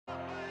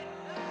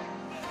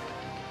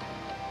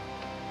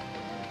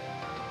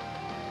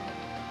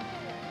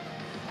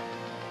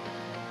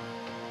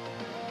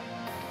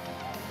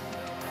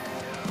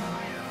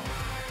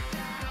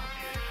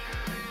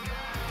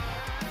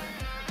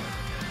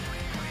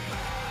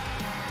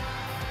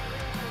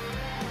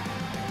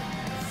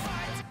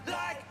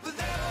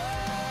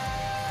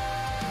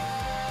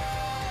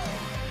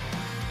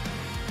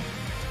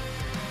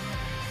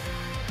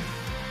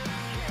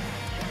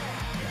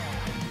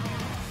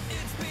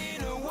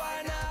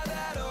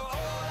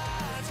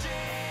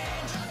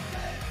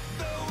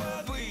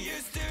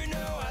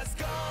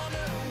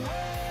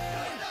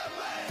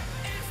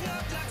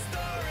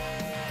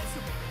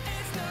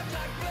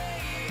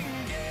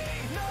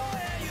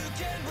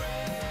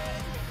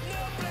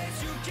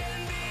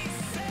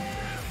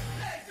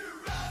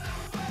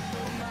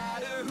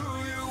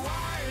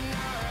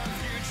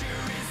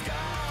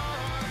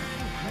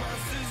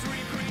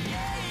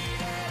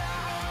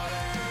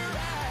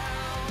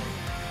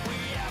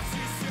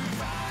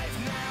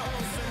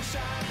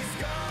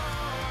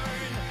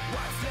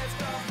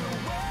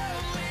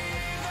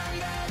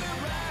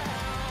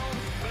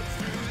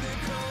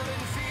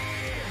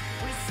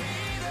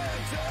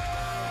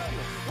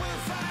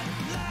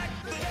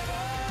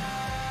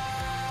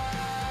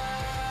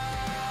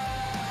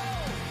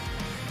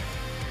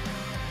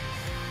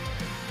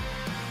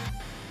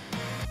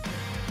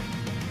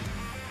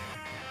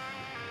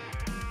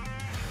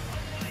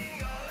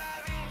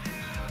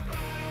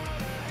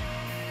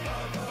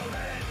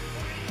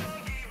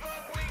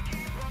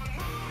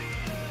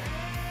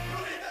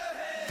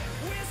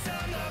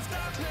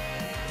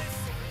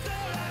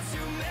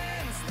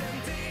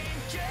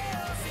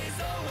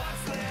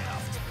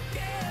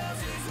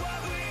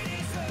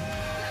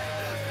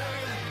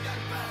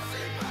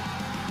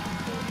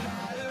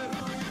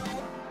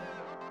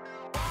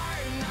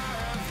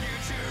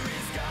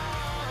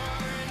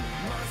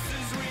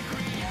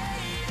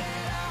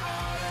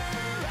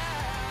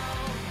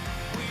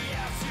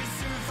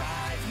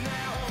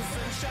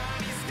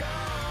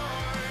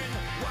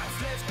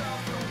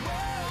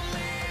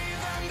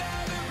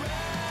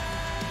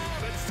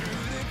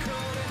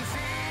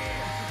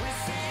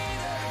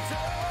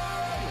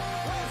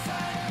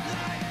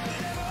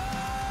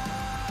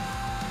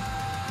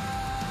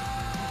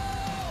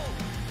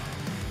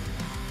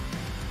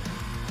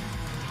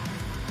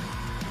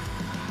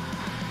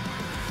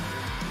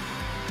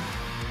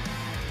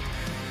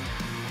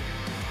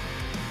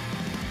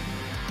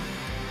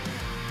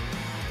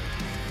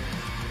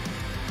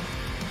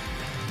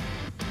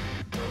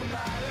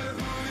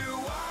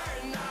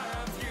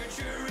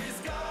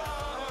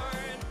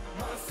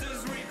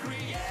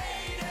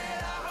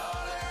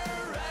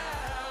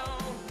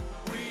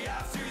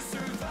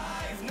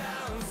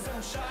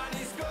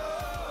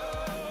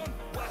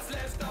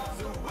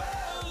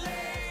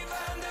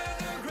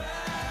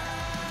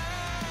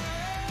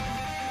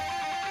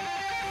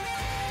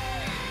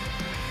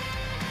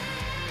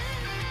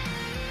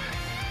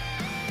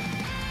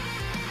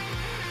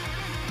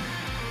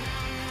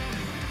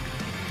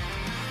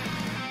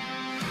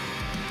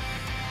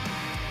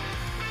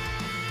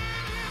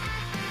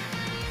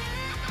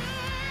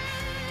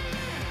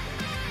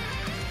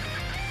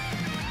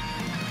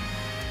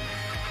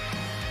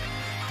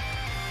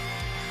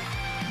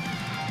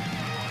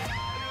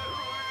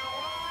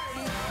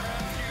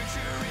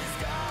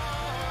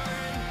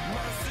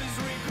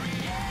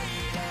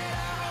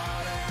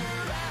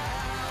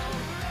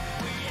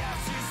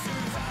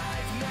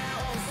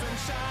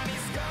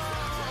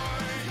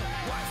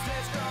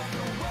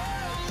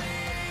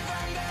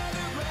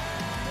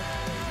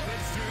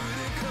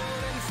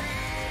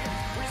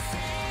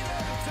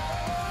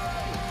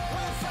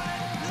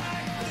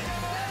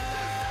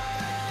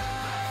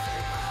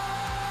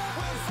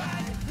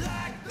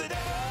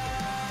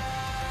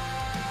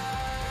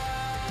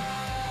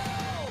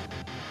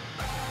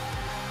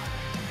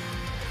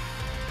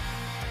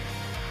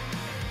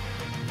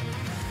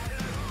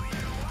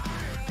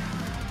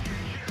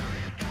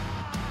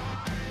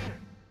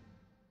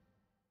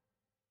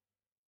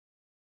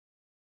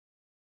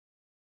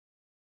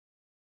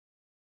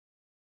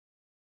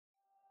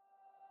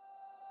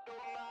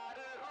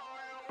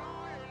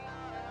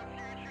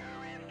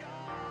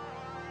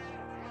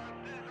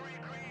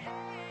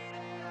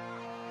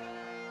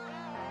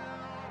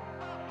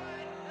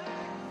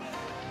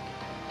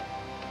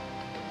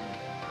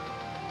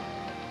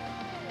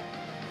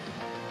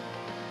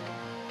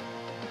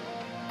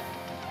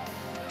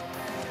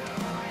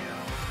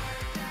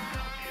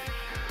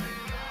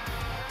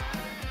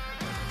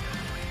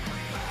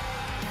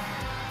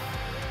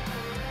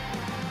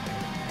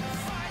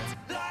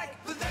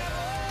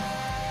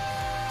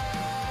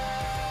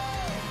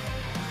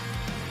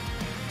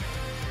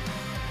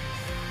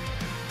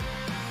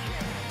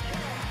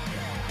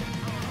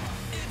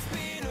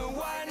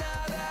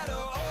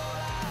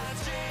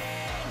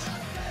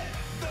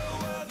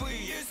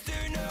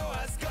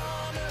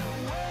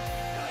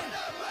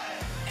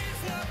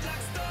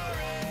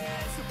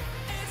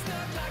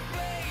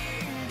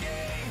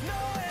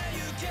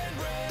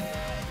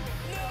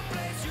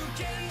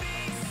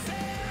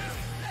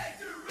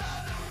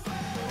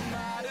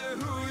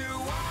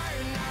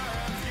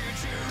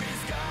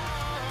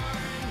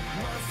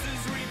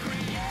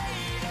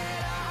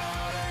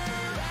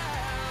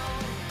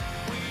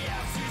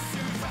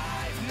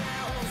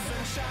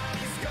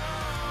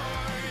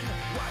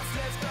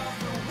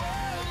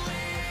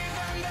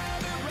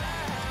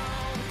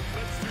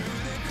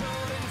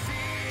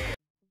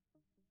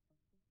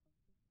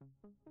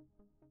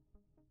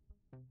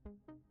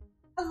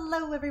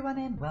Hello everyone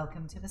and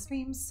welcome to the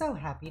stream. So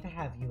happy to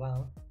have you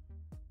all.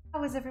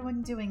 How is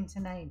everyone doing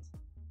tonight?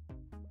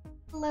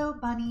 Hello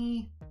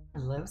Bunny.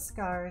 Hello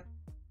Scarth.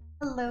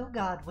 Hello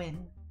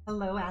Godwin.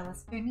 Hello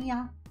Alistair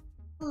Nia.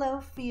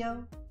 Hello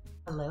Theo.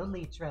 Hello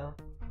Litro.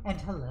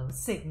 And hello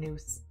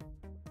Cygnus.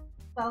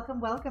 Welcome,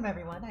 welcome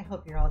everyone. I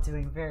hope you're all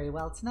doing very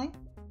well tonight.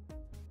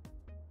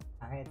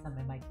 Alright,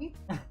 something in my teeth.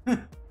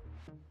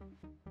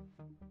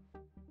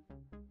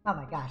 Oh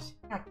my gosh,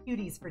 got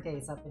cuties for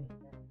days up in here.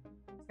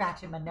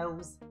 Scratching my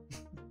nose.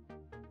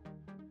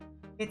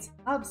 It's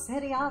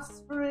Obsidian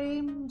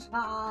Stream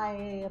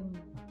time!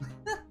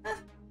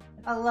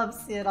 I love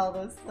seeing all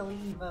those silly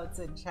emotes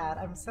in chat.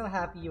 I'm so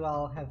happy you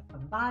all have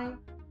come by.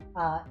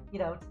 You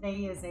know,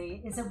 today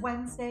is a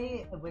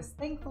Wednesday. It was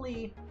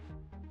thankfully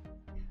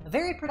a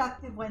very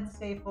productive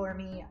Wednesday for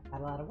me. I got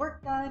a lot of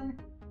work done.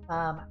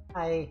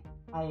 I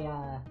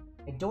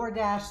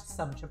DoorDashed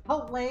some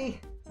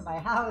Chipotle to my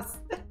house.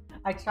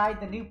 I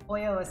tried the new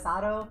Pollo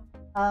Asado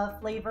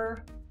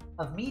flavor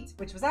of meat,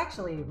 which was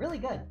actually really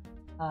good.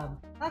 Not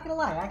gonna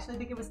lie, I actually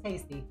think it was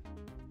tasty.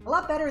 A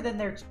lot better than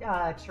their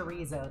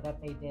chorizo that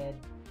they did.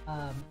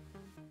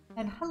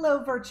 And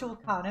hello, Virtual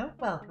Kano.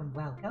 Welcome,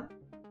 welcome.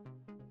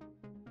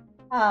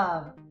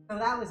 So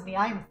that was me.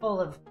 I am full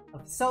of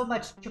so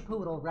much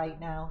chipotle right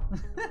now.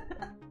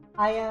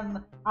 I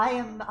am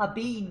a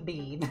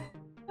bean.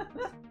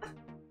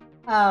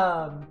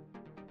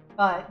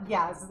 But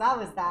yeah, so that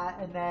was that,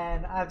 and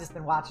then I've just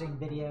been watching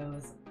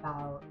videos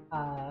about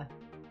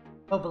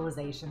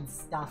mobilization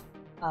stuff,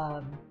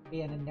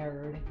 being a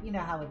nerd. You know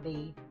how it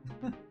be.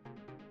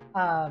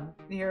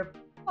 Here,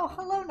 oh,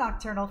 hello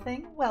Nocturnal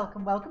Thing.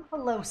 Welcome, welcome.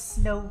 Hello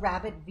Snow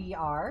Rabbit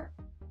VR.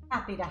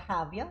 Happy to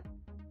have you.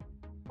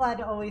 Glad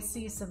to always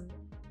see some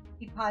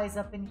pies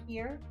up in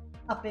here.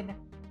 Up in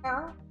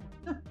here.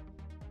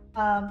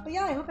 But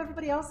yeah, I hope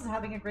everybody else is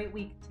having a great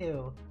week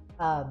too.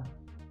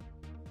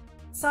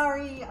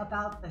 Sorry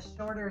about the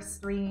shorter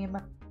stream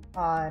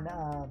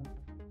on,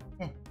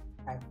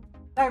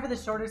 sorry for the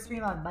shorter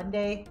stream on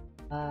Monday.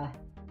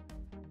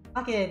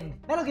 Fucking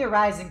Metal Gear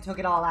Rising took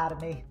it all out of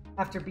me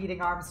after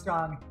beating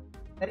Armstrong.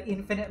 That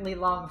infinitely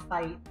long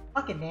fight.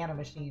 Fucking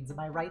nanomachines, am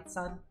I right,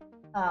 son?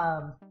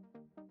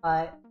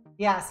 But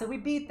yeah, so we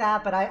beat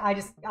that, but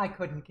I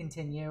couldn't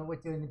continue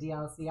with doing the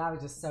DLC. I was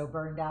just so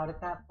burned out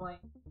at that point.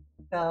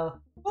 So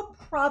we'll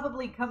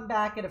probably come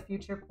back at a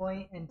future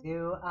point and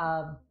do,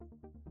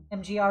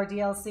 MGR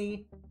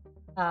DLC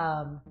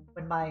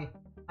when my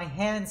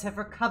hands have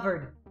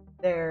recovered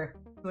to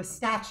a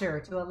stature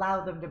to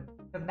allow them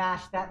to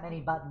mash that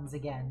many buttons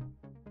again.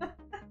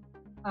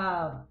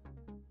 So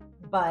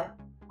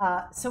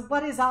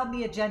what is on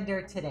the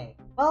agenda today?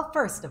 Well,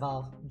 first of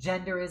all,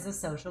 gender is a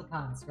social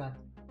construct.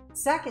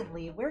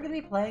 Secondly, we're going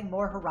to be playing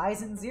more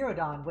Horizon Zero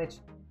Dawn, which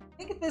I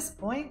think at this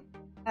point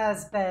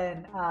has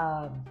been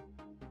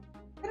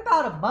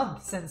about a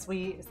month since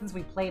we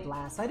played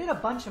last. I did a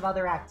bunch of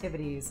other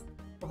activities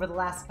over the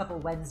last couple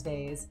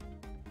Wednesdays.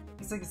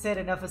 Like I said,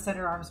 enough of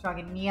Senator Armstrong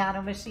and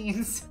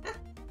nanomachines.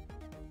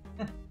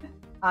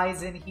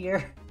 Eyes in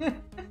here.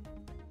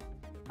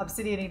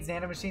 Obsidian needs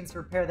nanomachines to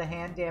repair the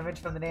hand damage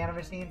from the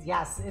nanomachines.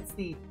 Yes, it's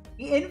the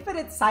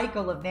infinite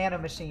cycle of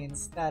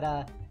nanomachines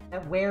that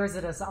wears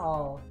at us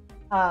all.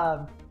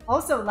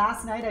 Also,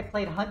 last night I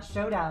played Hunt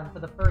Showdown for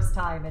the first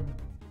time in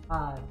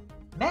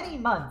many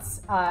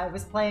months. I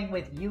was playing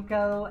with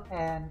Yuko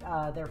and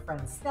their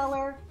friend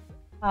Stellar.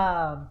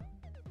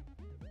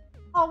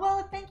 Oh,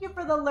 well, thank you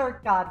for the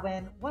alert,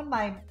 Godwin. When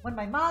my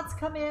mods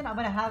come in, I'm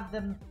going to have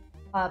them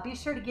be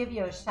sure to give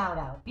you a shout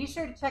out. Be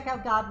sure to check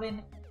out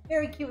Godwin.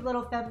 Very cute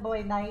little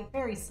femboy knight.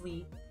 Very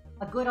sweet.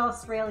 A good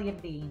Australian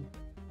bean.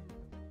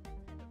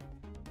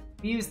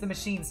 We use the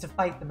machines to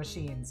fight the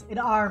machines. An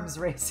arms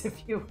race,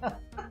 if you will.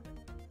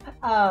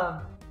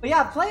 But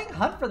yeah, playing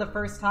Hunt for the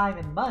first time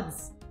in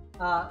months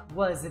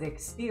was an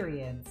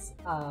experience.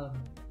 I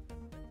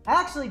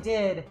actually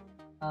did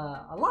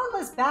a lot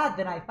less bad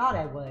than I thought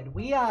I would.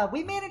 We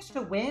managed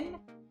to win,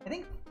 I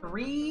think,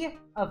 3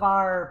 of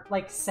our,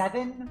 like,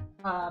 7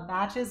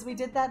 matches we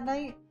did that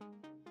night.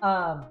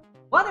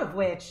 One of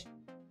which,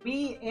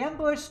 we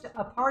ambushed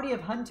a party of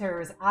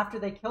hunters after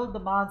they killed the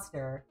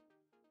monster,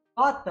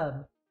 fought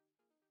them.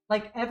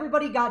 Like,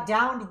 everybody got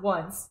downed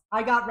once.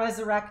 I got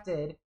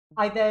resurrected.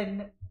 I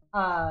then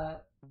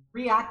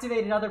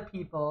reactivated other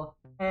people,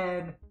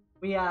 and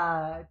we 2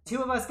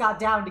 of us got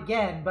downed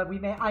again, but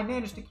I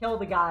managed to kill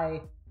the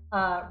guy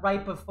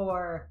right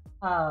before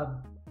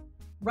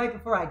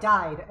I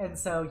died, and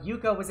so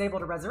Yuko was able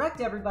to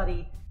resurrect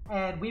everybody,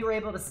 and we were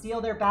able to steal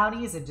their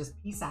bounties and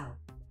just peace out.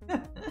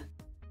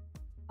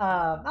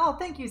 Oh,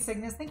 thank you,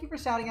 Cygnus. Thank you for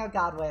shouting out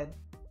Godwin.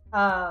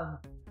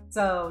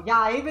 So yeah,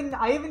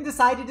 I even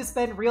decided to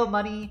spend real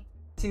money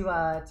to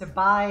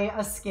buy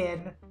a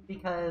skin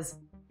because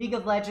League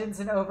of Legends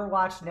and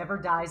Overwatch never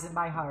dies in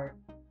my heart.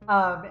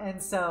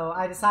 And so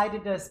I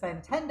decided to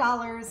spend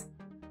 $10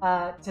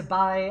 to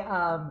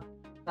buy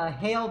a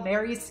Hail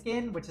Mary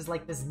skin, which is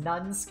like this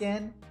nun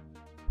skin,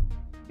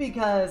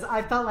 because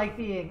I felt like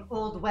being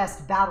Old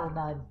West battle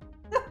nun.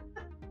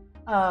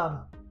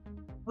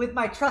 with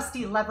my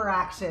trusty lever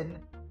action.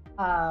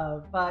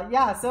 But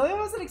yeah, so it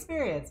was an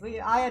experience.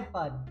 I had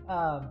fun.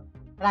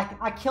 And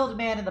I killed a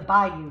man in the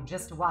bayou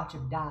just to watch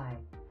him die.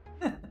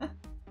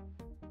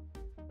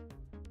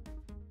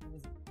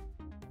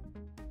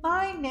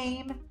 My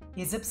name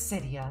is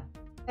Obsidia,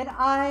 and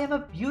I am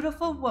a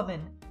beautiful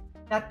woman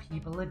that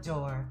people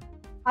adore.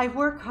 I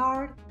work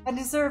hard and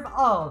deserve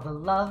all the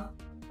love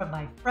from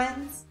my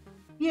friends,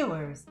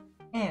 viewers,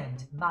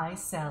 and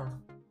myself.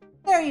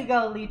 There you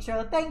go,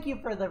 Litro. Thank you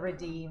for the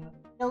redeem.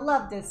 You'll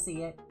love to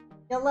see it.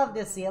 You'll love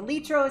to see it.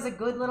 Litro is a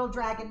good little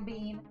dragon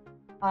bean.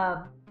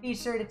 Be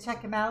sure to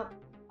check him out.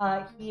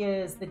 He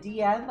is the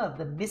DM of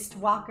the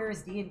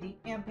Mistwalkers D&D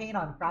campaign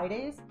on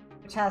Fridays,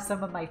 which has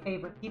some of my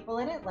favorite people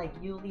in it, like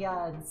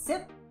Yulia and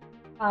Sip.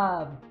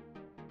 And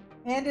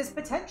is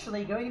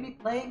potentially going to be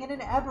playing in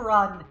an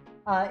Eberron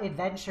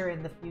adventure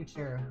in the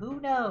future. Who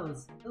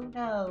knows? Who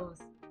knows?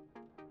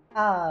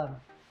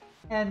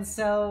 And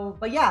so,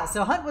 but yeah,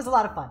 so Hunt was a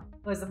lot of fun.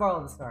 Was the moral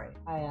of the story.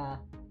 I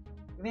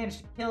managed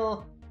to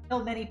kill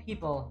many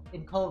people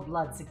in cold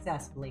blood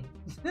successfully.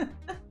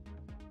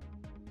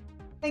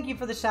 Thank you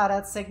for the shout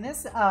out,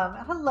 Cygnus.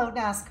 Hello,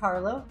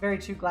 NASCarlo. Very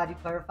true, glad you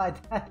clarified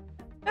that.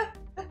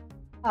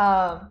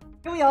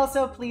 Can we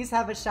also please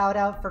have a shout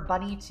out for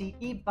Bunny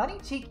Cheeky? Bunny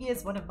Cheeky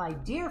is one of my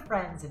dear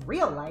friends in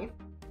real life,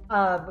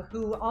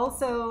 who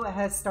also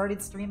has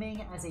started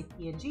streaming as a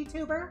PNG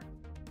tuber,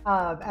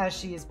 as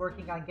she is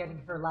working on getting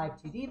her live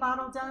 2D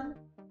model done.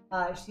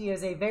 She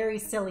is a very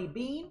silly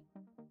bean.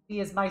 She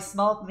is my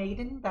small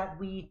maiden that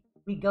we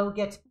go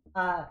get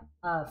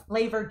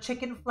flavored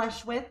chicken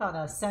flesh with on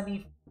a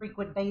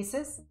semi-frequent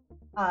basis.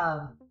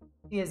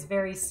 She is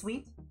very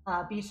sweet.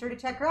 Be sure to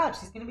check her out.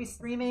 She's going to be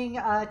streaming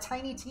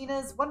Tiny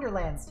Tina's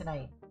Wonderlands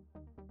tonight.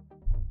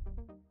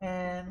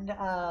 And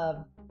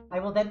I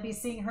will then be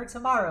seeing her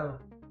tomorrow.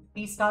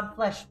 Feast on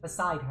flesh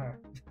beside her.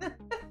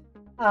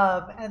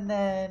 And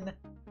then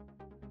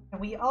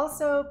can we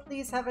also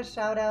please have a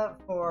shout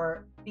out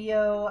for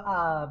Theo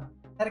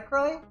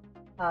Petacroy,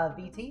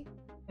 VT?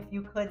 If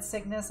you could,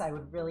 Cygnus, I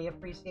would really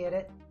appreciate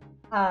it.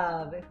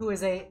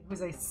 Who's a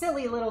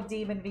silly little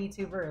demon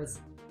VTuber, has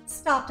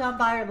stopped on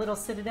by our little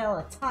citadel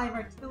a time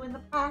or two in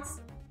the past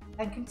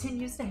and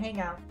continues to hang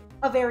out.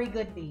 A very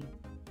good bean.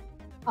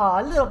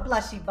 Aw, little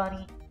blushy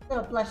bunny.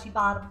 Little blushy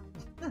bottom.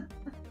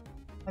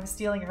 I'm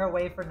stealing her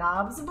away for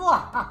knobs.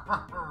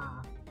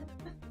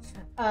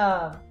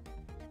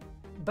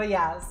 But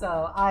yeah,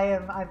 so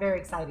I'm very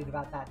excited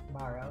about that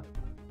tomorrow.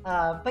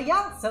 But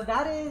yeah, so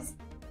that is,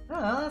 I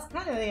don't know, that's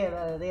kind of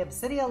the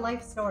Obsidia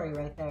life story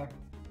right there.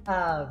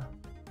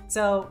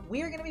 So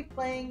we are going to be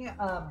playing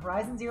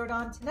Horizon Zero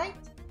Dawn tonight.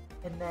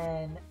 And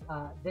then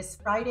this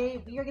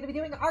Friday, we are going to be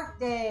doing Art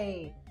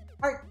Day.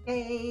 Art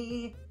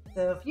Day.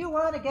 So if you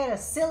want to get a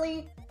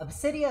silly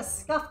Obsidia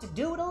scuffed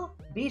doodle,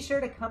 be sure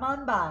to come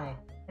on by.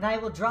 And I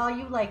will draw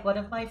you like one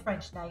of my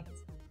French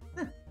knights.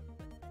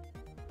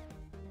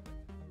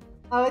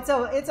 Oh,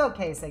 it's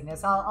okay,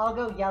 Cygnus. I'll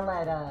go yell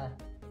at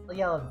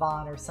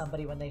Vaughn or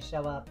somebody when they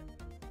show up.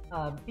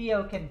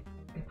 Theo can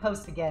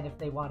post again if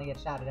they want to get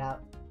shouted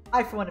out.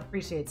 I, for one,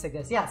 appreciate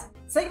Cygnus. Yes,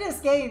 Cygnus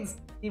gains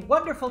the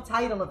wonderful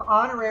title of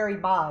Honorary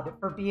Mod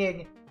for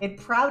being, in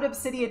proud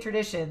Obsidia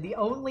tradition, the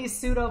only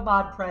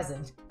pseudo-mod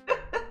present.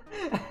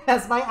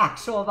 As my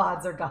actual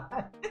mods are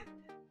gone.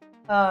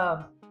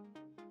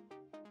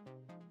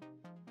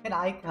 Can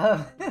I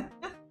come?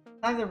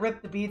 Time to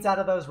rip the beads out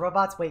of those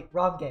robots. Wait,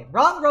 wrong game.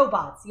 Wrong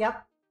robots,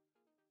 yep.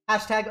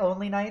 Hashtag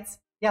only nights.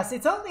 Yes,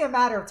 it's only a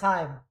matter of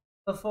time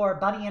before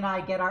Bunny and I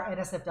get our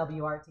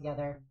NSFW art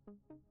together.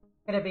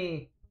 Gonna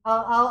be...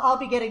 I'll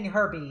be getting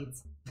her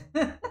beads.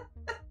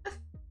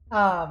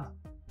 But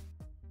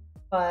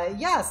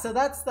yeah, so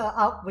that's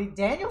the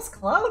Daniel's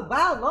clone.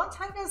 Wow, long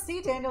time no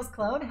see, Daniel's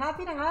clone.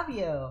 Happy to have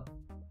you.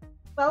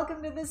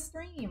 Welcome to this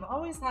stream.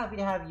 Always happy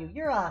to have you.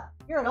 You're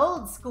an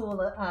old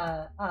school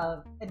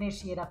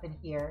initiate up in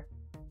here.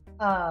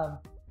 And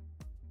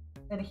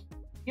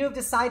you have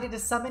decided to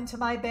summon to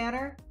my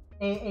banner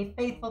a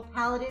faithful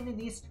paladin in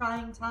these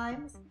trying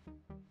times.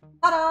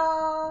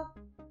 Ta-da!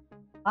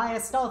 My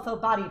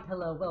Astolfo body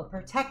pillow will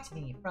protect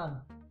me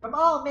from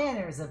all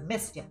manners of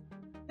mischief.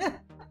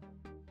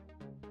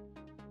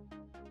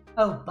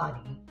 Oh,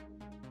 Bunny.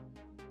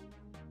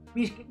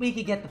 We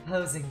could get the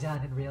posing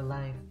done in real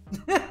life.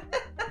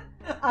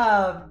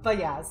 But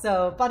yeah,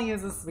 so Bunny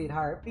is a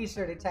sweetheart. Be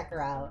sure to check her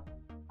out.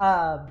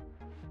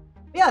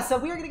 Yeah, so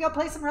we're gonna go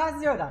play some Horizon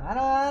Zero Dawn. I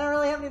don't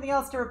really have anything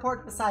else to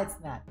report besides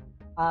that.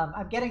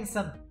 I'm getting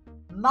some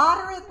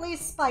moderately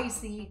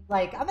spicy,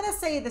 like, I'm gonna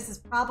say this is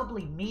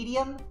probably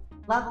medium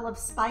level of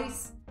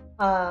spice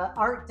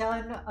art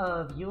done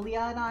of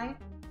Yulia and I,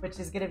 which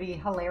is going to be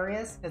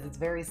hilarious because it's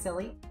very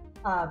silly.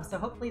 So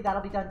hopefully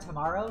that'll be done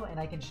tomorrow and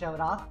I can show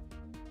it off.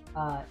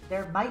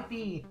 There might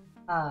be,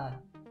 I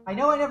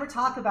know I never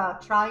talk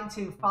about trying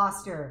to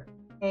foster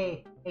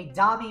a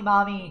Dami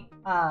Mommy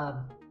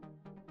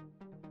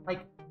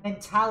like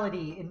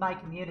mentality in my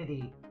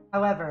community.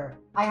 However,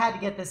 I had to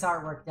get this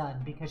artwork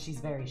done because she's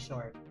very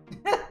short.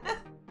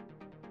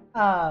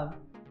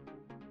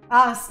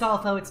 Ah,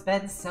 Stolfo, it's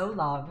been so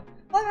long.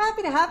 Well, I'm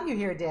happy to have you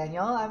here,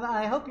 Daniel.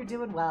 I hope you're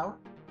doing well.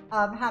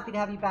 I'm happy to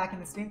have you back in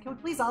the stream. Can we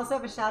please also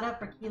have a shout out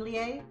for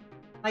Keelie,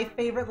 my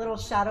favorite little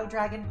shadow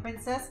dragon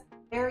princess?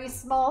 Very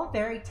small,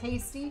 very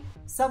tasty.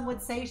 Some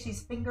would say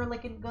she's finger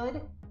licking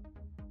good.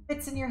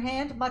 Fits in your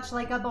hand, much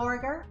like a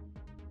burger.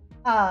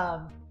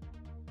 And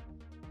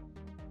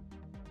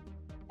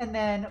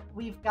then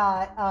we've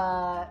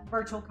got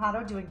Virtual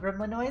Kato doing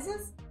gremlin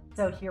noises.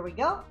 So here we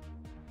go.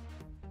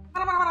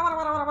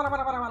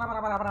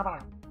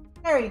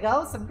 There you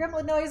go, some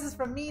gremlin noises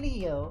from me to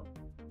you.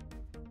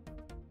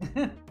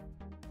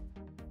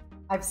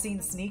 I've seen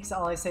sneaks,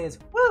 all I say is,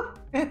 woo!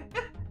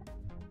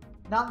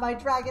 Not my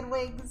dragon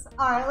wings.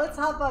 Alright, let's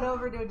hop on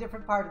over to a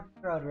different part of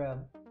the throne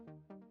room.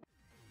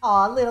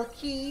 Aw, little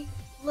key,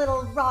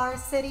 little rar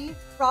city,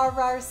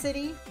 rar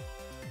city.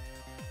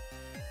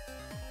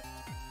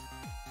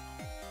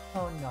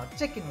 Oh no,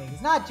 chicken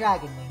wings, not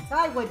dragon wings.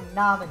 I wouldn't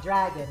nom a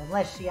dragon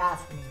unless she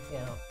asked me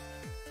to.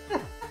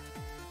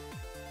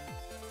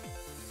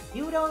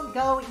 You don't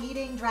go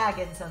eating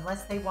dragons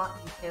unless they want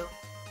you to.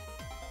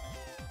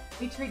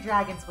 We treat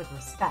dragons with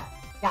respect.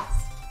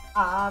 Yes.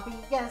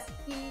 R-B-S-P-E-P-P.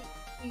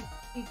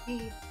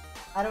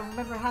 I don't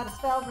remember how to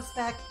spell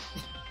respect.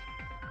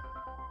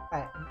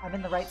 Alright, I'm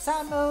in the right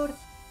sound mode.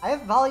 I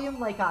have volume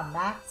like on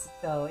max,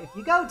 so if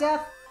you go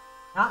deaf,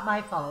 not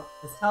my fault.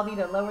 Just tell me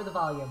to lower the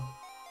volume.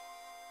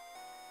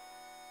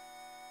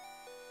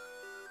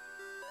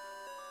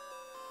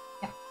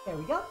 Yeah, there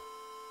we go.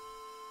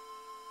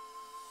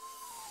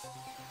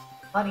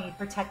 Bunny,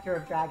 protector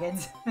of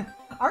dragons.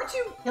 Aren't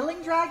you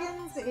killing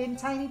dragons in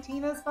Tiny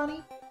Tina's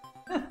Bunny?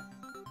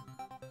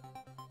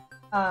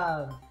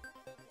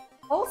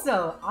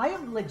 Also, I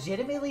am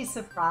legitimately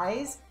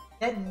surprised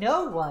that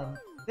no one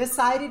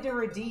decided to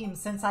redeem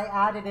since I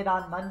added it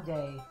on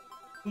Monday.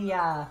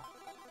 The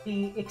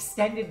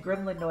extended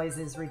gremlin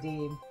noises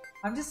redeem.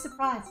 I'm just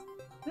surprised.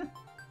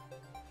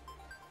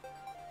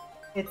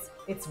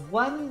 It's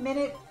 1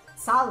 minute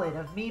solid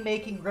of me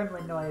making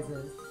gremlin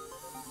noises.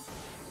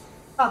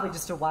 Probably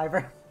just a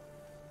wyvern.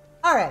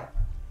 Alright.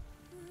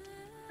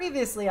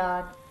 Previously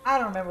on, I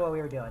don't remember what we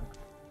were doing.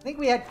 I think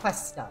we had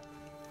quest stuff.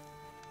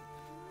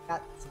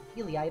 Got some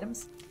Healy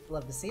items.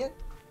 Love to see it.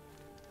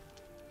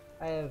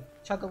 I have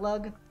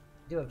Chug-a-Lug. I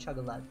do have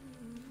Chug-a-Lug.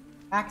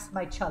 Maxed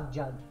my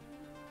Chug-Jug.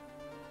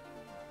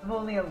 I'm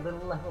only a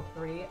little level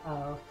 3.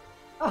 Oh.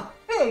 Oh,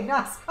 hey,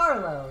 Nas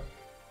Carlo!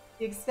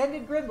 The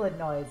extended gremlin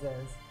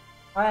noises.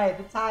 Alright,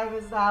 the time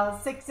is now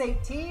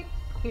 6:18.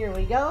 Here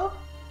we go.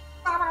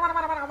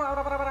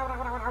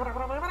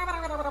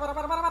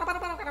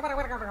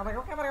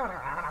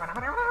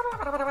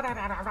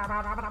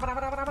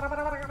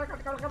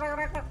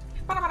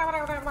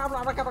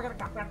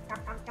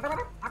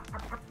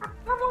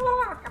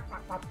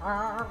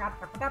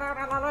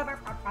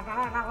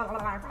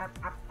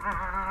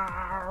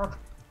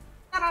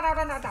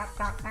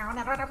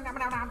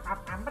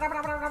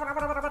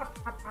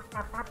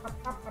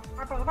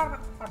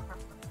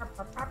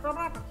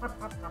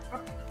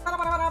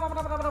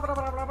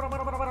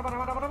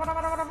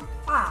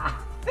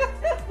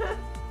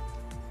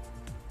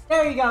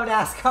 There you go,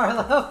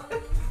 NASCARlo.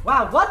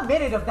 Wow, 1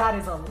 minute of that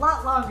is a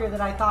lot longer than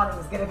I thought it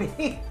was gonna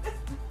be.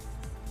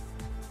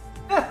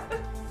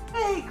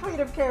 Hey, Queen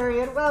of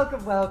Carrion,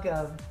 welcome,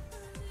 welcome.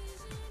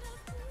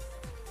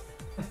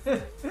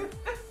 The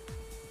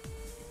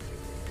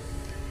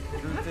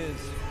truth is,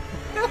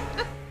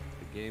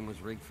 the game was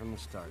rigged from the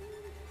start.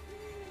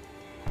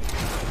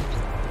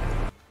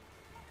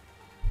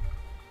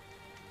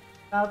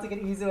 Sounds like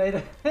an easy way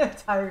to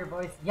tire your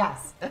voice.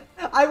 Yes.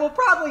 I will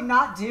probably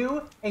not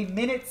do a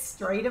minute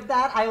straight of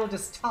that. I will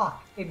just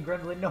talk in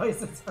gremlin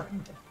noises for a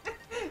minute.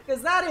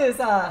 Because that is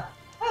a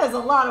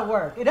lot of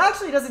work. It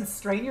actually doesn't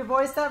strain your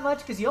voice that much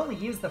because you only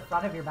use the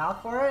front of your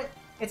mouth for it.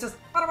 It's just...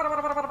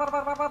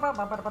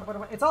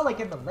 It's all like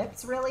in the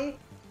lips, really.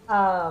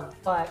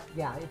 But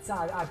yeah,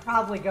 I'm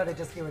probably going to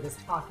just do it as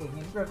talking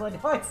in gremlin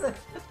noises.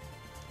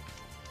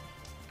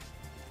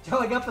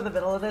 Showing up in the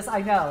middle of this,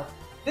 I know.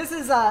 This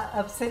is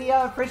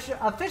Obsidia,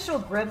 official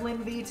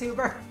gremlin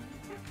VTuber.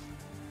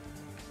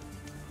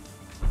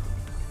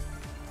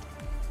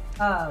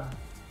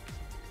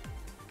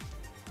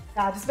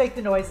 Yeah, just make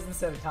the noises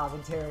instead of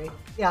commentary.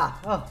 Yeah,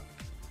 oh.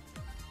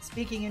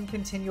 Speaking in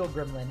continual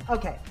gremlin.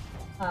 Okay.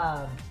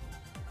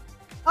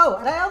 Oh,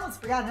 and I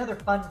almost forgot another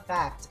fun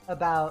fact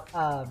about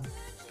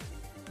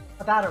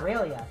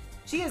Aurelia.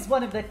 She is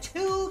one of the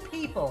 2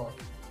 people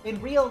in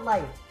real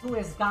life who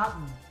has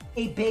gotten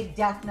a big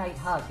Death Knight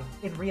hug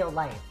in real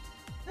life.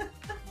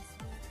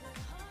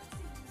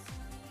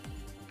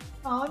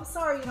 Oh, I'm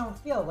sorry you don't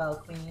feel well,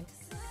 Queen.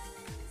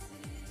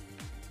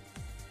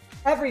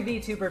 Every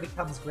VTuber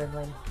becomes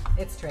gremlin.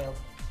 It's trailed.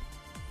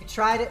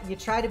 You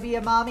try to be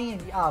a mommy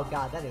and oh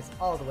god, that is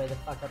all the way the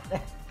fuck up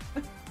there.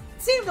 It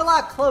seemed a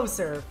lot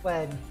closer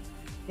when,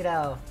 you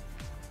know,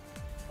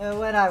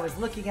 when I was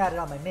looking at it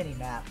on my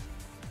mini-map.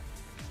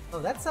 Oh,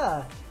 that's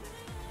I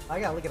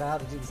gotta look at how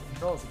to do these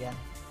controls again.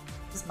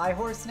 Is this my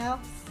horse now?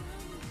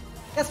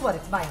 Guess what?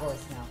 It's my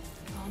horse now.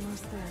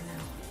 Almost there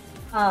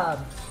now.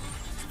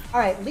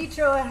 Alright,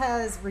 Litro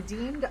has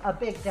redeemed a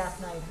big Death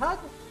Knight hug.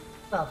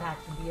 Well, that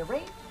can be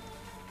arranged.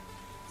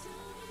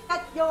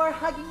 Get your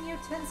hugging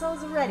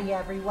utensils ready,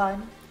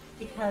 everyone,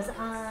 because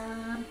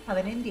I'm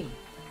coming in deep.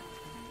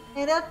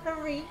 And a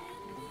 3,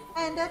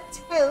 and a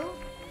 2,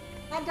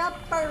 and a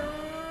 4.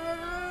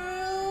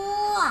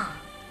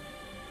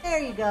 There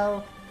you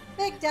go.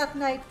 Big Death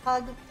Knight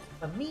hug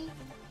from me,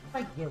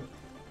 for you.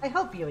 I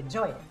hope you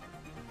enjoyed it.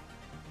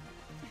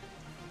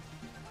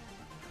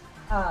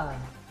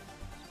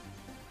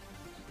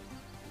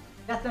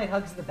 Death Knight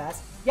hugs the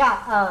best.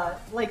 Yeah,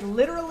 like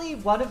literally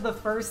one of the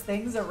first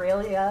things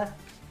Aurelia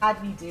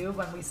had me do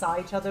when we saw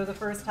each other the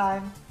first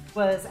time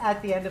was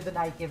at the end of the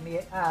night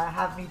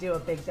have me do a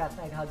big Death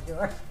Knight hug to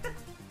her.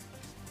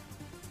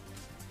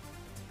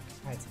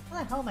 Alright, so how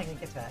the hell am I gonna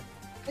get to that?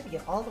 I have to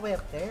get all the way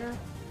up there?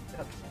 Get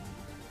up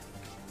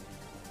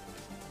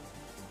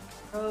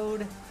there.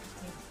 Road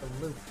seems to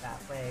loop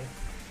that way.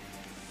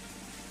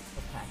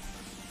 Okay.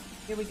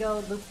 Here we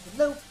go, loop to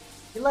loop.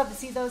 We love to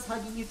see those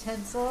hugging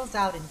utensils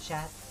out in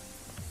chat.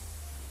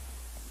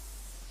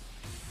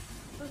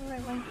 Go the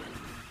right way.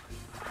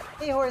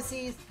 Hey,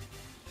 horsies.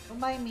 Don't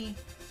mind me.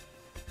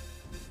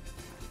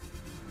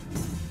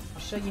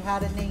 I'll show you how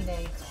to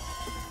nay-nay.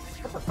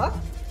 What the fuck?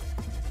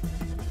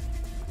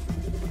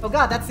 Oh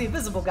god, that's the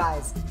invisible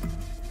guys.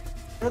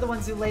 They're the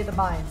ones who lay the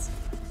mines.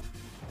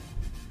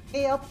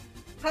 Help!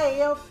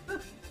 Help!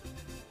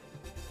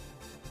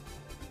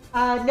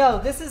 No,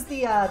 this is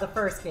the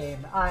first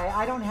game.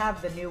 I don't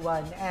have the new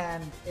one,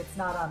 and it's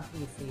not on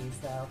PC,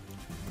 so...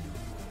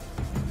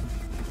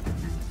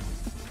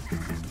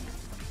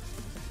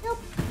 Yep.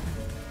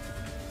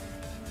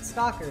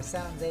 Stalker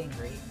sounds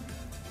angry.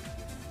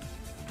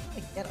 How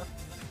do I get up?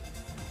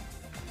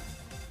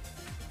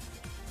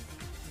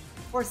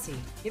 Horsey,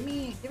 give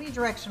me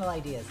directional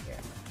ideas here.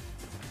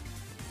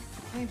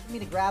 Anything for me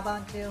to grab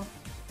onto?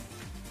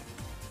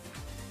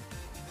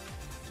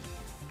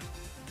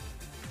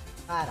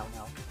 I don't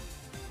know.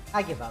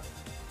 I give up.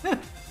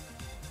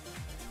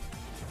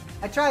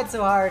 I tried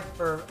so hard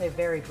for a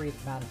very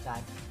brief amount of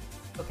time.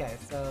 Okay,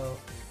 so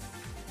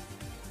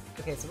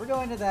we're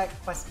going to that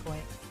quest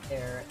point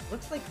there.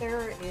 Looks like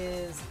there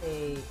is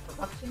a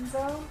corruption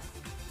zone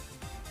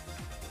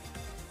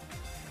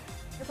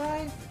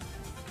nearby.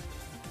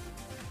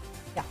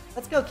 Yeah,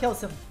 let's go kill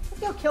some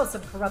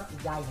corrupted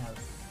dinos.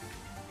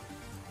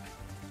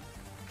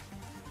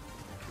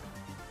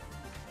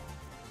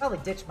 Probably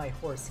ditch my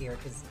horse here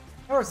because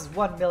my horse is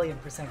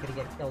 1,000,000% gonna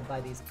get killed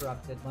by these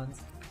corrupted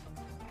ones.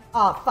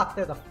 Oh fuck,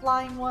 they're the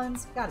flying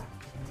ones. Gotta be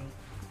kidding me.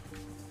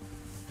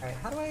 All right,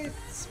 how do I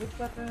switch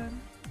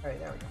weapon? All right,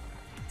 there we go.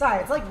 Sorry,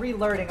 it's like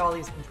relearning all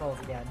these controls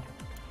again.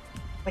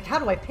 Like, how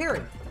do I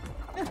parry?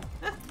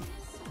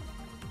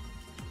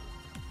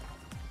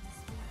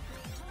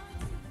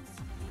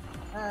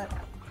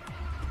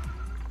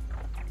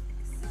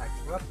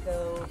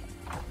 Corrupto.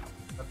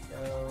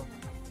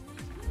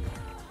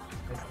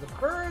 The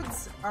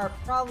birds are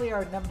probably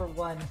our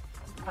 #1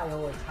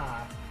 priority.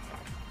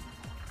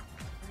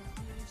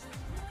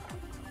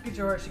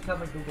 Future horse should come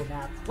with Google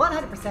Maps.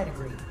 100%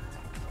 agree.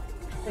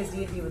 Plays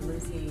D&D with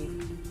Lucy.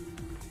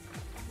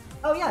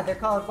 Oh yeah, they're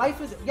called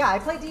Waifus. Yeah, I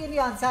play D&D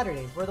on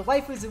Saturdays. We're the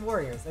Waifus and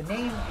Warriors. A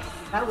name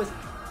that was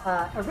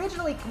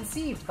originally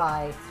conceived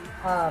by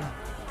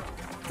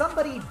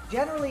somebody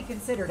generally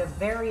considered a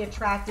very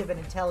attractive and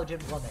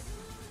intelligent woman.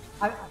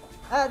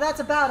 That's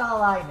about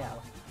all I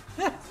know.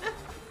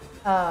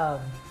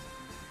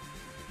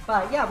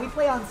 But yeah, we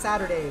play on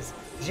Saturdays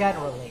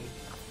generally.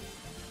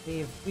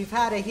 We've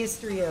had a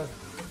history of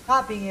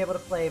not being able to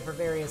play for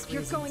various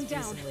reasons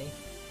recently.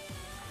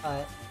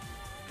 But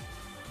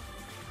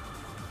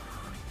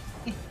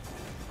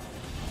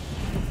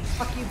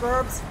fuck you,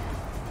 burbs.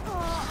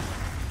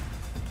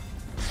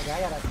 Okay,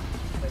 I gotta.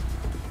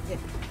 Yeah.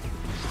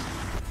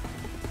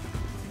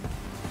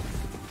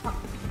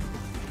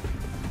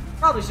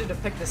 Probably should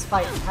have picked this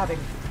fight, having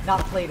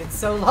not played in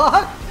so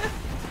long.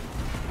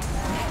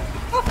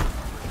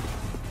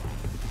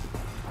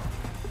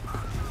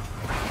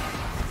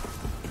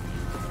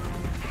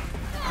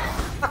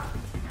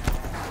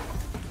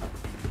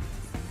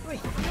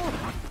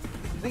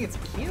 I think it's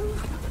Q?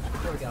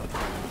 There we go.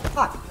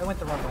 Fuck, I went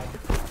the wrong way.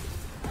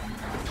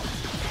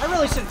 I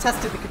really should have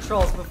tested the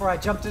controls before I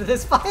jumped into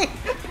this fight.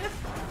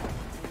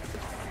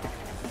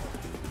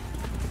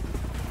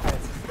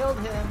 Alright, so killed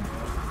him.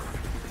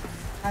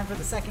 Time for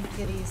the second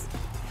kitties.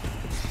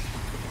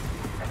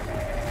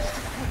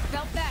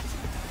 Felt that!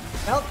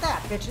 Felt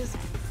that, bitches!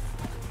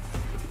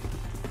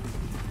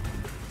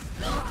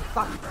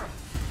 Fuck.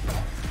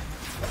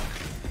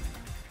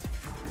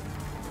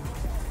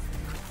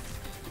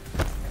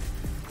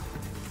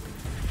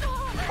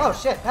 Oh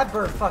shit, that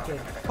bird fucking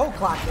cold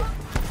clocked it.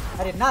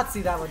 I did not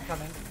see that one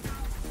coming.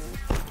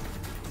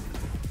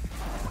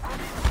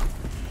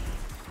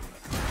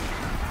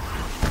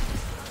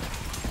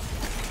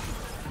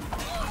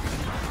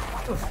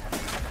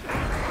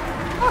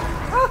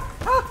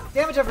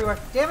 Damage everywhere!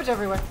 Damage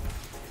everywhere!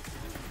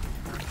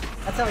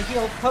 That's how I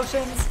heal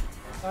potions.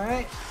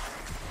 Alright.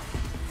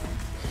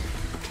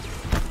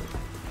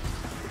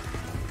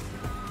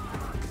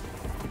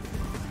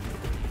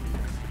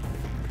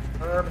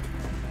 Herb.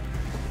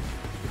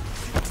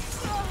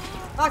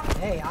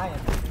 Fuck me, I am.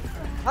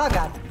 Oh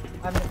god.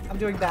 I'm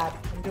doing bad.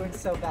 I'm doing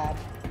so bad.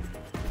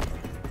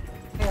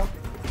 Hail.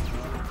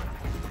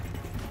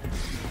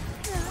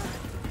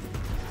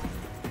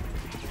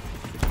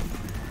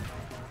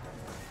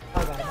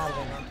 Oh god, not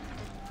again.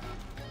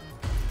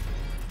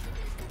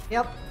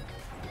 Yep.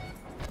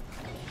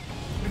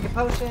 Drink a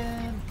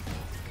potion.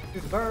 Do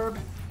the verb.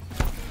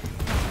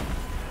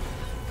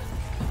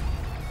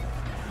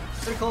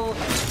 Pretty cool.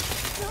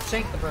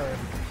 Shank the bird.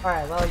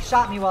 Alright, well, he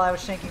shot me while I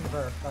was shanking the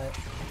bird, but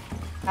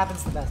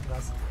happens to the best of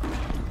us.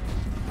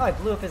 Oh, I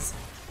blew up his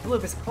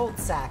cold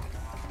sack.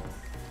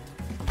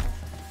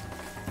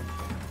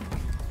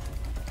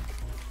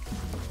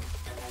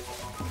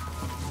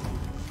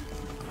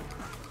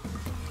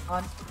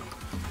 On.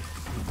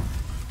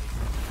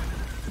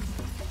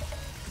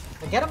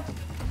 Did I get him?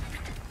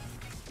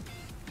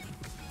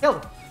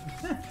 Killed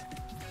him.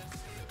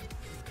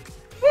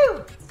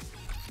 Woo!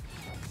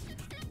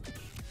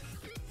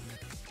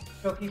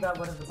 Joking about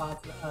one of the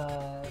bots.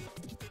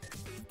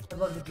 I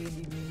love the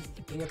D&D memes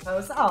video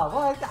posts. Oh,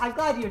 well, I'm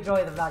glad you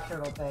enjoy the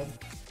nocturnal thing.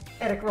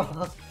 Panic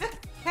roll.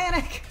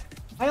 Panic!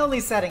 My only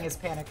setting is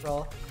panic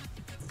roll.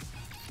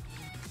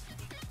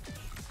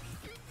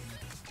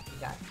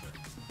 Got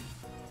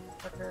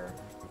Fucker.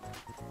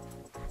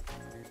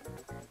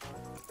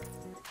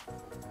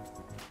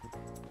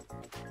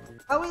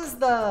 How is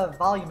the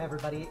volume,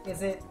 everybody?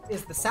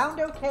 Is the sound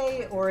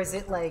okay, or is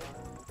it like,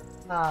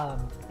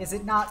 is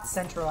it not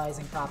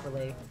centralizing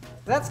properly?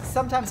 That's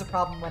sometimes a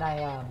problem when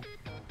I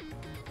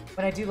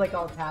do like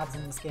all tabs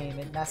in this game.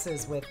 It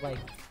messes with like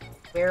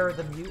where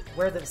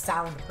the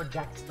sound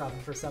projects from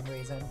for some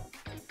reason.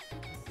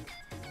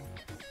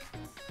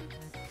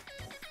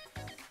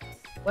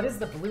 What is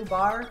the blue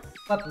bar?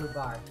 What blue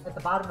bar? At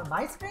the bottom of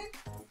my screen?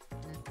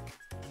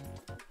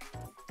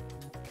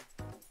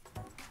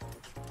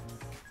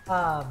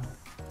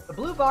 The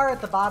blue bar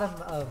at the bottom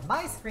of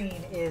my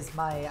screen is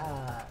my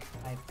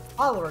my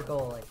follower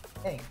goal, I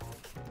think.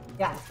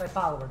 Yeah, it's my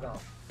follower goal.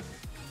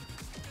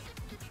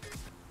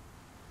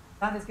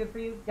 Sound is good for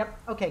you? Yep.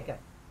 Okay, good.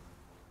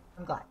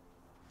 I'm glad.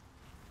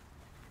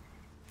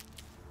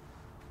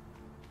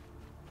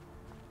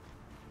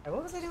 Right,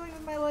 what was I doing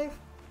with my life?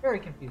 Very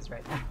confused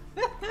right now.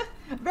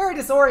 Very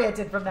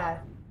disoriented from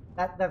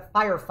the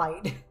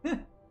firefight.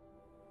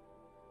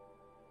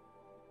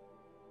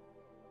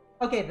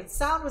 Okay, the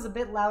sound was a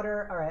bit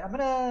louder. All right, I'm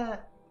gonna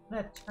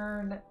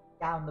turn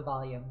down the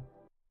volume.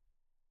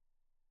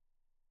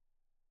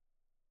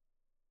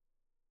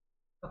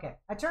 Okay,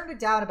 I turned it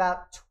down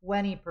about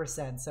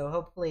 20%, so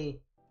hopefully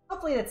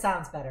it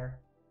sounds better.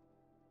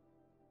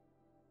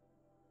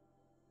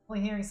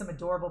 Only hearing some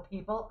adorable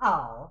people.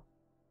 Oh,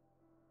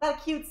 that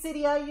a cute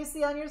city you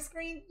see on your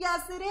screen?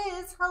 Yes, it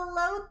is.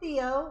 Hello,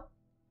 Theo.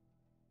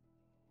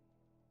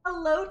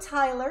 Hello,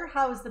 Tyler.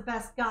 How's the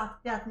best goth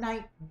death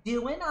knight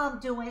doing? I'm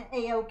doing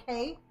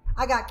a-okay.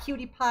 I got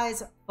cutie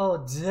pies for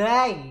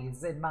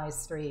days in my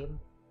stream.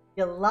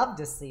 You'll love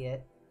to see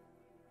it.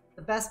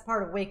 The best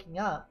part of waking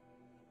up.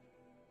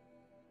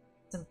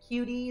 Some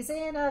cuties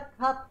in a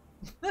cup.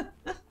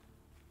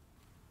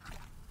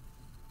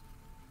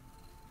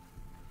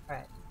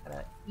 Alright,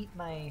 gotta eat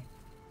my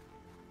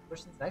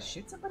potions. Did I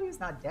shoot somebody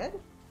who's not dead?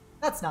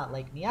 That's not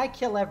like me. I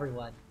kill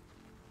everyone.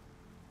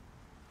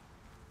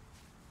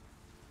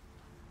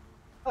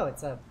 Oh,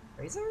 it's a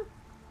razor?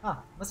 Huh.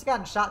 Must have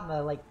gotten shot in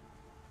the, like,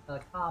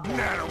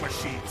 combat.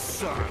 Nanomachine,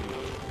 son!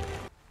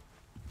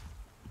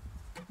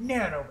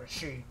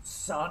 Nanomachine,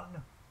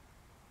 son!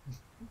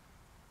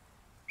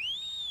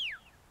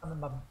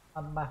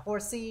 I'm my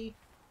horsey.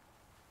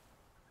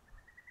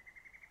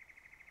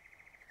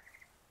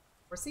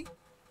 Horsey?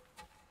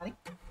 Honey?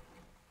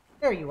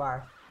 There you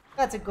are.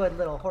 That's a good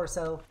little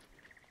horso.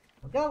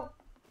 Here we go.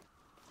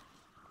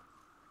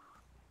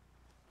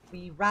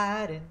 We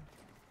riding.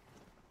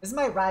 This is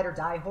my ride or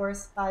die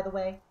horse, by the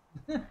way.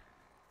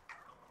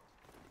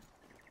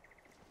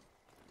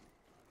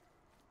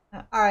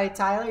 Alright,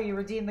 Tyler, you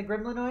redeemed the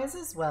gremlin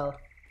noises? Well,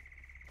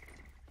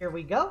 here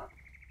we go.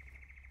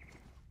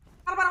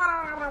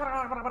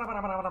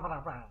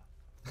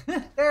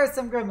 There are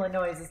some gremlin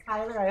noises,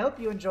 Tyler. I hope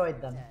you enjoyed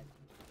them.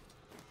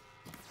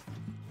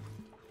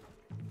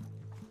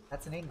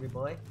 That's an angry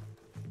boy.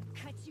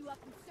 Cut you up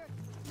and serve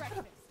you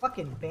breakfast.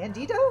 Fucking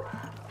bandito?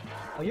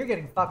 Oh, you're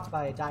getting fucked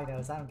by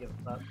dinos. I don't give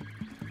a fuck.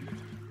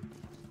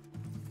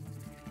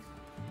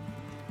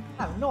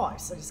 Oh,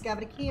 nice. I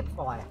discovered a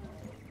campfire.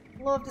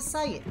 Love to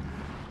say it.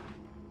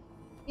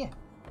 Yeah.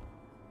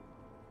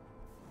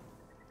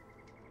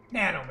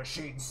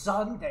 Nanomachines,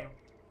 son.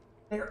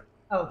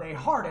 They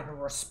harden in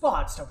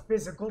response to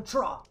physical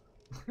trauma.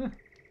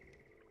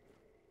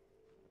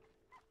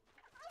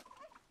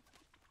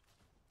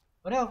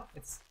 Oh no,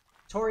 it's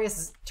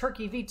Torius'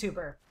 turkey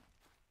VTuber.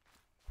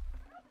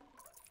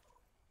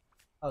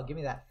 Oh, give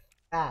me that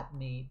fat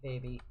meat,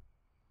 baby.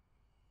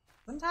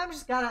 Sometimes you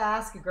just gotta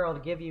ask a girl to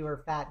give you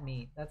her fat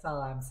meat. That's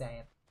all I'm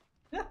saying.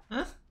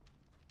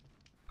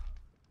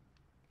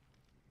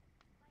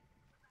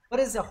 What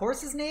is a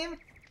horse's name?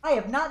 I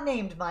have not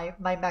named my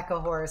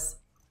mecha horse.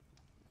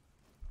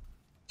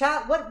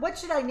 Chat, what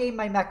should I name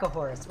my mecha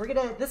horse?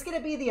 This is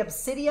gonna be the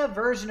Obsidia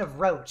version of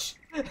Roach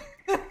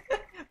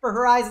for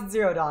Horizon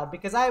Zero Dawn,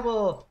 because I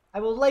will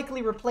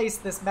likely replace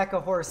this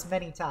mecha horse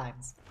many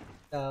times.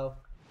 So,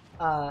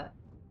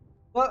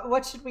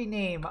 what should we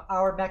name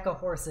our mecha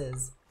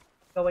horses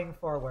going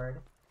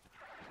forward?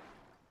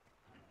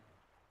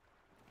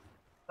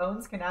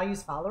 Phones can now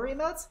use follower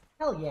emotes?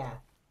 Hell yeah.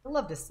 I'd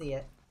love to see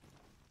it.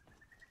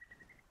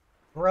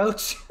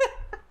 Brooch.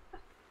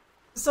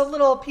 Just a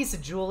little piece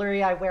of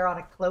jewelry I wear on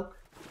a cloak.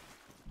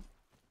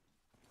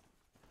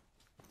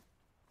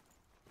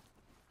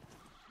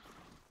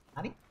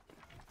 Honey?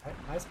 Alright,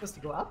 am I supposed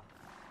to go up?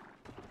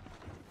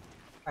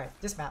 Alright,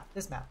 dismount.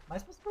 Am I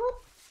supposed to go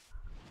up?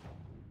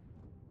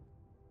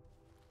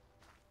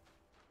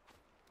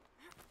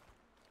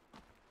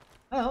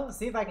 Oh,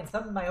 see if I can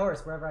summon my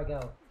horse wherever I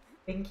go.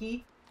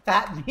 Pinky,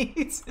 fat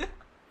meat.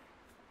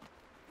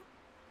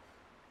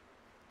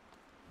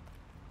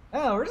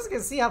 Oh, we're just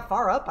gonna see how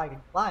far up I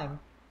can climb.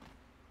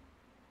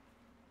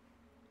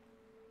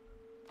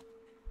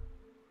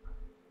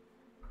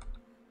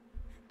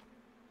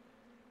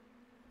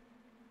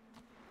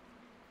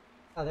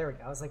 Oh, there we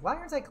go. I was like, why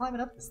aren't I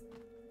climbing up this thing?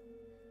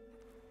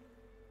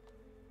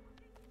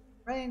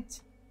 Right.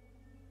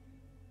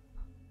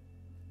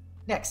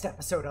 Next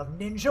episode of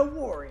Ninja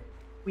Warrior,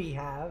 we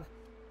have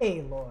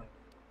Aloy.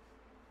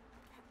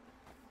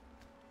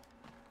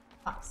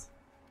 Nice.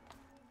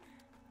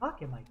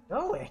 Fuck am I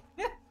going?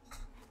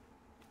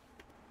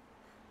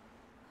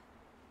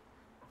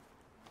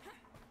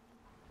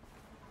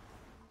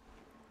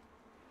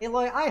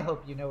 Aloy, I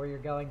hope you know where you're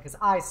going, because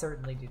I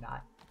certainly do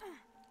not.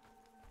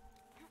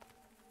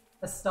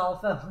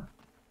 Astolfo.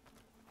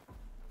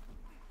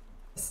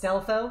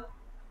 Stelfo?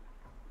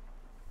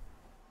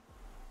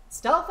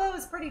 Stelfo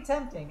is pretty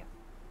tempting.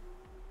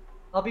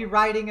 I'll be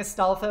riding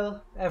Astolfo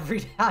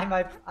every time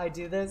I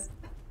do this.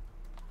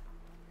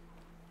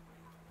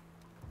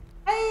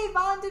 Hey,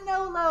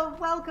 Vondanolo!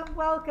 Welcome,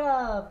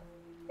 welcome!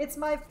 It's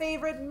my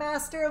favorite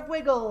master of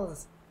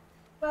wiggles!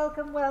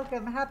 Welcome,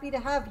 welcome. Happy to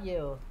have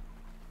you.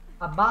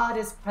 Ahmad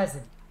is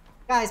present.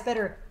 Guys,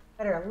 better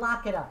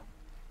lock it up.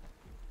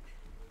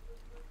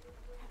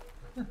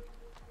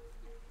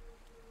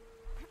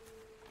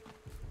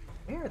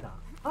 Where the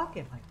fuck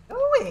am I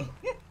going?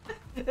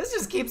 This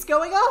just keeps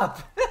going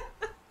up.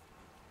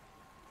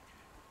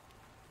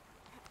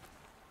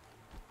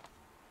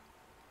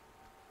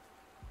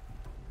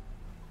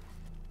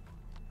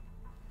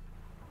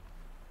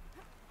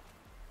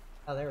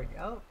 Oh, there we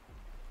go.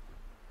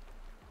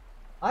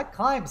 I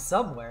climbed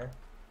somewhere.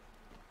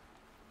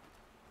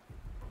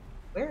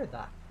 Where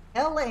the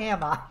hell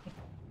am I?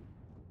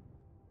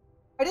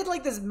 I did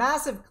like this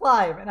massive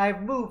climb and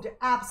I've moved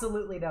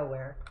absolutely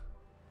nowhere.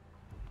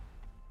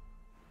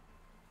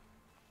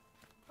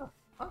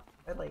 Oh,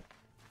 I like...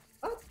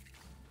 What?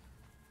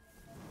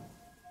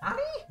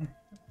 Howdy?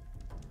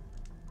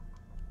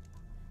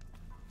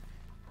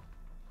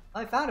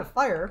 I found a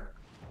fire.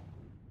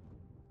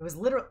 It was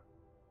literally...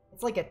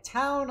 It's like a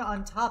town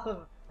on top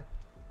of...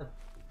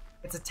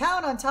 It's a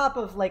town on top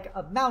of, like,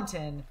 a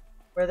mountain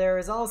where there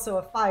is also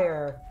a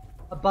fire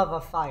above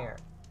a fire.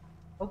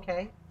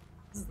 Okay.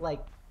 This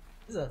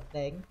is a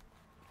thing.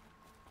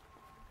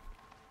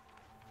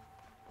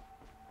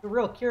 I'm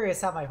real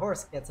curious how my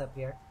horse gets up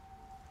here.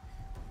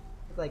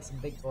 Look like some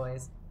big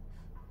boys.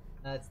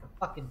 It's the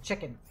fucking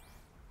chicken.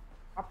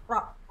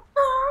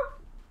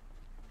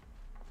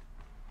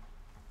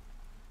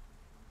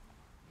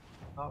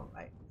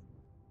 Alright.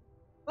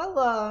 Well,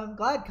 I'm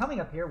glad coming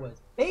up here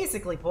was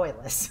basically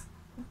pointless.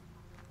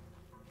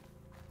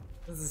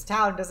 This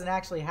town doesn't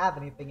actually have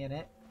anything in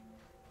it.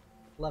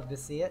 Love to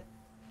see it.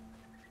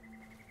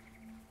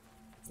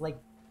 It's like...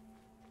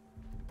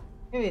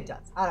 Maybe it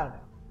does. I don't know.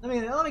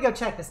 Let me go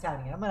check this town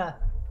again. I'm gonna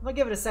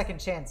give it a second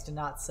chance to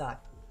not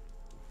suck.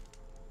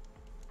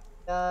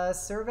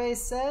 Survey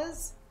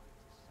says...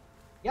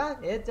 Yeah,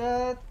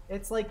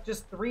 it's like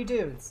just 3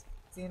 dudes.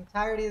 It's the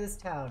entirety of this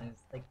town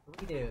is like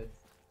 3 dudes.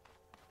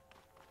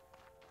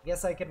 I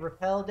guess I could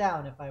rappel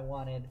down if I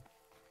wanted.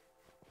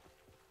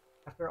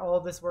 After all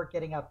this work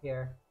getting up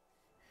here.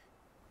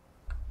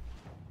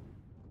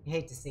 You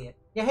hate to see it.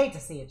 You hate to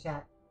see it,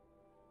 chat.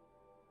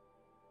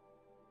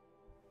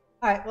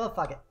 Alright, well,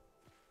 fuck it.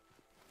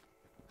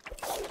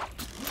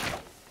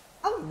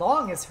 How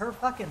long is her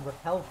fucking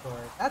rappel for?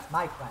 That's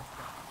my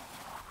question.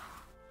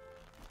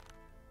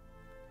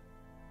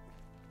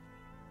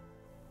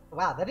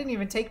 Wow, that didn't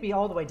even take me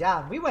all the way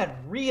down. We went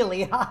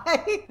really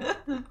high.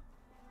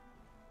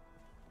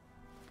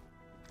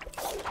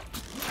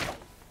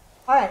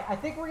 Alright, I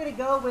think we're gonna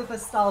go with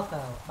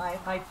Astolfo.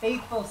 My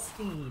faithful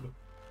steed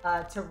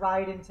to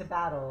ride into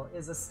battle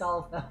is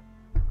Astolfo.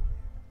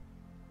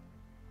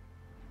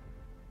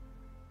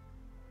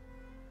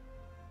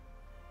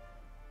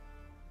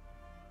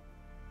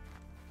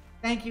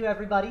 Thank you,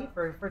 everybody,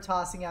 for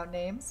tossing out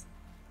names.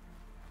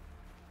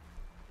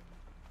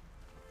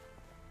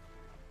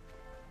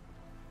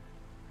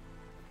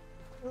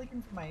 I'm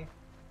looking for my...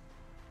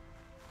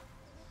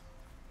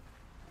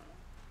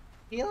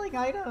 Healing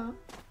item.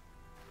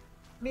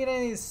 I need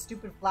any of these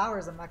stupid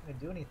flowers I'm not going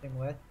to do anything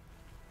with.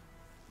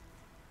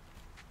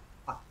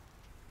 Fuck.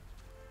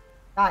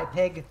 Die,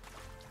 pig. You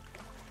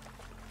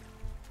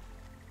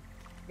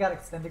got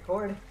extended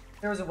cord.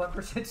 There was a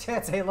 1%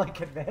 chance Aloy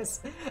could miss.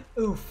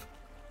 Oof.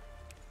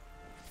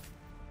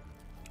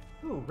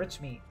 Ooh, rich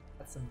meat.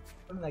 That's some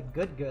of that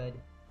good.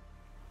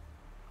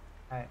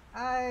 Alright,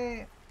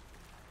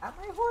 At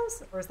my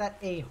horse? Or is that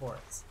a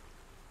horse?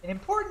 An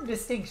important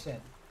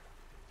distinction.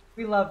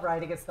 We love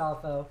riding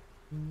Astolfo.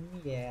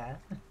 Yeah.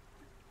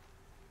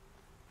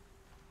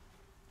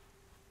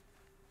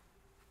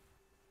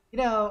 You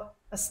know,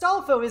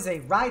 Astolfo is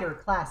a rider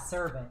class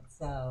servant,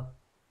 so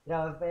you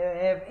know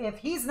if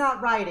he's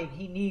not riding,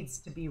 he needs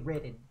to be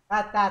ridden.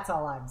 That's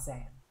all I'm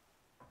saying.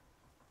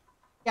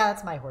 Yeah,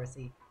 that's my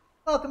horsey.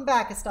 Welcome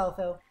back,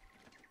 Astolfo.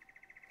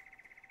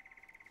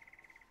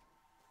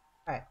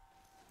 Alright.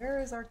 Where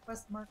is our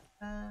quest mark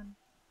then?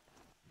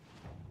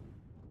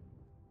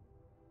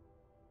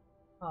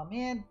 Oh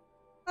man.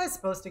 I was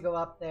supposed to go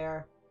up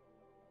there.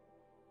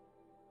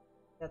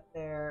 Get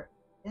there.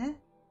 Eh?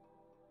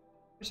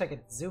 Wish I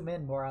could zoom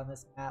in more on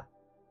this map.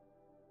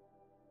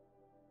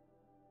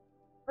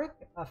 Frick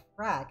a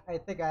frack. I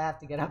think I have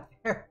to get up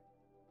there.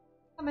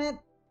 Come in.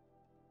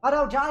 What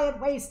a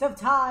giant waste of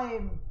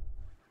time!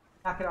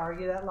 Not gonna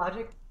argue that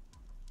logic.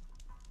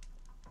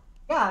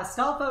 Yeah,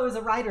 Astolfo is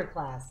a rider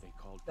class.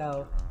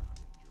 So.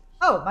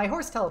 Oh, my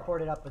horse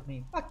teleported up with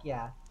me. Fuck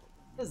yeah.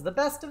 This is the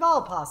best of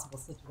all possible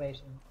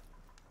situations.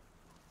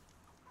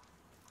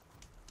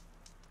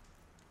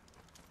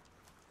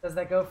 Does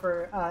that go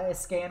for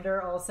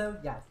Iskander also?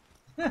 Yes.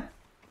 I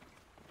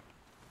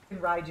can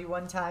ride you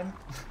one time.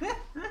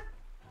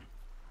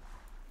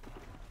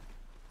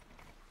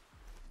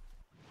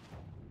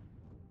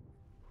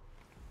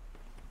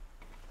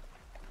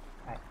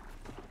 Alright.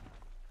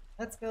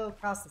 Let's go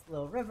across this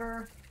little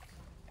river.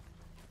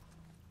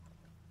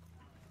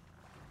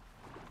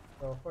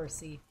 Little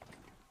horsey.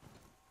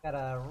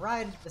 Gotta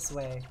ride this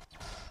way.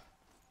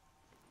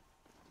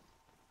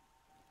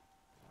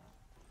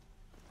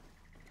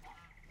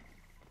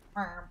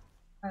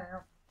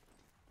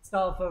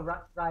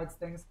 Astolfo rides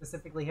things,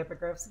 specifically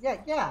hippogriffs.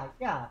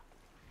 Yeah.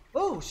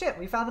 Oh shit,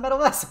 we found the metal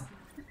vessel.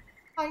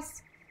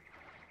 Nice.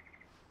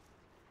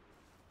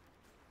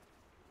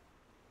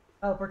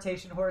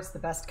 Teleportation horse, the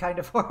best kind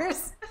of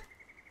horse.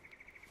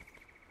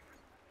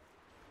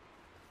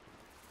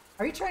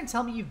 Are you trying to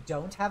tell me you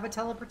don't have a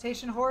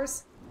teleportation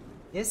horse?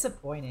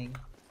 Disappointing.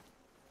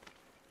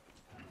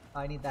 Oh,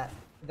 I need that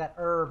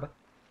herb.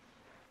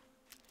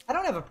 I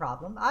don't have a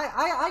problem.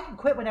 I can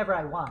quit whenever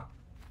I want.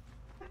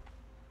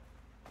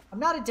 I'm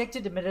not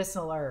addicted to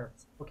medicinal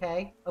herbs,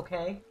 okay?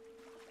 Okay?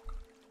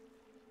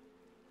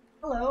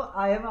 Hello,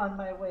 I am on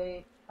my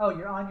way. Oh,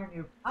 you're on your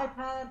new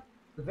iPad?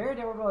 The very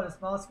adorable on a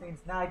small screen.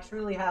 Now I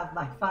truly have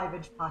my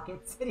 5-inch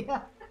pocket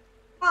Cydia.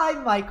 Hi,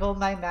 Michael,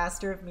 my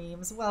master of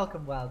memes.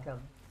 Welcome, welcome.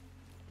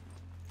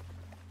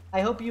 I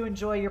hope you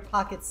enjoy your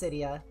pocket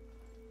Cydia.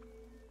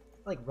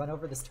 Like, run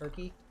over this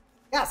turkey?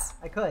 Yes,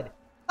 I could.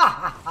 Ha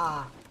ha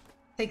ha!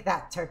 Take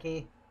that,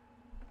 turkey.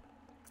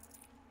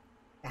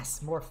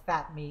 Yes, more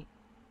fat meat.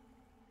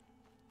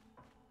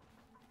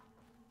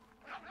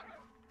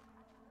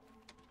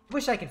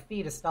 Wish I could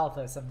feed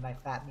Astolfo some of my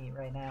fat meat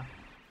right now.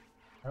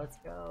 Let's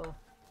go.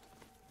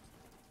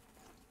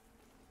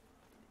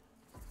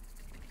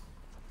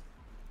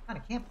 On a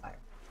campfire.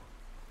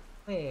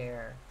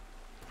 Where?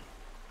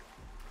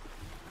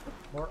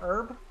 More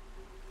herb?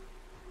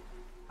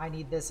 I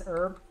need this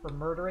herb for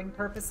murdering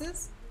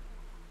purposes.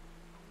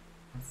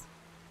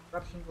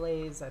 Corruption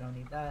Blaze, I don't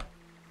need that.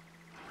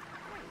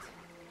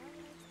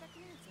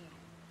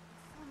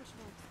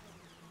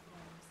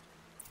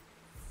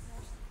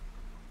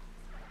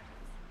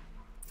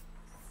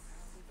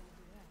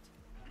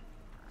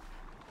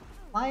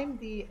 Climb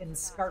the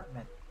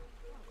escarpment.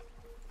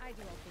 I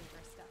do all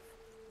dangerous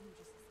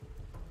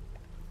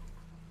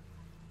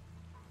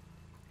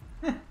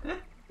stuff.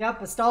 Yep,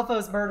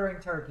 Astolfo's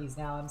murdering turkeys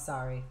now, I'm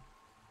sorry.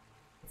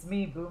 It's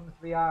me,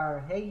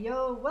 Boom3R. Hey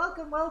yo,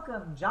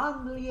 welcome,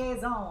 John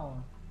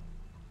Liaison.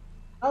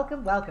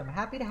 Welcome,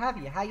 happy to have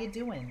you. How you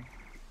doing?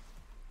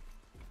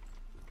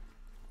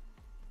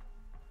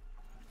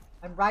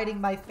 I'm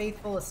riding my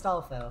faithful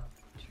Astolfo.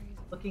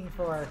 Looking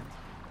for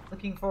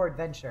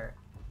adventure.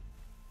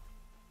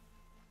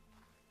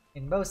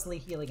 And mostly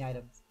healing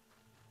items.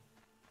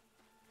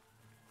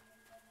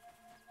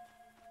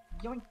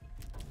 Yoink.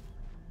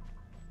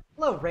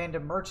 Hello,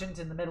 random merchant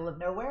in the middle of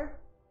nowhere.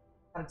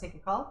 Gotta take a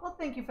call. Well,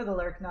 thank you for the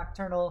Lyric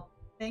Nocturnal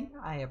thing.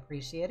 I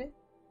appreciate it.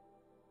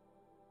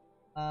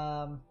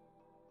 I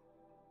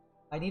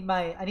need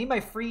my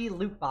free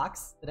loot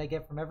box that I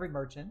get from every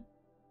merchant.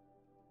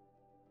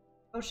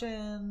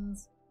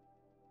 Potions.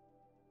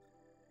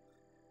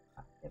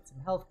 Get some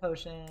health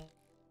potions.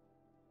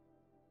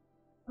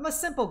 I'm a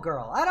simple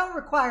girl. I don't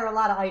require a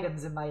lot of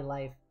items in my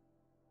life.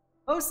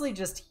 Mostly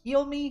just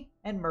heal me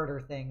and murder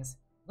things.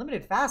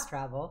 Limited fast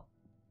travel.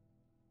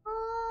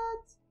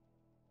 What?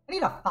 I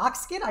need a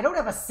fox skin? I don't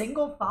have a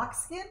single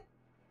fox skin?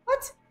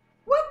 What?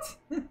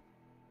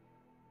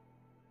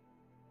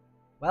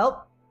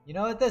 Well, you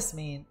know what this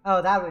means.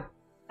 Oh, that would...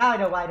 Now I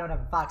know why I don't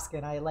have a fox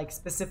skin. I, like,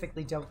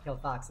 specifically don't kill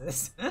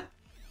foxes.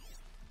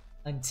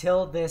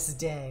 Until this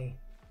day.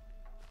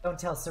 Don't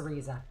tell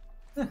Cereza.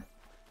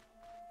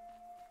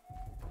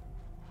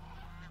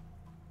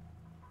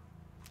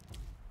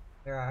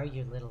 Where are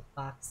you, little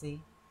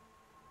foxy?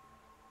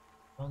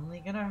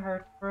 Only gonna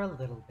hurt for a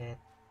little bit.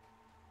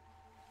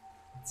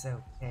 It's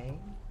okay.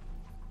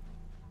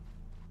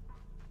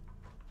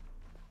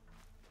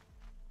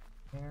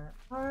 Where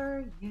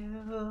are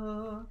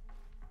you?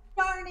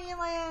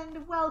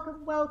 Yarnyland!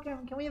 Welcome,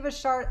 welcome! Can we have a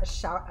shout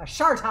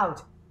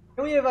out?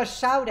 Can we have a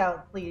shout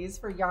out, please,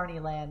 for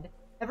Yarnyland?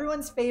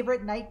 Everyone's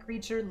favorite night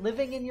creature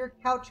living in your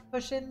couch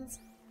cushions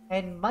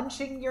and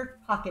munching your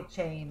pocket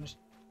change.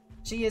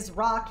 She is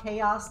raw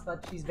chaos,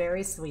 but she's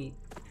very sweet.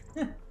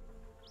 I'm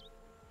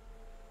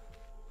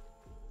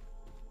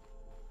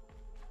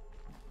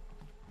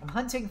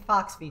hunting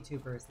fox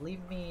VTubers. Leave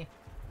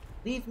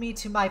me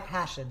to my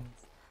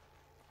passions.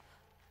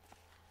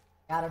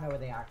 I don't know where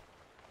they are.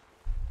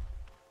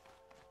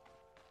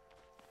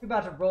 We're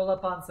about to roll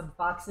up on some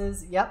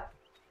foxes. Yep.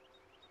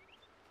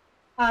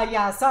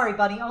 Yeah, sorry,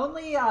 buddy.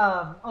 Only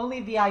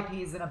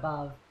VIPs and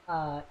above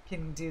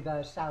can do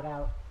the shout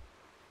out.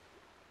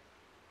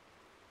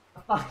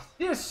 A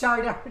fox,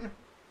 shout out.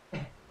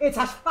 It's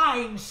a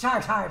fine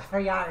shout out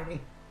for Yarny.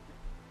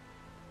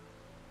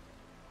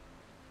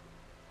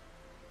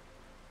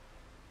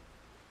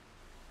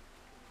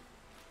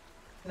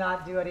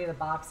 Not do any of the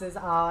boxes.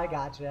 Oh, I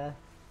gotcha.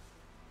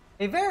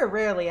 They very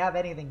rarely have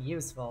anything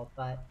useful,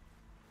 but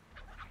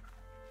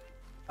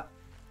I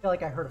feel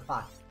like I heard a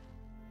fox.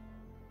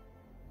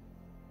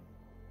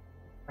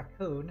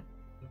 Raccoon,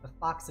 the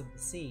fox of the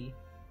sea.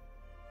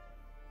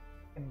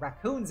 And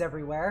raccoons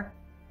everywhere.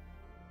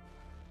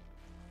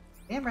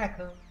 Damn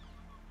raccoon.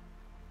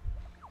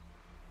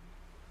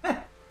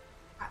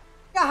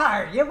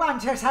 Yar, you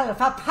want yourself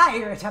a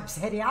pirate,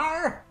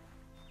 Obsidiar?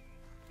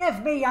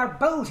 Give me your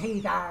booty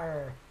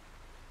there,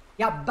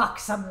 you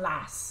buxom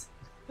lass.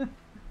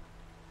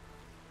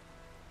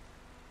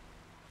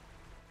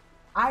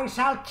 I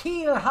shall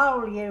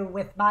keel-haul you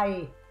with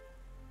my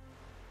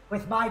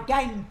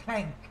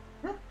gangplank.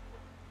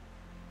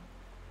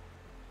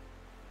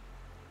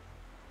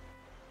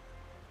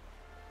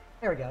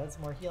 There we go, it's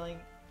more healing.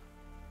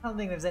 I don't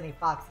think there's any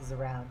foxes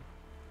around.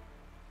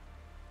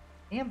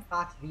 Damn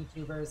fox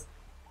VTubers.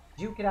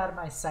 Juke it out of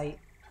my sight.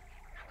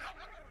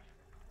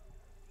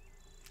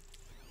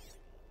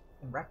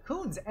 And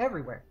raccoons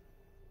everywhere.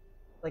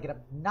 Like an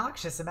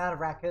obnoxious amount of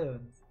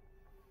raccoons.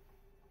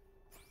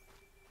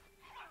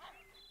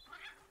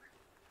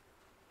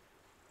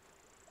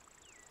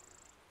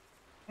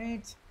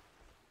 Right.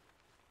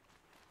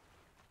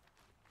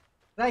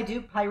 Did I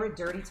do pirate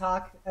dirty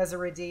talk as a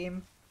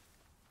redeem?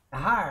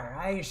 Har,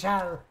 I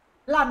shall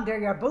plunder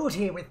your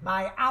booty with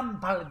my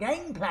ample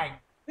gangplank.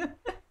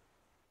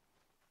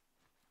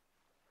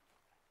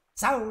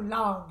 So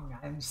long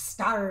and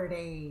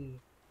sturdy.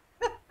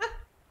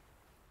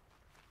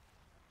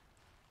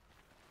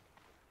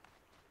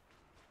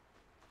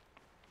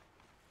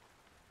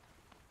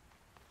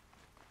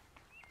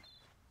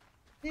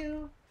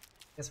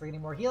 Guess we're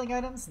getting more healing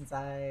items since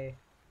I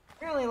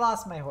apparently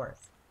lost my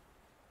horse.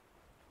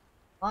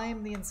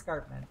 Climb the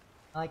escarpment.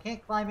 Well, I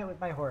can't climb it with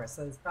my horse,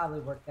 so it's probably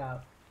worked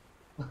out.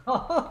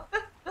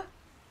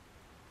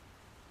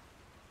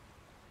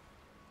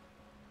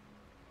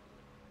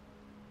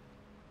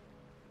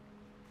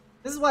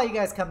 This is why you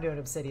guys come to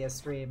an Obsidia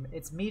stream.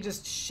 It's me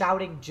just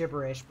shouting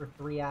gibberish for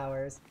 3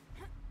 hours.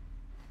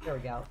 There we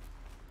go.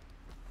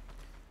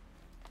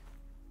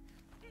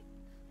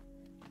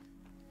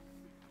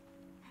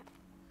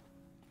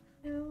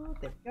 There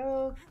we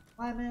go.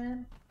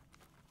 Climbing.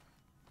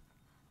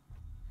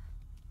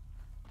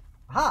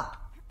 Aha!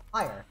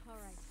 Fire. All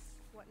right.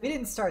 What We now?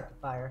 didn't start the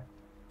fire.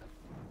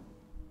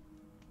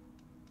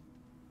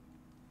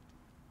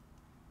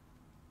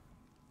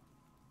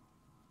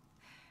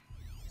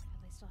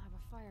 At least I'll have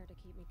a fire to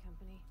keep me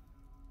company.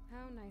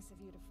 How nice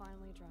of you to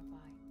finally drop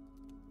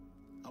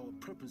by. Our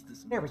purpose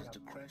this There we month is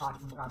go. to crash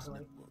Talking the focus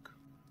properly. network.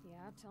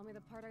 Yeah, tell me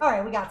the part I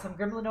Alright, we got some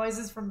gremlin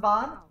noises from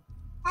Vaughn.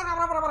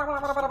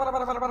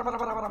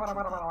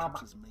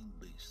 Capture's main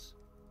base.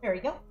 There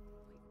you go.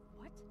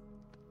 Wait, what?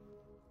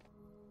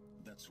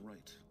 That's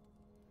right.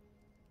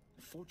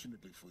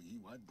 Fortunately for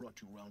you, I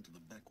brought you round to the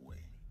back way.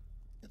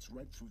 It's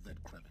right through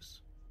that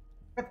crevice.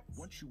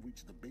 Once you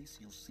reach the base,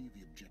 you'll see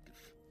the objective.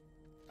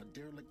 A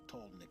derelict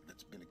tall neck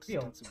that's been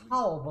Feel extensively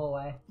tall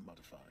boy.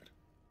 modified.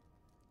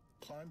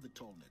 Climb the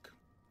tall neck.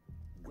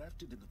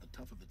 Grafted into the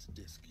top of its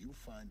disc, you'll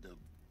find a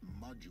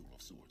module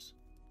of sorts.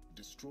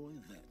 Destroy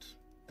that,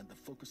 and the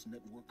focus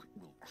network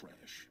will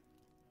crash.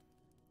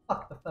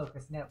 Fuck the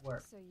Focus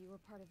Network. So you were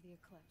part of the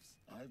eclipse.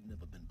 I've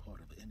never been part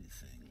of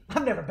anything.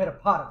 I've never been a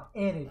part of I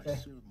anything.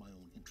 serve my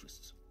own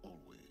interests,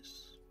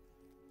 always.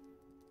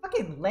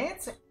 Fucking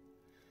Lance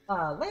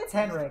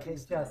Henrik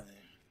is just...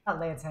 Not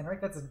Lance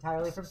Henrik, that's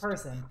entirely from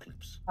person.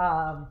 Eclipse.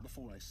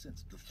 Before I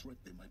sensed the threat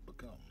they might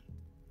become.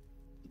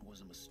 It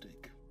was a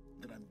mistake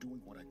that I'm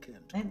doing what I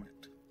can to And-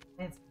 correct.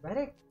 Lance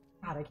Reddick?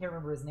 God, I can't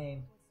remember his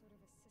name.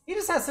 He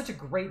just has such a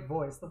great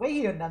voice. The way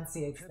he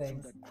enunciates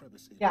things.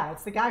 Yeah,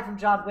 it's the guy from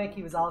John Wick.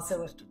 He was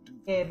also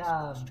in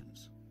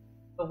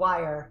The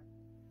Wire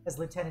as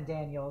Lieutenant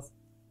Daniels.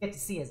 Get to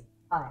see his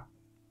butt.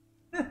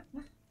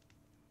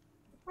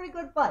 Pretty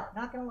good butt,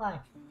 not gonna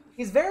lie.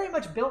 He's very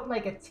much built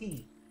like a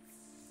T.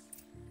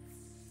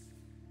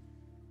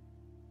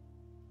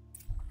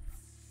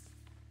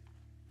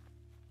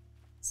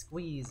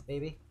 Squeeze,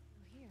 baby.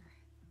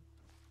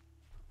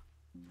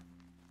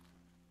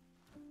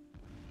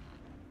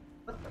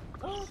 What the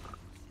fuck?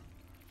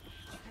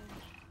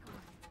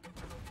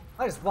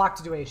 I just walked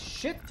into a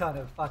shit ton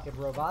of fucking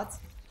robots.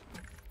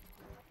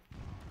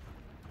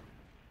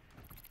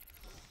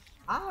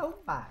 Oh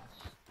my.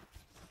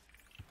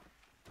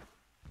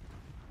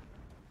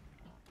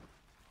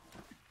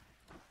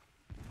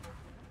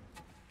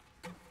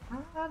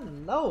 Ah,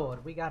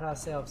 Lord, we got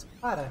ourselves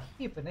quite a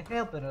heap and a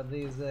helping of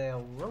these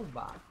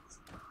robots.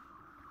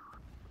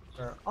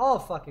 They're all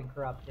fucking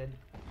corrupted.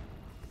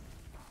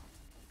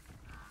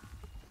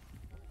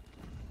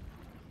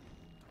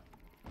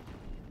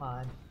 Come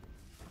on.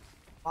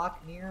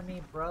 Walk near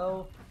me,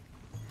 bro.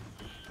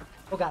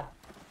 Oh god.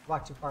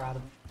 Walk too far out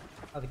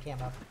of the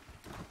camo.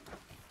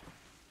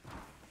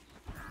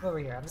 Over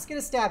here. I'm just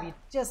gonna stab you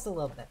just a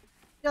little bit.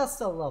 Just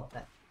a little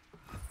bit.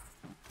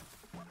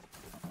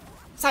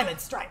 Simon,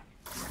 strike!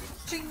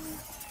 Ching!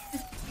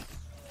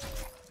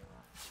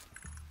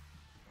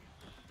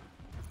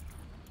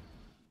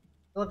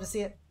 Love to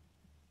see it.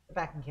 Get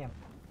back in camp.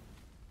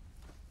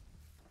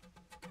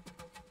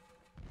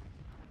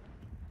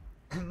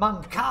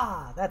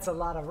 Monka! That's a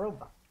lot of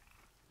robot.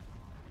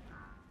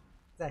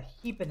 It's a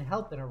heaping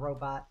helping a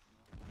robot.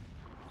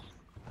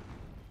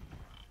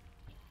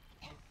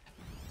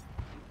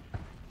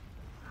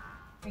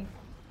 Big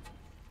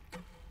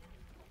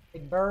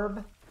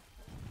Burb.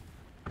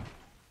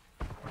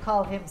 We'll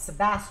call him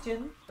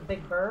Sebastian, the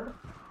Big Burb.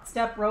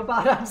 Step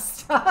Robot, I'm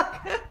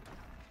stuck.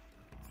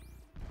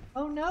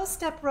 Oh no,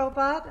 Step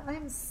Robot,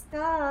 I'm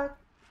stuck.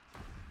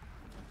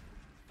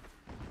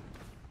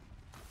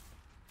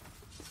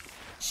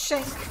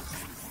 Shank.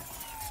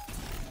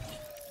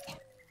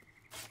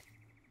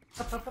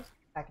 Up, up, up.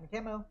 Back in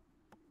camo.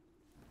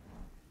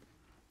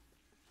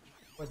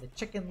 Where the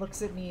chicken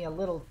looks at me a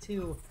little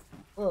too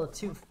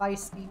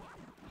feisty.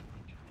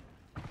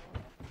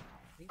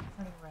 Keep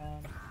turning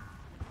around.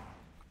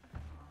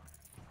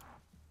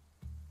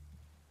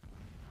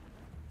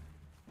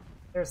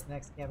 There's the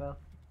next camo.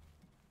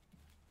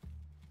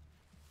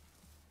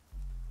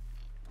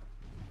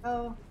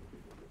 Oh.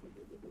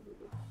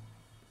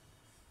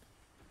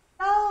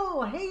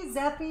 Oh, hey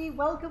Zeffy,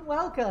 welcome,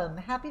 welcome.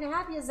 Happy to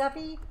have you,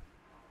 Zeffy.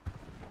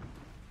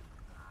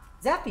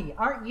 Zeffy,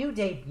 aren't you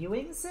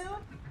debuting soon?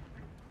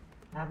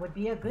 That would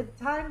be a good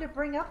time to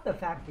bring up the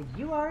fact that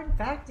you are in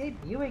fact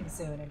debuting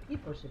soon, and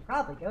people should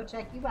probably go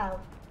check you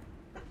out.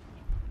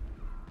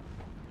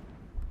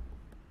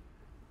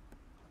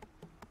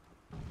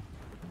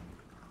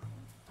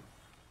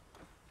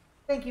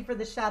 Thank you for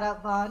the shout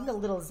out, Vaughn, to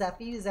little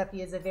Zeffy. Zeffy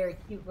is a very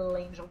cute little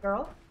angel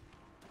girl.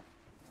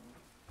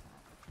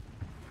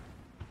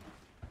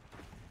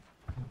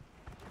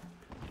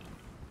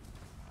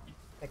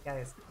 That guy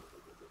is...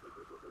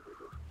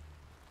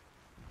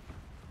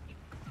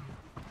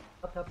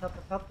 Up, up, up,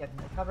 up, up, get in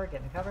the cover,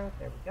 get in the cover.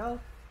 There we go.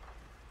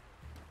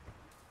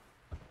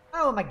 I don't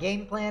know what my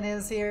game plan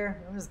is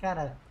here. I'm just kind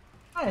of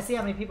trying to see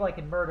how many people I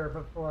can murder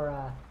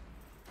before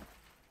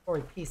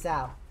we peace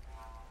out.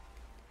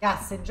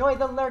 Yes, enjoy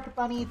the lurk,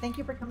 Bunny. Thank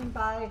you for coming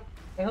by.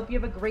 I hope you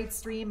have a great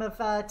stream of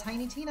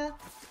Tiny Tina.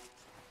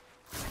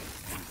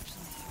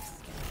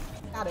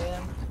 Got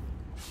him.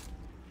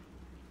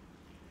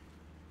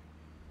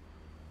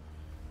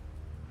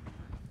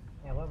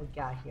 Yeah, what we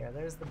got here?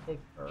 There's the big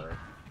bird.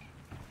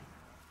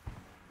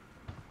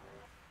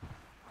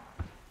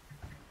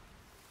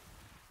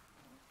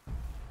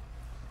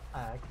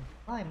 I can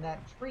climb that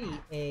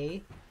tree,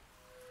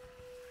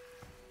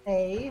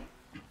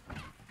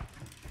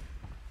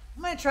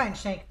 I'm gonna try and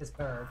shank this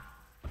bird.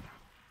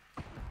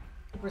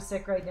 Super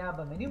sick right now,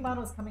 but my new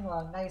model's coming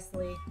along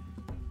nicely.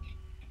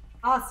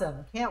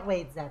 Awesome. Can't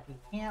wait, Zeffy.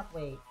 Can't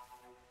wait.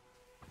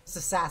 Just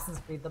Assassin's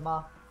Creed them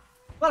all.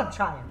 But I'm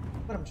trying.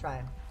 Well,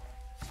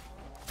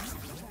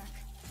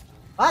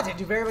 that didn't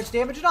do very much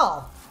damage at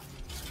all.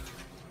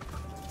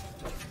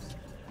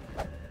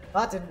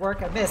 That didn't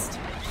work. I missed.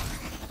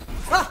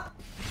 Ah!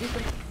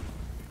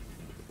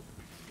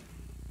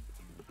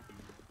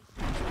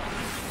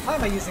 Why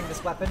am I using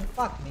this weapon?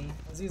 Fuck me.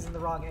 I was using the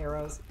wrong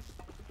arrows.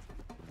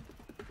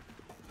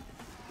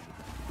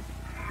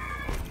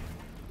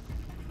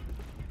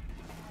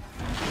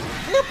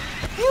 Yep,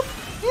 yep,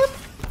 yep.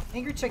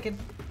 Angry chicken.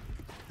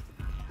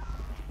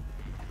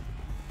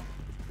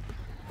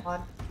 Come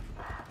on.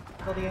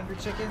 Kill the angry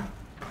chicken.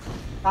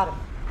 Got him.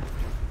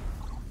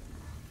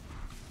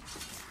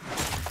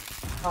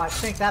 Oh, I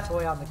shanked that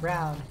boy on the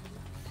ground.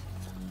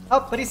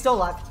 Oh, but he's still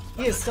alive.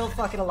 He is still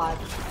fucking alive.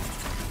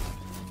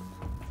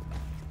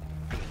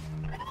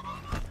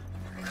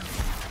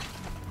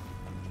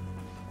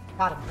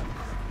 Got him.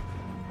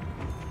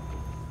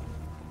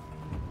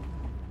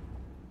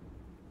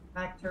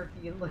 Mac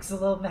Turkey looks a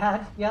little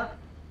mad. Yep.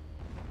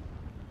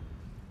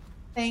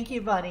 Thank you,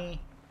 Bunny.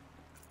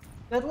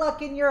 Good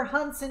luck in your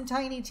hunts in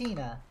Tiny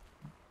Tina.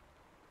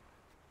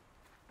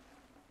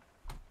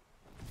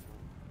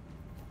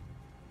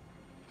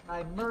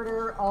 I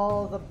murder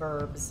all the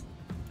burbs.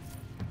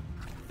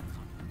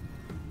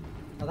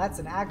 Oh, that's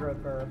an aggro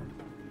burb.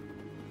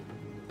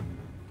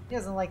 He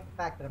doesn't like the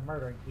fact that I'm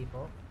murdering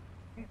people.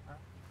 Okay,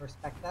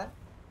 respect that.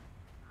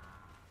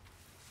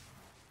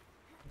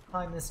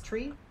 Climb this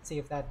tree, see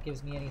if that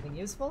gives me anything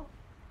useful.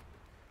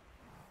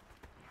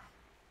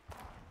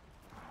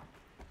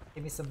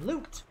 Give me some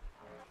loot.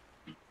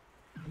 Give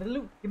me the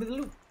loot. Give me the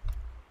loot.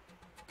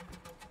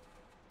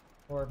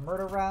 Or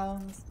murder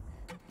rounds.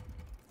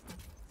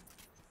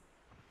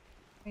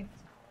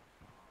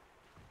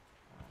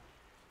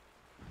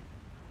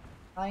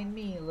 Find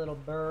me, little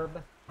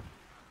burb.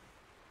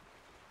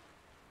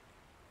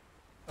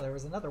 Oh, there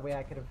was another way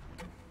I could have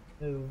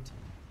moved.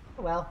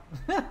 Oh well.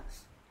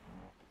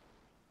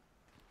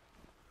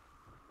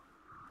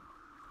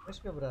 I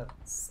should be able to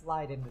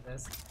slide into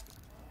this.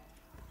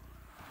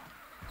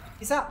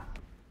 Peace out!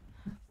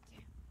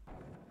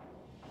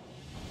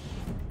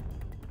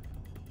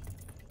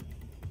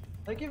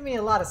 They're giving me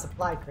a lot of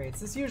supply crates.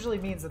 This usually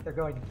means that they're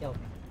going to kill me.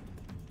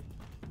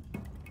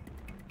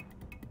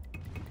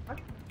 What?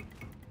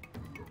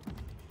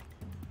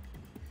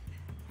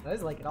 That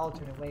is like an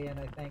alternate way in,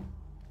 I think.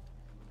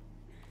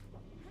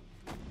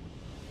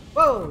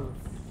 Whoa!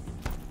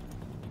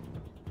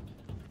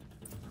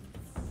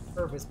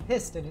 Bird was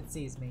pissed and it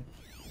sees me.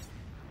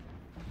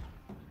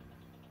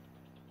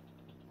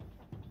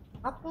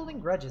 Stop holding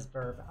grudges,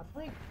 Burb. I'm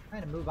like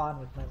trying to move on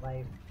with my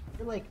life.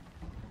 You're like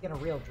in a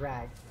real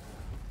drag.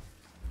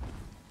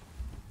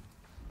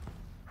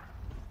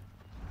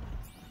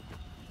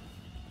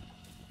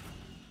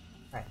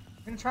 Alright,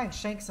 we're gonna try and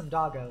shank some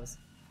doggos. Is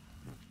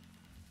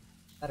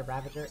that a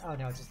Ravager? Oh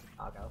no, it's just a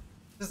doggo.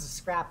 Just a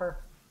scrapper.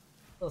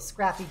 Little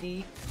Scrappy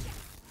D.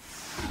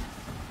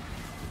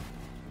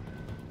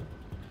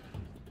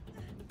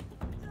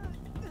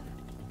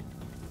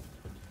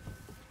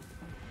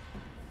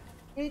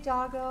 Hey,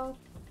 doggo.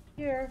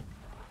 Here.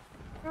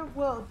 Here,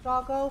 whoa,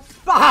 doggo.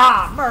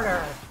 Bah!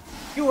 Murder!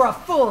 You were a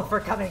fool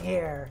for coming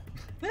here!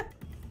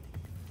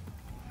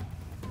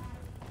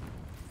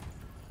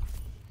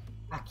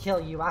 I'll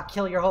kill you. I'll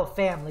kill your whole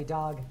family,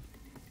 dog.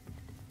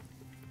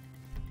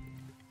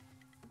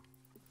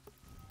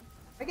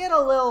 I get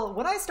a little...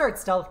 When I start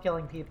stealth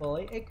killing people,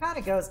 it kind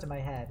of goes to my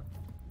head.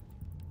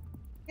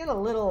 I get a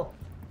little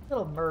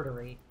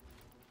murdery.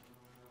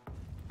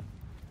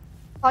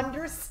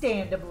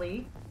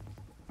 Understandably.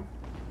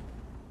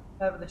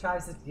 However, the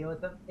tribes have to deal with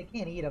them. They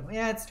can't eat them.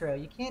 Yeah, it's true.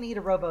 You can't eat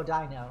a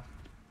Robo-Dino.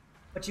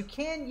 But you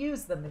can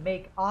use them to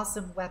make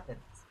awesome weapons.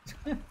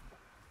 I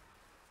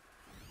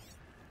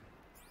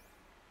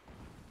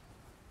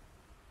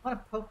want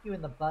to poke you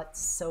in the butt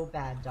so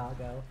bad,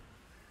 doggo.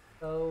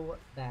 So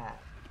bad.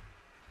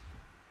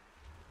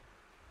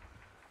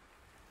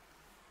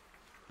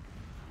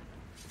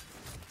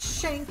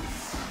 Shank!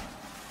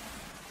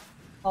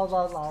 Oh,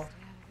 lol, lol.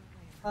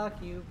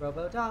 Fuck you,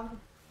 Robo-Dog.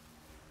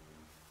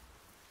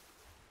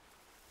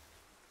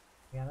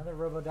 We got another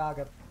Robo-Dog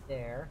up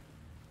there.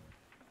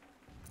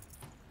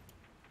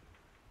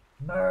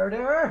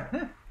 Murder!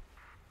 Am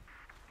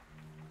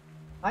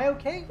I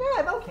okay? Yeah,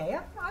 I'm okay.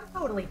 I'm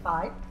totally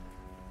fine.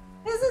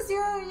 This is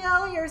your, you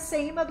know, your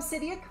same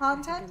Obsidia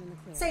content,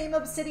 same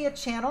Obsidia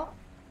channel.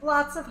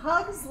 Lots of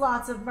hugs,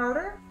 lots of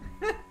murder.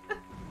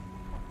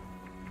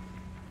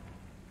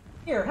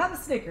 Here, have a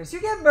Snickers.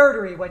 You get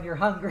murdery when you're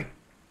hungry.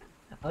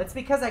 Oh, it's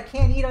because I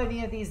can't eat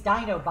any of these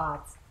dino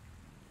bots.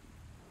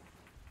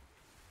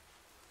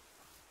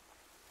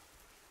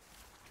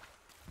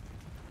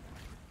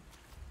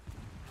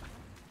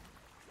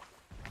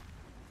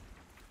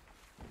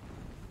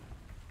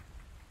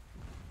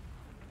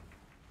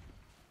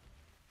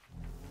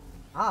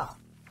 Ah,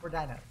 we're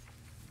dinos.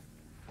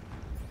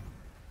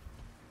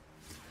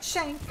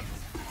 Shank!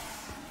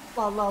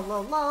 Lol lol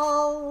lol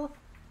lol!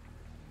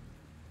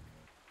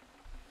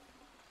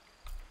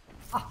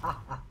 Ha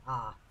ha ha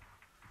ha!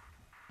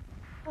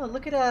 Oh,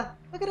 look at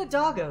a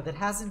doggo that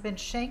hasn't been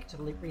shanked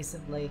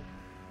recently.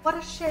 What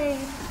a shame!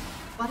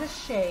 What a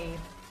shame!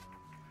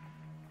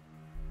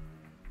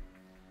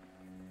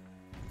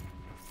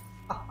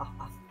 Ha ha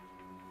ha!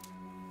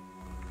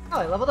 Oh,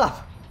 I leveled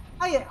up.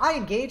 I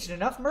engaged in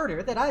enough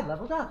murder that I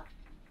leveled up.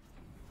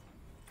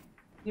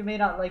 You may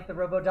not like the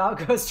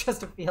Robo-Doggo, it's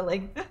just a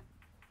feeling.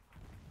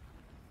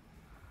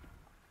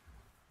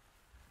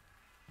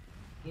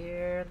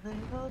 Here,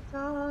 little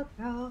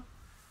doggo,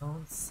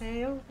 don't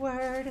say a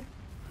word.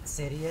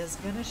 Obsidia's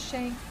gonna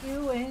shank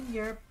you in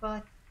your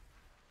butt.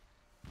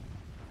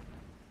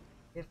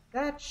 If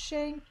that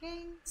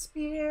shanking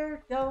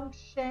spear don't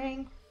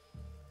shank,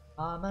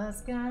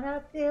 Mama's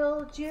gonna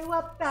build you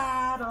a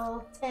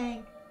battle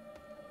tank.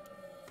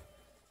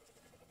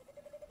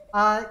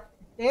 To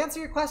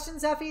answer your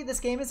questions, Effie, this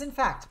game is in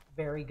fact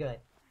very good.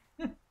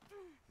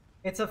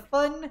 It's a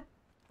fun,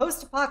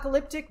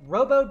 post-apocalyptic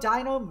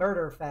Robo-Dino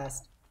murder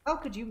fest. How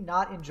could you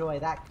not enjoy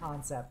that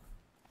concept?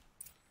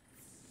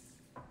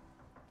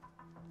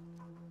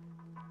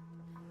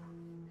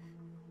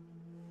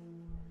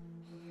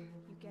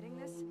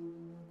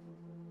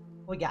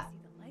 We got. See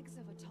the legs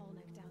of a tall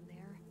neck down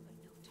there, but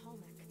no tall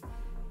neck.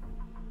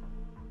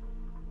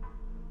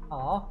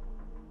 Aw.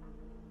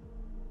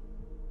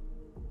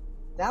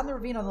 Down the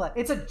ravine on the left.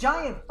 It's a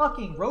giant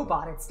fucking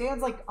robot. It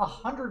stands like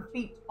 100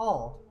 feet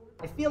tall.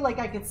 I feel like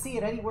I can see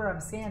it anywhere I'm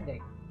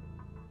standing.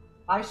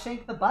 I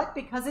shake the butt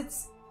because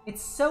it's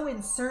so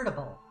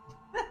insertable.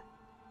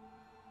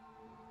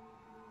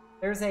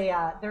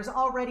 There's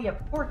already a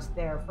port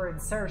there for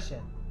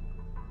insertion.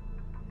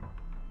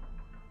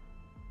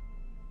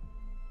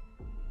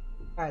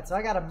 Alright, so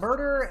I gotta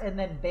murder and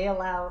then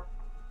bail out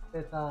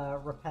with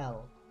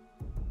repel.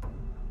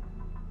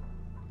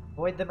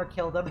 Avoid them or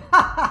kill them.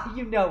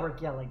 You know we're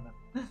killing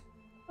them.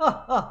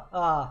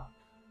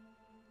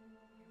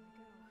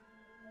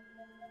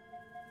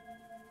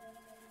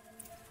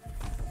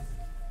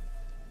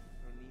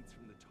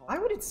 Why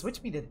would it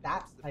switch me to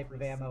that type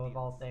of ammo of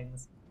all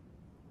things?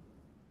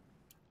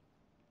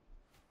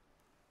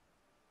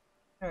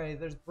 Alright,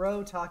 there's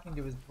bro talking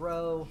to his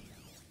bro.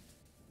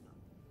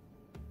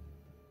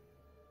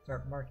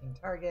 Start marking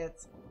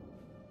targets.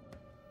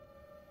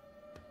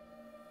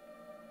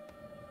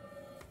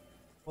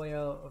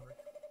 Boyo over.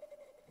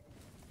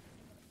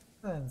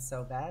 Nothing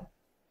so bad.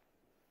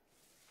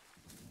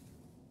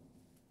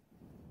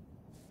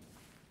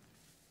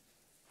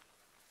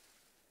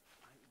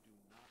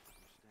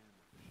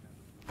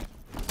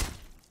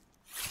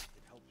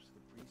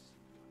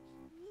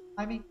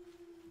 I mean,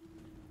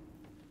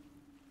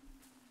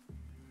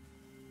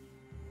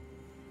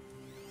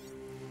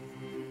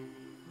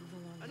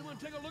 anyone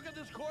take a look at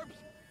this corpse?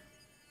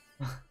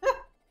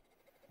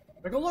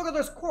 take a look at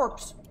this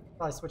corpse.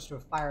 Probably switch to a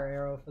fire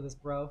arrow for this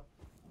bro.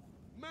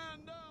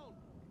 Man down!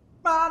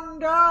 Man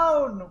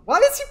down! Why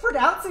is he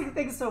pronouncing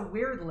things so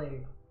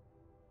weirdly?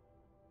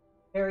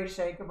 Very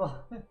shakeable.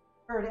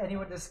 Heard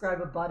anyone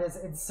describe a butt as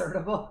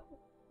insertable?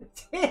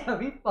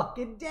 Damn, he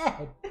fucking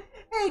dead.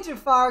 Hey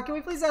Jafar, can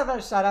we please have a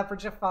shout out for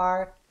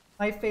Jafar,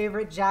 my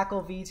favorite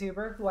Jackal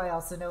VTuber, who I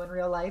also know in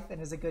real life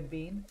and is a good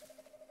bean.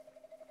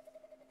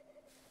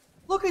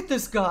 Look at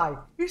this guy!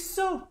 He's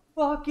so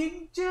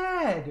fucking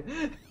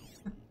dead!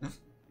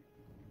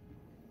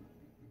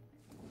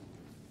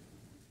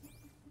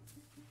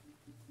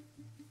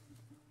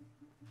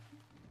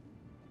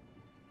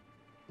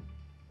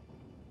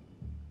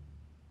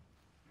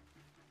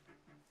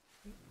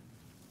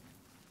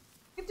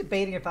 I'm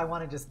debating if I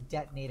want to just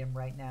detonate him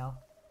right now.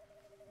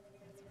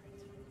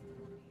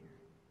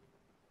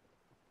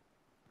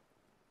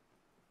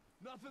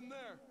 Nothing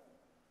there.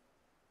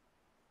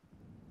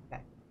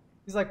 Okay.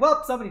 He's like,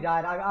 well, somebody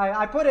died.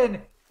 I put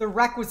in the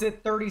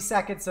requisite 30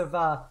 seconds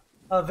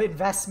of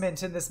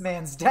investment in this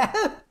man's death.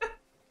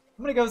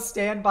 I'm gonna go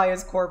stand by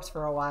his corpse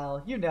for a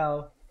while. You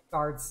know,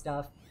 guard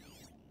stuff.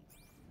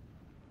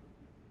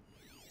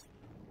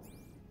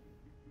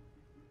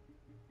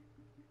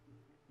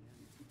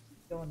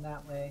 Going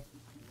that way.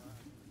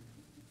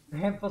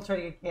 We're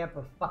infiltrating a camp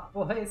of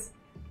fuckboys.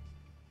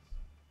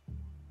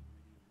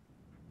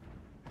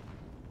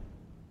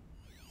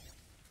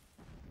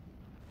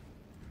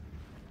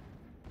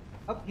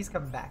 Oh, he's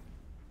coming back.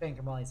 Thank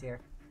him while he's here.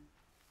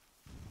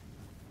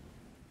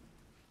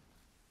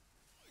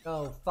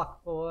 Go,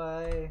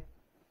 fuckboy.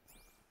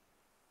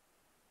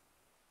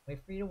 Wait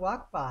for you to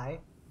walk by.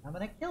 I'm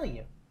gonna kill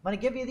you. I'm gonna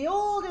give you the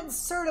old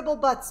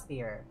insertable butt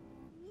spear.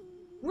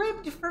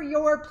 Ribbed for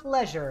your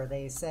pleasure,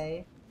 they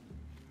say.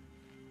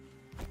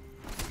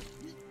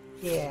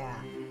 Yeah.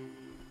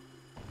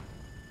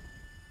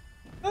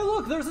 Hey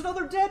look, there's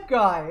another dead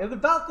guy in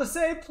about the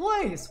same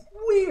place.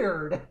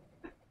 Weird.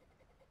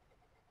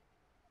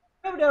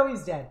 Oh no,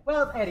 he's dead.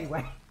 Well,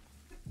 anyway.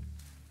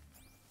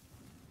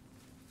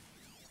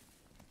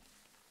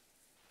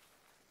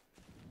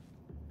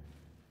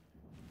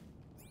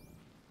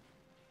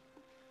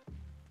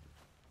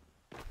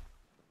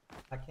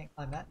 I can't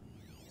climb that.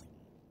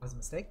 That was a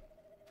mistake.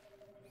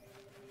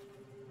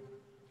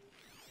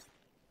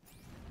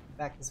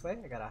 Back this way,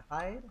 I gotta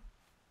hide.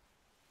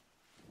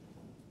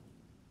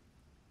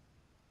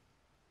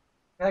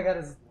 I got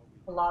his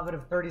allotment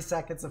of 30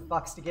 seconds of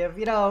fucks to give.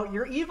 You know,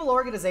 your evil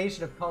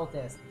organization of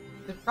cultists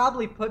should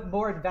probably put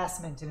more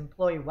investment in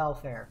employee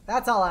welfare.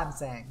 That's all I'm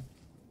saying.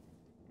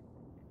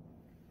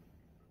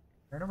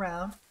 Turn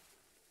around.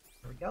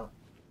 There we go.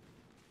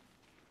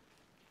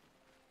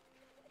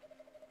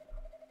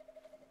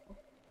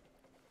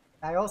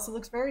 Guy also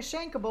looks very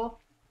shankable.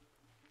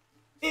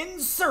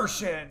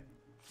 Insertion!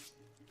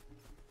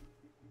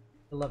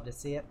 I'd love to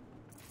see it.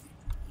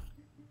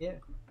 Yeah.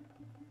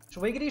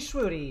 Schwiggity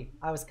schwooty.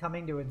 I was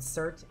coming to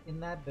insert in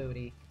that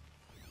booty.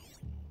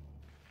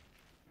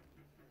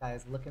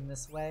 Guy's looking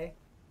this way.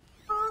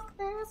 Look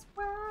this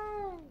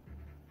way!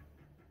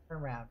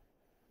 Turn around.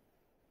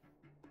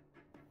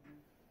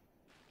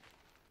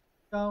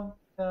 Don't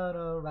turn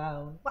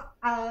around.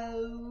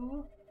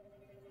 Wow!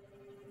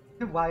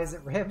 Why is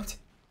it ribbed?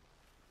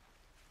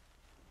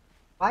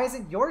 Why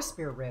isn't your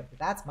spear ribbed?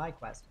 That's my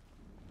question.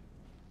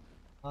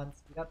 On,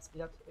 speed up,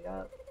 speed up, speed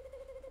up.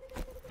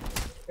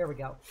 There we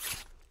go.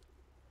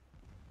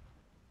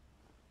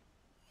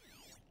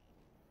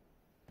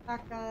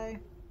 That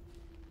guy.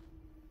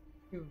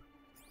 Two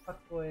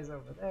fuckboys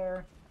over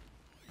there.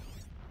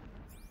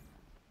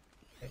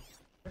 Okay,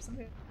 there's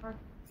something.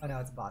 Oh no,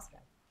 it's a boss guy.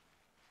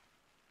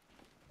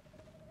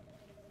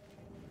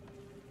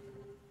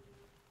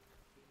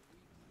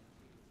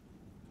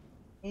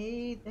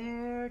 Hey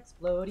there,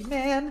 exploding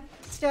man.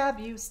 Stab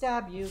you,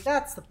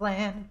 that's the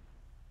plan.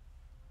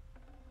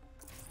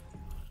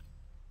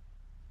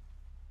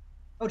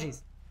 Oh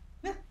jeez.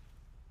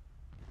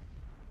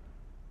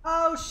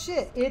 Oh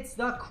shit, it's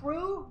the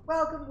crew?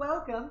 Welcome,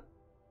 welcome.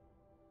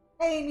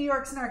 Hey, New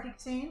York Snark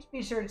Exchange.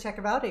 Be sure to check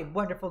out a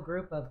wonderful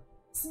group of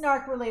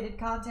snark-related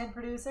content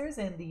producers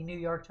in the New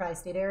York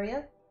tri-state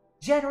area,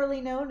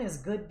 generally known as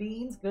Good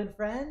Beans, Good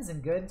Friends,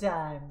 and Good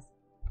Times.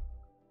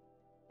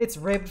 It's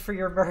ribbed for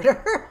your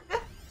murder.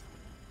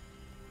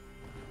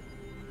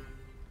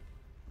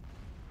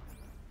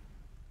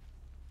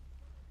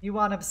 You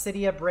want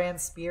Obsidia brand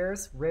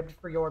spears ribbed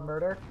for your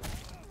murder?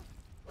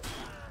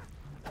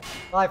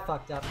 Well, I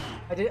fucked up.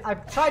 I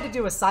tried to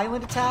do a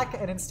silent attack,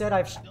 and instead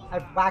I've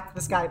whacked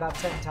this guy about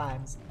 10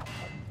 times.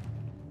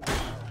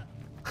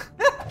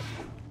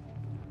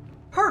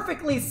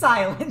 Perfectly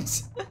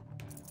silent.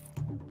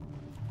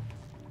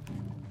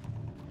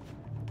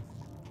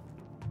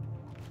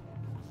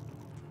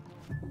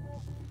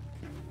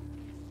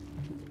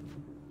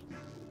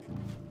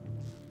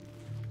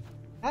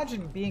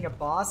 Imagine being a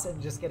boss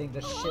and just getting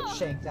the shit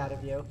shanked out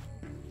of you.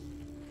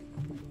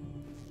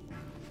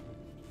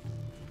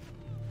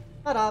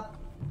 Shut up.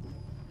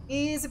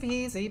 Easy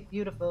peasy,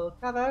 beautiful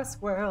cover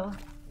squirrel. Is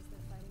there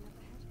fighting up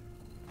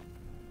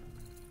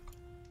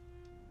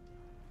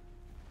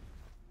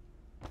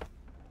ahead?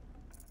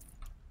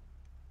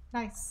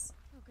 Nice.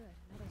 Oh good,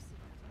 another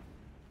secret.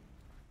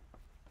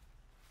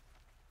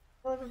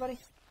 Kill everybody. I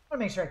want to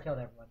make sure I killed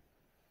everyone.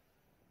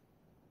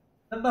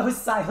 The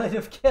most silent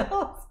of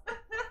kills.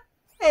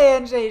 Hey,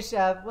 NJ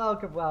Chef.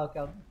 Welcome,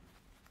 welcome.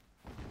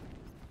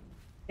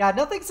 Yeah,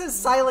 nothing says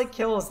silent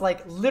kills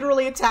like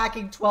literally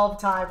attacking 12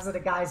 times at a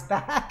guy's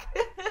back.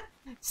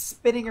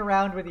 Spinning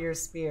around with your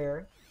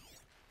spear.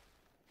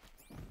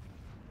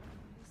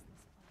 What is this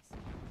place?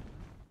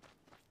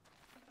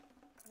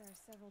 There are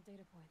several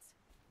data points.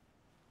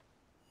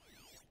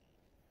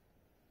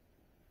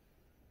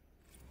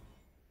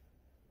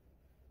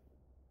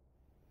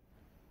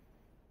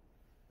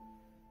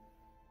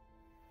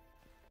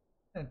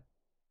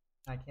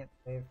 I can't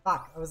save.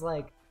 Fuck, I was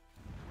like...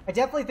 I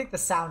definitely think the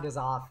sound is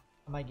off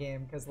on my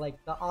game, because, like,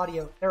 the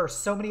audio... There are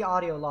so many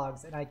audio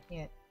logs, and I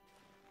can't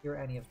hear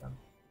any of them.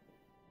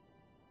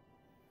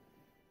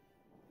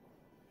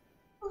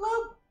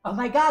 Hello? Oh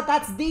my god,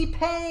 that's the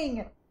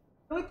Pang!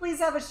 Can we please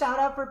have a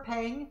shout-out for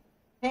Pang?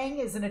 Pang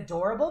is an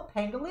adorable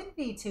pangolin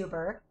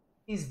VTuber.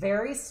 She's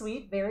very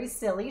sweet, very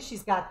silly.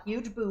 She's got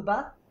huge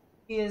booba.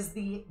 She is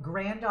the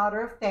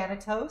granddaughter of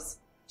Thanatos.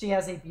 She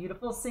has a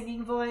beautiful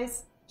singing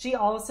voice. She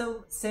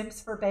also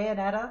simps for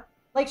Bayonetta.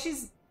 Like,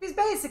 she's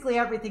basically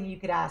everything you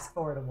could ask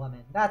for in a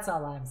woman. That's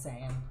all I'm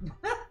saying.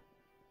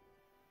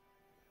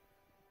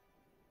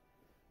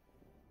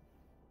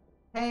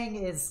 Pang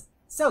is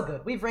so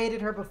good. We've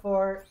rated her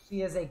before.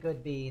 She is a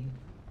good bean.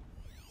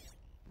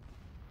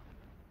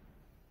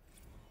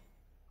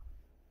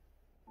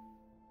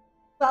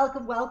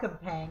 Welcome, welcome,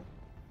 Pang.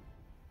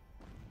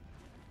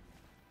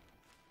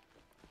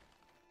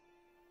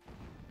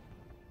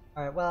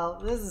 Alright, well,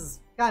 this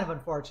is kind of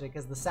unfortunate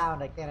because the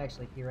sound, I can't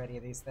actually hear any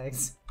of these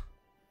things.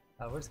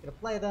 We're just going to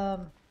play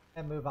them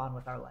and move on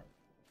with our life.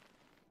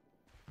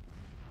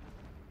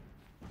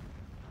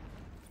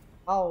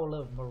 All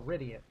of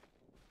Meridian.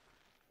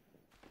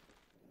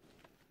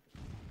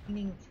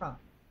 Meaning Trump.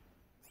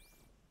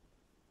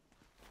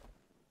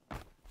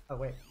 Oh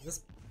wait, is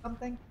this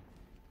something?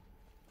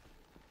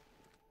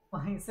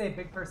 Well, you say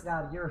big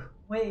personality, you're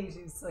way,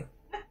 she's like...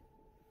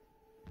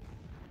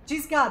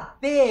 She's got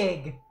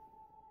big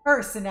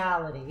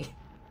personality.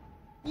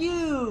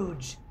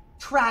 Huge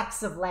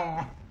tracts of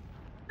land.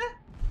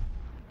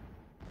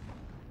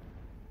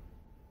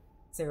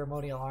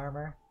 Ceremonial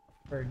armor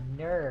for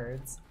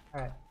nerds.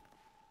 Alright.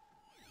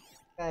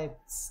 I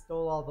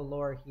stole all the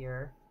lore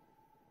here.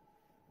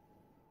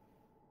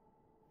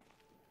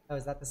 Oh,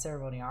 is that the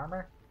ceremony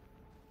armor?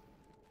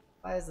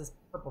 Why is this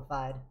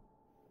purple-fied?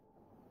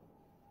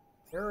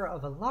 Bearer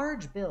of a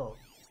large build.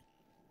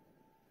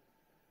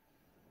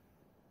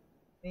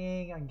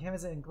 Being on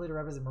canvas that include a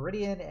represent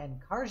Meridian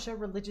and Karja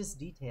religious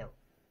detail.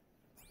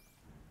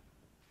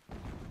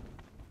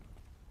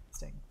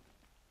 Interesting.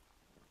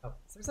 Oh,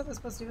 is there something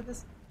supposed to do with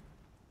this?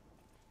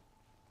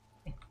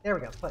 There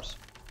we go, push.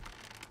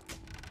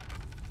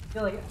 I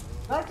feel like,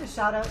 do I have to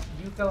shout out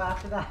Yuko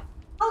after that?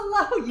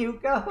 Hello,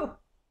 Yuko!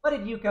 What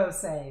did Yuko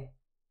say?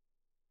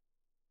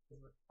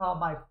 Oh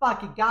my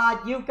fucking god,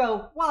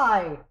 Yuko,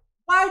 why?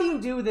 Why do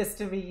you do this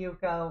to me,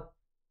 Yuko?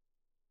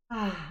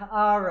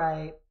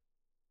 Alright.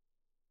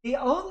 The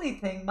only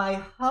thing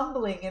my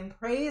humbling and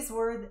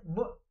praiseworthy...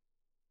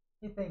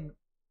 I think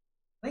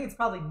it's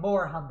probably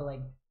more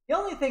humbling. The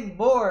only thing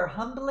more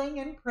humbling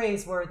and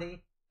praiseworthy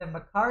than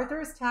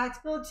MacArthur's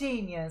tactical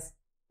genius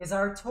is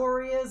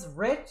Artoria's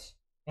rich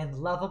and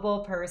lovable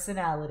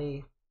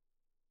personality.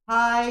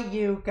 Hi,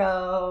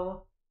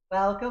 Yuko.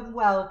 Welcome,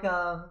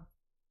 welcome.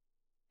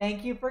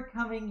 Thank you for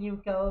coming,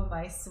 Yuko,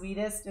 my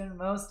sweetest and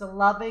most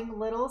loving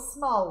little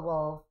small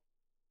wolf.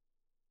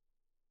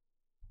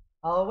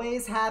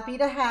 Always happy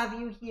to have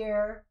you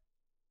here.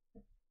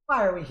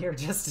 Why are we here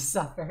just to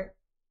suffer?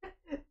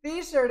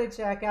 Be sure to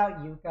check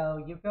out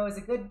Yuko. Yuko is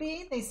a good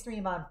bean. They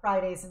stream on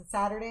Fridays and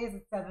Saturdays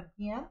at 7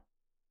 p.m.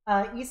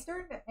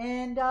 Eastern,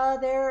 and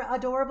they're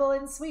adorable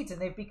and sweet, and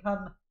they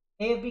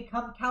have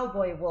become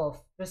Cowboy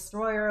Wolf,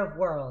 destroyer of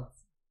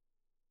worlds.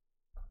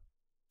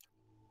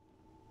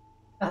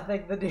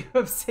 Nothing the new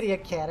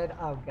Obsidian canon.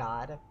 Oh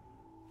god.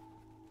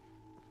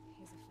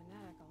 He's a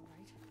fanatic, all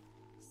right.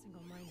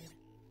 Single-minded.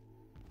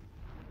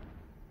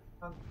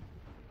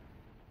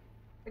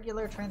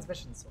 Regular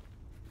transmission sword.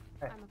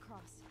 Right. I'm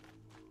across.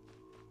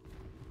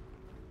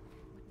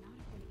 Would not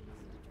have been easy to drive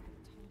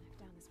a tall neck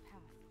down this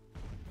path.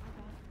 My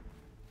bad.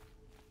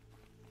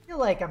 I feel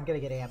like I'm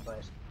gonna get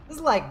ambushed. This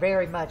is like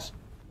very much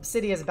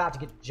Obsidian's about to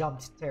get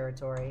jumped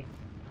territory.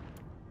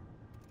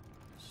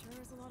 Sure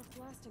is a lot of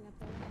blasting up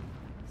there.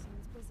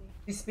 Sounds busy.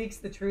 He speaks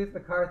the truth,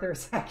 MacArthur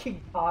is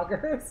hacking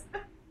poggers.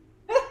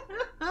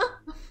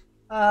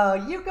 Oh,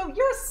 Yuko,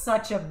 you're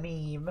such a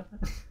meme.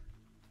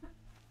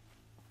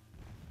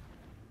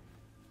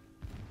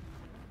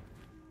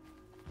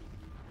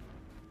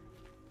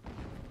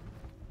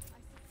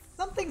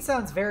 Something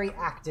sounds very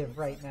active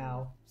right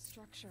now.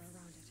 Structure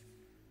around it.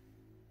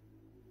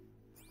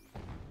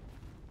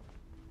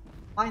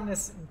 I find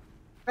this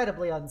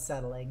incredibly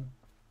unsettling.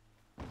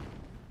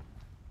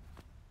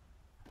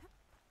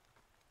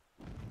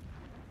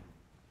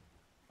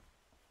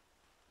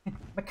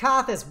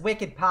 MacArthur's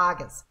wicked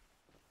poggers.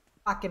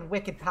 Fucking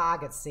wicked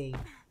poggers, see.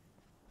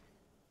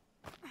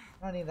 I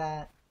don't need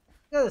that.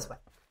 Go this way.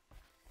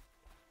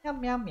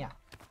 Yum, yum, yum.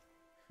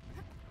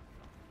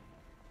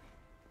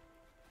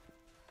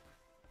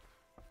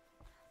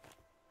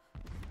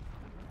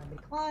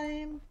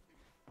 Climb.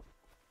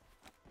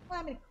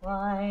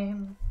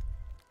 Climb.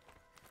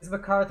 Is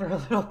MacArthur a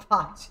little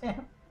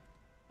PogChamp?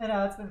 I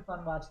know, it's been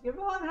fun watching you.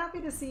 Well, I'm happy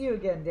to see you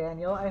again,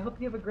 Daniel. I hope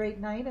you have a great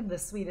night and the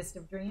sweetest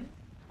of dreams.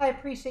 I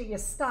appreciate you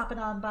stopping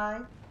on by.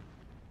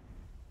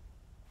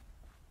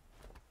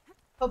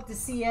 Hope to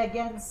see you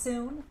again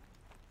soon.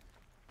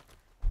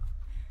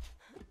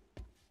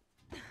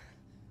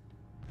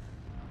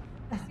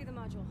 I see the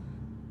module.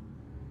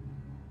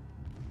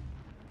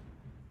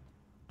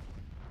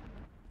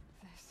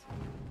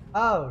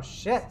 Oh,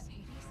 shit.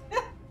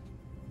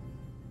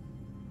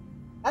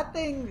 That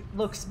thing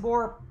looks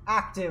more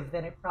active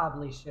than it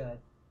probably should.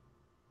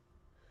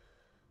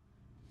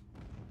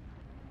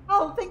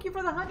 Oh, thank you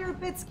for the 100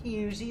 bits,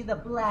 Kyuji, the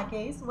Black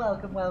Ace.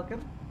 Welcome,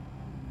 welcome.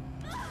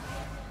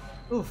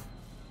 Oof.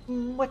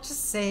 What you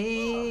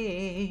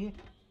say?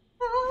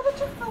 How did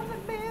you find the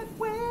man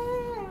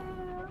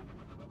where?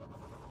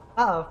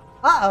 Uh-oh.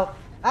 Uh-oh.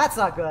 That's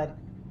not good.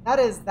 That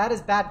is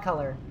bad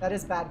color. That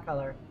is bad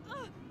color.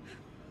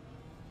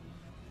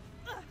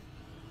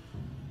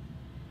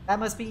 That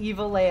must be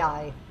evil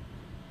AI.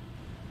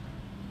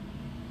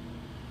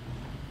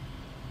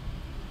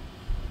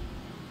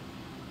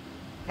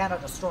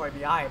 Cannot destroy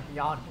me, I am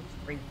beyond his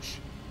reach.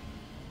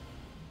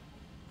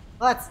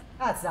 Well,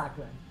 that's not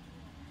good.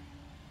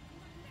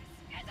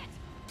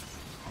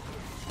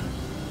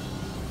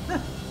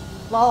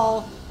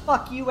 Lol.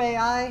 Fuck you,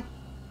 AI.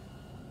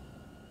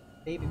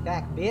 Baby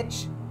back,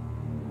 bitch.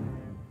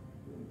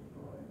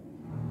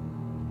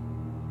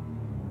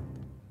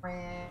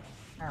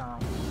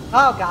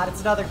 Oh god,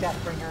 it's another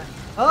Deathbringer.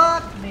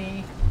 Fuck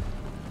me.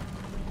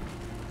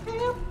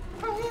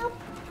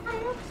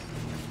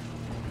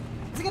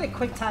 Is he gonna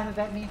quick time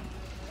event me?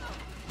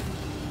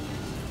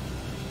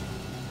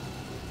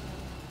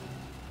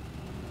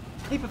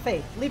 Leap of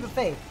faith, leap of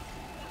faith.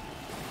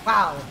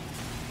 Wow.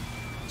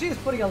 She's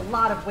putting a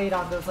lot of weight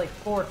on those like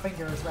 4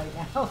 fingers right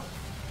now.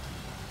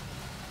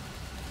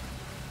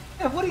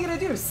 And what are you gonna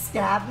do?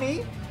 Stab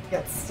me?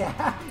 Get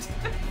stabbed?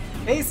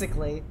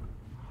 Basically.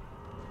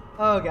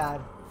 Oh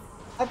god.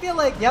 I feel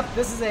like, yep,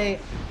 this is a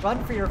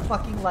run for your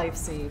fucking life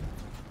scene.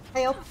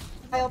 Help!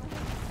 Help!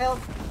 Help!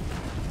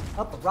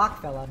 Oh, the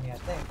rock fell on me, I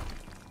think.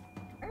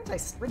 Why aren't I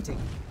sprinting?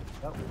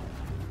 Oh.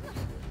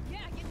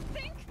 Yeah, you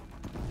think?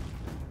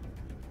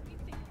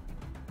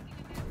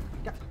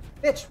 God,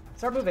 bitch!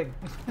 Start moving!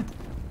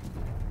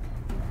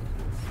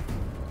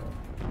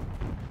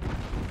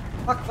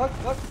 Fuck, fuck,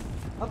 fuck!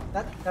 Oh,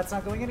 that's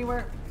not going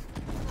anywhere.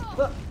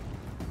 Look.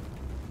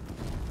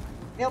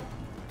 Help!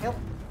 Help!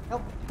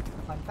 Help!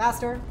 Run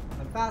faster!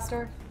 Run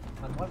faster!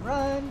 Run, run,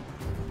 run!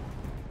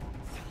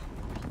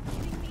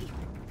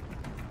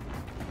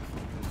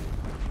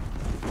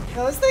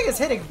 No, this thing is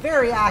hitting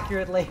very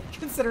accurately,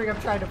 considering I'm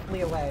trying to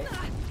flee away.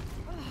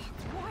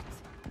 What?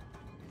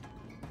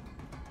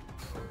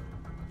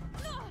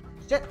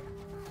 Shit!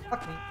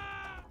 Fuck me.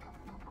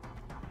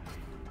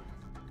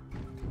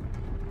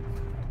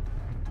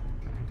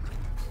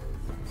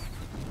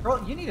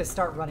 Girl, you need to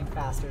start running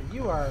faster.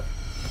 You are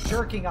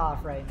jerking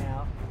off right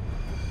now.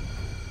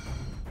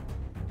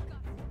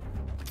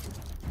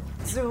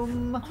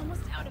 Zoom!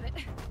 Almost out of it.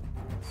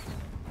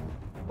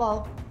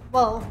 lol,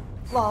 lol,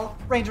 lol.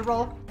 Ranger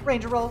roll,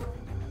 ranger roll,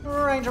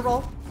 ranger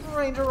roll,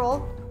 ranger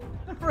roll,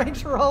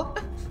 ranger roll.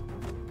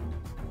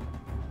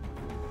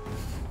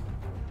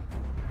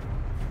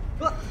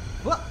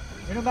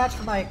 You're no match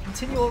for my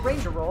continual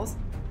ranger rolls.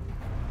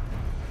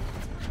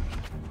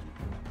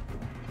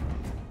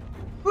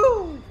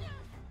 Woo!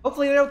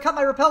 Hopefully they don't cut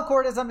my rappel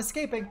cord as I'm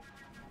escaping.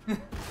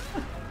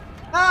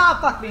 Ah,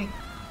 fuck me.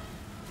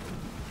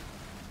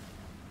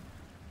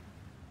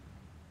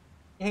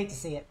 You hate to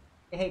see it.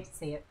 You hate to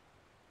see it.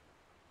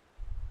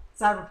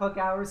 Cyberpunk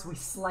hours, we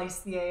slice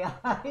the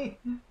AI.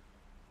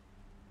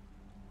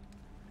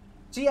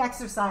 She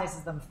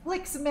exercises them,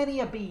 flicks many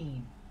a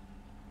beam.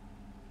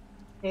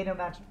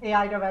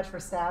 AI no match for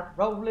stab.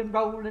 Rolling,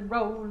 rolling,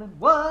 rolling.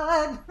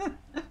 What?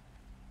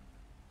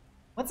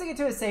 Once I get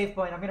to a save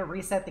point, I'm going to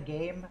reset the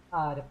game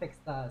to fix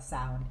the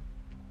sound.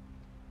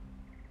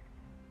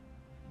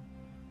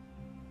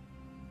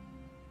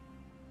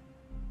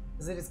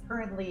 Because it is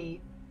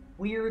currently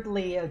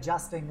weirdly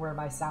adjusting where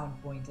my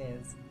sound point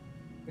is.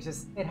 Which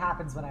is, it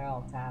happens when I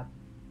Alt-Tab.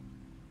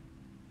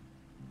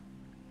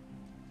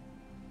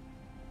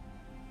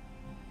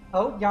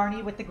 Oh,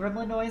 Yarny with the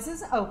gremlin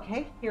noises.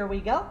 Okay, here we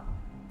go.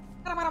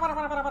 There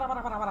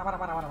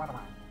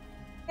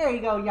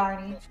you go,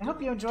 Yarny. I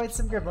hope you enjoyed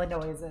some gremlin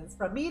noises.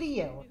 From me to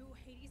you. You knew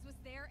Hades was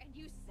there and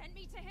you sent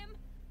me to him?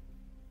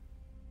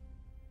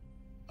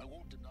 I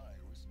won't deny I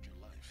risked your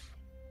life,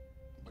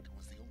 but it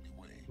was the only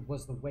way. It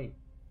was the way.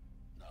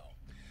 Now,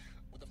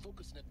 with the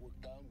focus network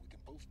down, we can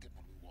both get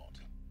what we want.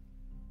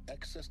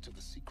 Access to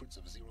the secrets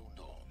of Zero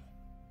Dawn.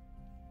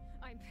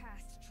 I'm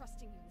past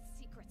trusting you with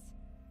secrets.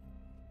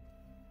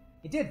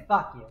 He did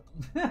fuck you.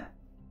 That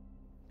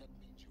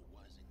means you're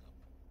wising up.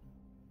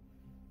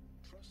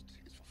 Trust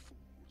is for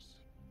fools.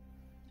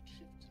 It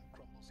shifts and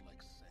crumbles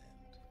like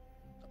sand.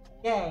 A poor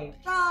Yay.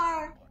 foundation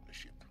Roar. for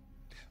partnership.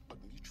 But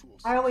mutual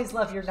I always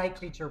love your night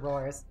creature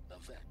roars. Now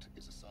that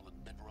is a solid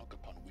bedrock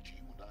upon which you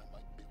and I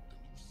might build the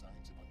new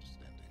science of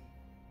understanding.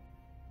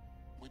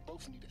 We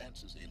both need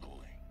answers,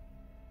 Aloy.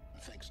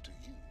 And thanks to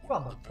you, we're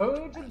From on the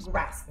verge verge of grasping.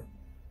 grasping.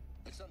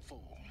 It's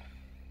unfold.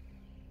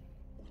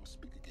 We'll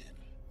speak again.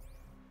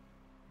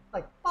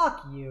 Like,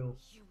 fuck you.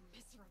 You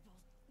miserable.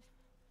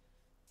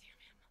 Damn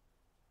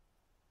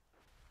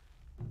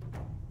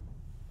him.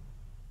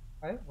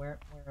 Alright, where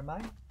am I?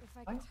 If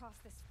I could toss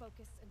this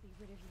focus and be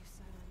rid of you,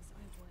 Silence, I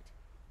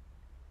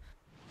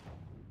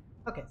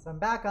would. Okay, so I'm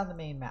back on the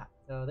main map.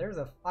 So there's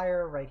a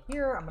fire right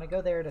here. I'm gonna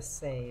go there to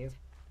save.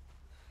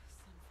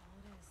 Sunfall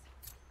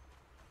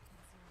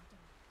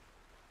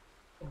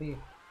it is.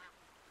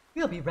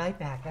 We'll be right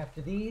back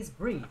after these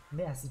brief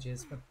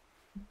messages from...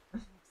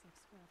 Looks like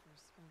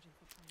scrappers scrounging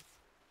for plants.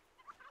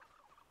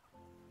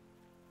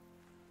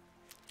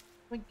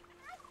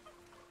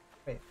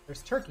 Wait,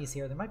 there's turkeys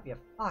here. There might be a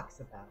fox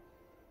about.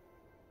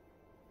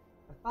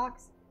 A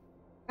fox?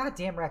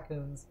 Goddamn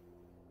raccoons.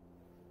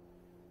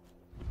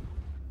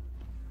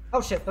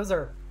 Oh shit, those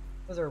are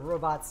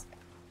robots.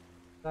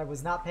 I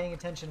was not paying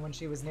attention when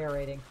she was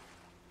narrating.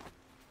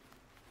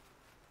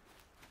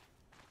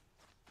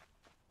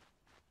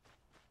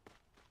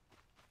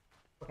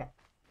 Okay.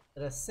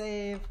 Let us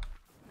save.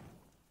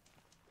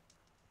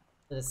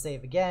 Let us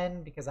save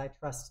again, because I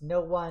trust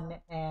no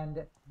one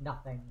and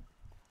nothing.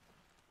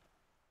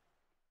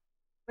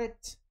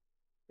 But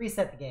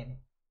reset the game.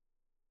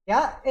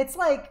 Yeah, it's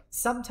like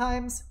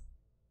sometimes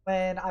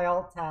when I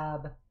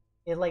Alt-Tab,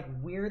 it like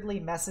weirdly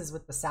messes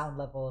with the sound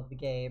level of the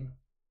game.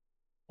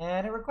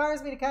 And it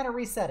requires me to kind of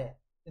reset it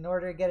in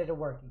order to get it to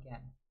work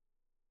again.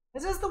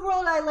 This is the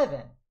world I live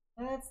in.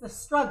 And it's the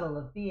struggle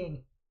of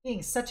being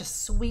such a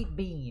sweet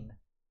bean.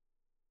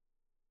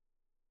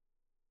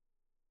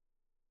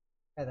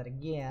 Try that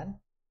again.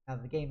 Now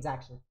the game's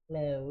actually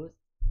closed.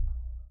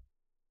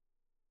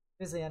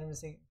 Busy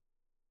enemy.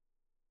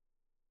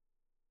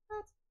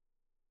 What?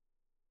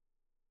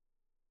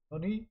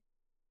 Honey?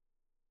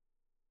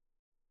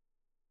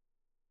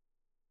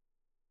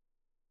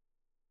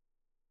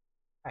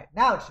 Alright,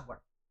 now it should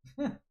work.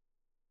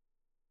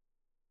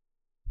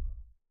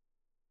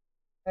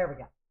 There we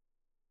go.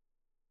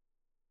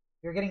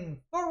 You're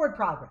getting forward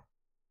progress.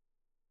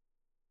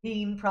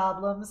 Teen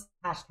problems,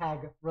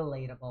 hashtag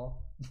relatable.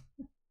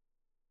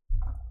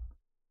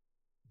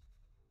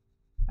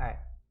 Alright,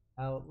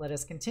 now let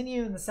us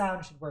continue and the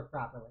sound should work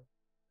properly.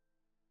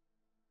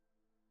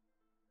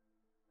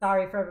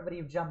 Sorry for everybody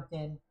who jumped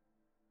in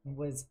and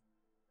was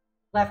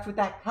left with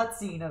that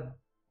cutscene of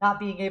not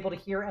being able to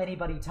hear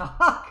anybody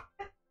talk.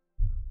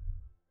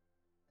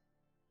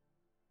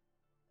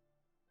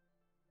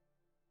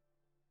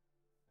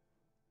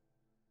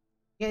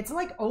 Yeah, it's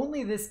like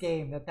only this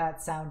game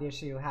that sound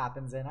issue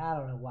happens in. I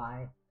don't know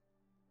why.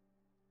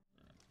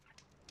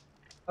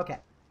 Okay.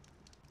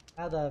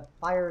 Now the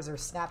fires are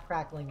snap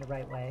crackling the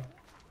right way.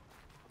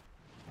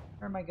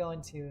 Where am I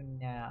going to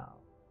now?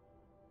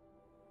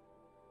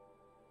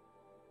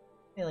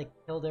 They like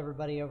killed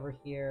everybody over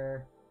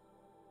here.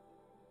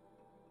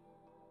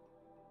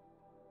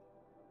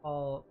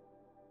 All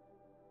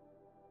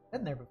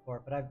been there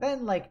before, but I've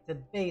been like to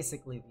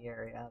basically the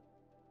area.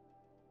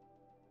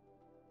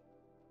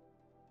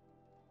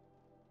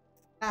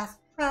 Fast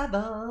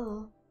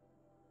travel.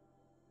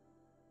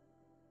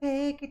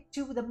 Take it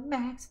to the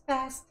max.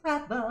 Fast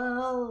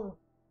travel.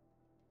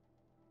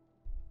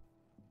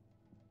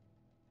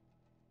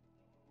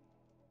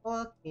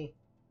 Okay.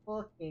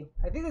 Okay.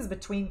 I think this is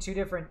between two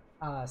different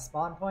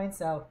spawn points,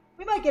 so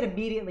we might get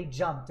immediately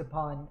jumped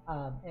upon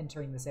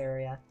entering this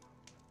area.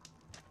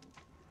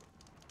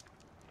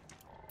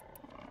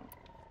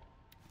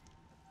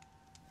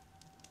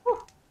 Whew,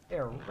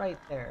 they're right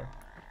there.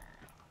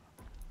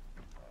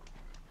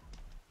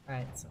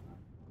 Alright, so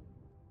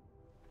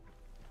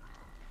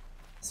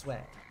this way.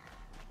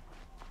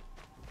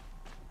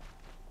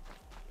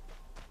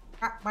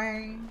 If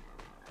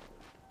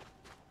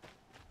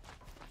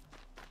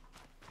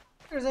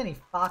there's any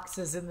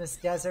foxes in this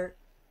desert.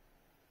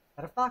 Is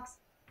that a fox?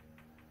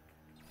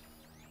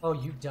 Oh,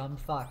 you dumb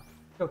fuck.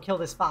 Go kill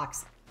this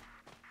fox.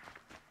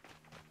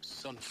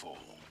 Sunfall.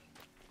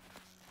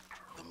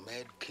 The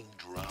Mad King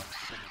Drive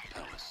Summer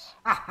Palace.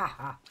 Ha ha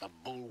ha.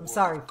 I'm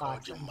sorry,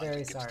 Fox. I'm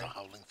very sorry.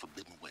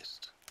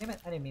 Damn it,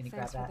 I didn't mean to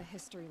grab Thanks for that. the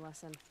history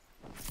lesson.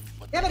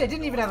 Damn it, I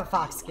didn't even have a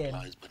fox skin.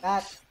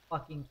 That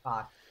fucking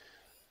fox.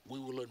 We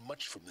will learn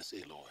much from this,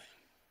 Aloy.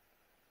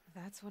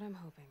 That's what I'm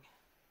hoping.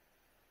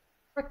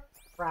 Frick,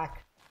 frack.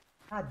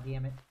 God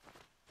damn it.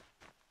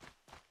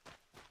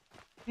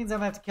 Means I'm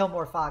gonna have to kill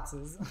more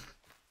foxes. I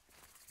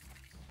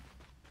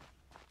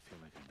feel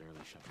like I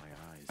barely shut my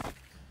eyes.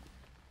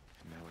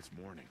 And now it's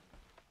morning.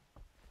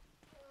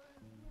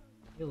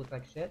 You look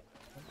like shit.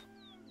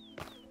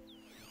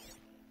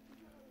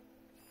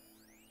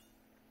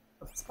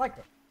 Oh, spiked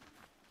it.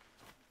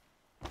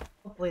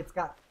 Hopefully it's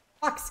got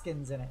fox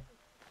skins in it.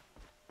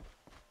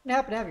 You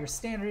happen to have your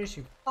standard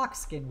issue fox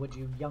skin, would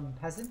you, young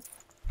peasant?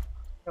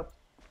 Nope.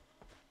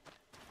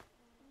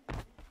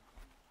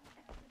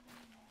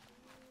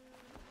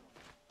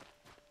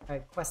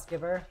 Alright, quest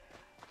giver.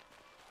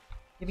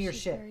 Give me your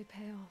She's shit. very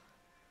pale.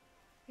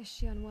 Is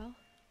she unwell?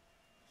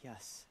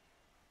 Yes.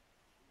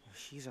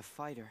 She's a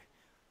fighter,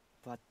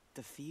 but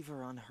the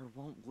fever on her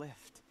won't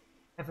lift.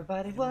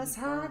 Everybody It was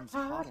only hot, burns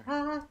hot, hotter.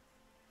 hot.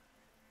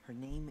 Her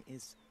name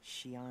is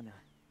Shiana.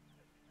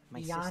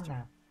 My Yana.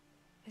 sister.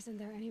 Isn't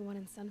there anyone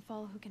in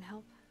Sunfall who can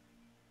help?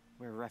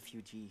 We're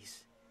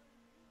refugees.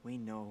 We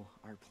know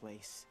our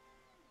place.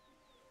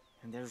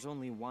 And there's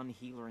only one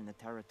healer in the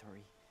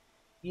territory.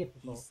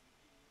 Beautiful. He's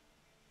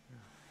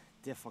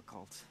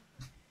difficult.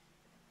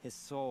 His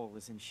soul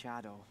is in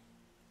shadow.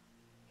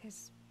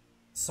 His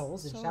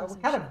Souls in Souls shadow? in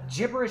What kind of shadow.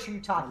 gibberish are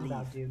you talking Believe.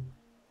 about, dude?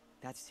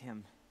 That's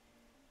him.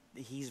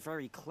 He's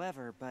very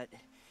clever, but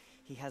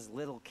he has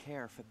little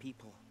care for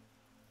people.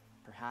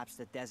 Perhaps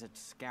the desert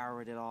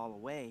scoured it all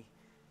away.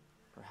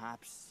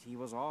 Perhaps he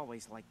was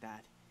always like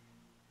that.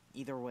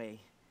 Either way.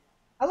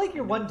 I like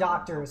your I know one he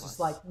doctor won't is help just us.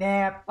 like,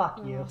 nah, fuck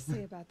Well, you. I'll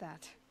see about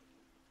that.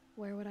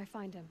 Where would I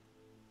find him?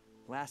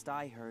 Last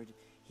I heard,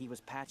 he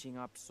was patching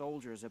up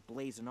soldiers at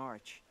Blazing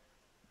Arch.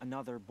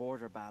 Another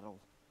border battle.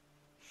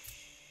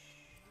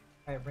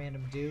 Alright,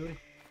 random dude.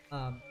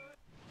 I'll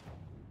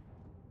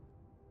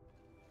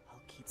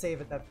keep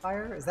Save at that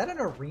fire. Is that an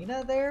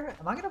arena there?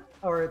 Am I gonna...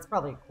 Or it's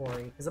probably a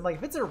quarry. Because I'm like,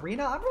 if it's an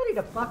arena, I'm ready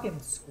to fucking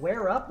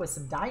square up with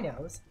some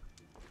dinos.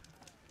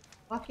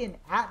 Fucking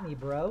at me,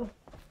 bro.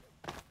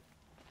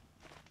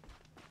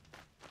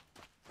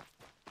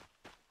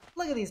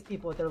 Look at these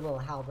people with their little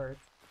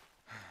halberds.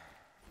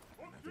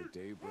 Another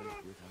daybreak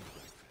without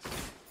breakfast.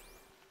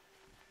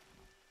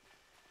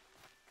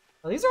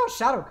 Oh, these are all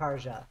Shadow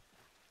Karja.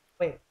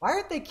 Wait, why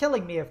aren't they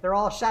killing me if they're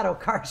all Shadow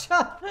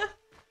Karja?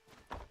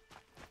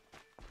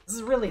 This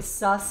is really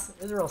sus.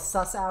 These are real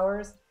sus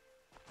hours.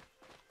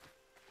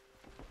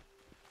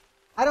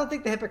 I don't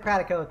think the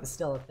Hippocratic Oath is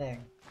still a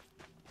thing.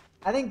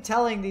 I think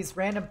telling these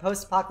random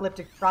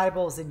post-apocalyptic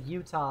tribals in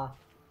Utah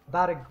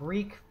about a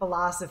Greek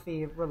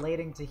philosophy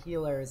relating to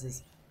healers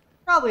is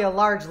probably a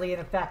largely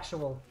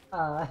ineffectual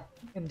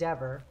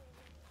endeavor.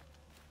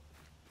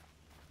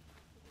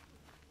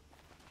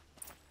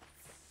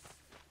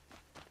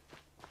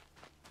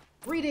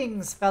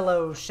 Greetings,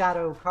 fellow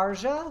Shadow Karja.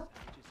 Just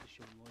to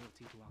show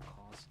loyalty to our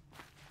cause.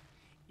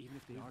 Even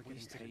if they are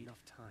getting paid enough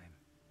time.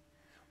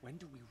 When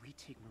do we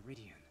retake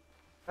Meridian?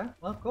 Okay,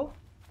 well, cool.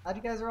 Glad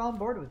you guys are all on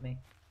board with me.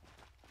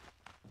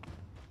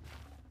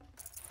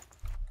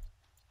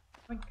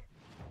 Oink.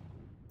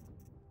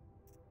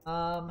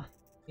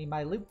 Need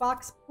my loot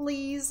box,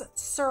 please,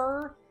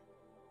 sir.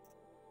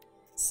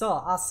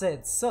 Sir, I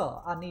said, sir,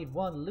 I need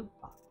one loot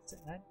box.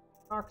 And that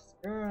dark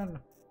skin.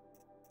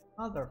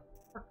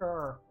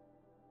 Motherfucker.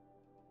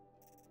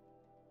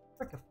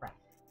 Frick-a-frack.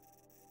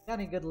 Got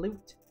any good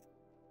loot?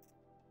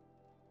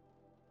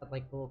 Got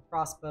like a little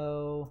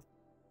crossbow.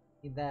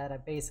 Need that.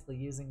 I'm basically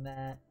using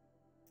that.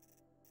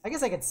 I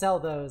guess I could sell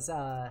those,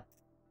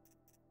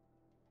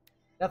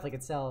 definitely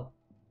could sell...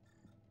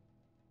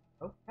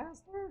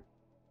 Oakcaster?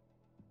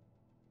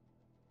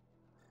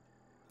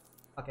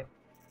 Fuck it.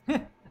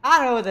 I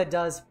don't know what that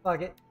does.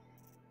 Fuck it.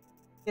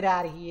 Get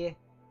out of here.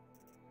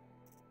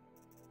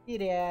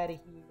 Get out of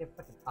here.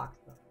 Fucking fox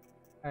stuff.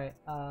 Alright,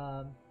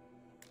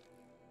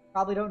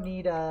 probably don't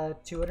need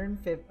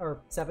 250 or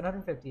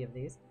 750 of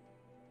these.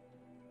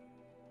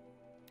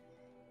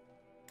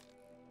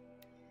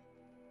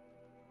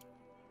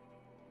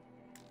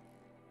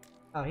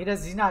 Oh,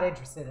 he's not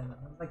interested in them.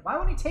 I was like, why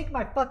won't he take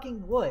my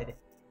fucking wood?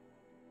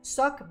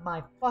 Suck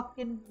my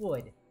fucking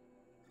wood.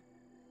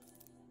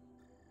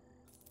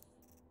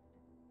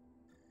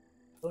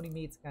 Bony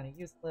meat's kind of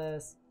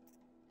useless.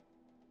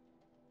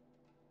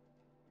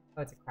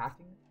 Oh, it's a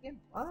crafting machine?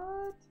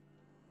 What?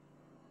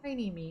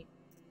 Tiny meat.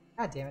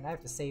 God damn it, I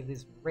have to save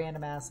these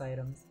random ass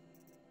items.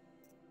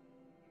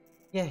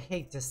 You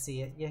hate to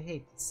see it. You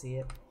hate to see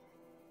it.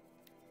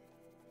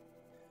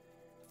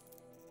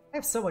 I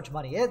have so much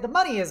money. The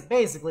money is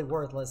basically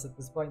worthless at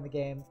this point in the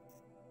game.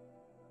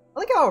 I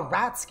like how a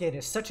rat skin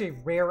is such a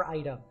rare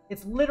item.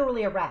 It's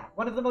literally a rat.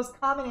 One of the most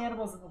common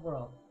animals in the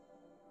world.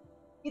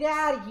 Get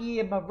out of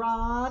here,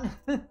 Maron!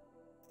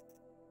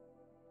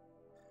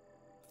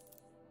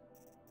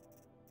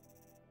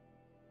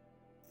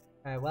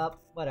 Alright, well,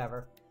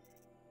 whatever.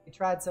 We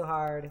tried so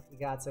hard, we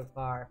got so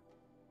far.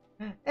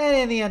 And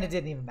in the end, it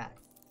didn't even matter.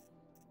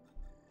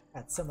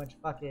 Got so much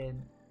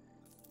fucking...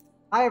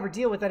 I ever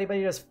deal with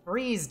anybody who does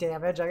freeze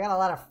damage. I got a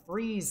lot of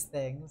freeze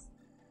things.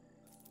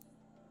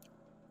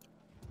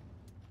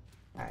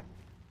 Alright.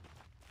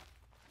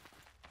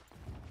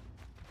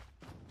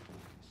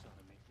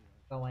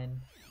 Go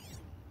in.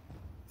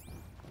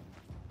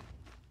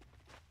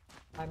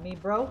 Find me,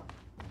 bro.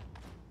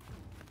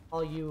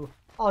 All you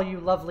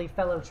lovely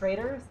fellow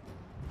traders.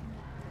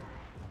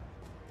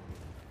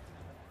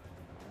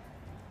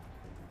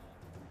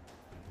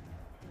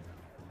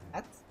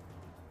 That's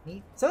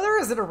neat. So there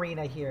is an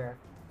arena here.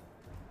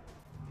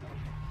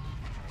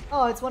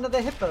 Oh, it's one of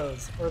the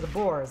hippos or the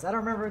boars. I don't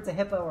remember if it's a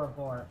hippo or a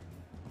boar.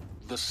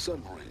 The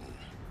submarine.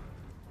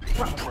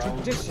 Proud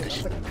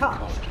tradition of the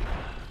cock.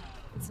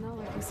 It's not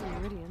like we see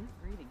Meridian.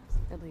 Greetings,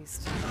 at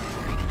least.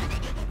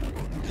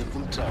 Give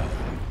them time.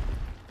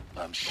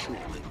 I'm sure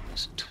they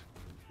missed.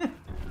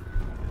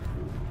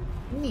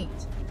 Neat.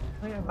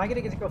 Am I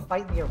gonna get to go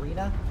fight in the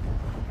arena?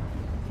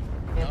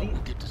 Now we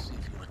get to see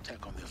if your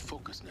attack on their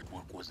focus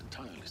network was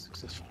entirely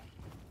successful.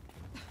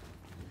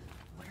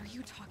 What are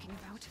you talking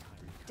about?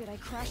 Did I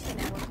crash the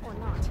network or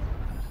not?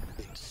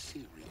 In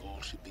theory,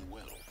 all should be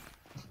well.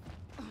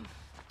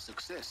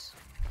 Success.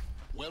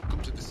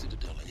 Welcome to the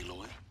Citadel,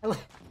 Aloy.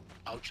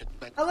 I'll check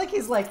back. I like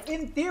he's like,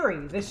 in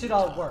theory, this should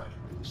all work.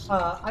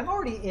 I'm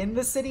already in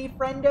the city,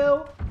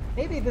 friendo.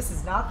 Maybe this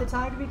is not the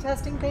time to be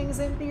testing things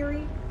in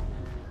theory.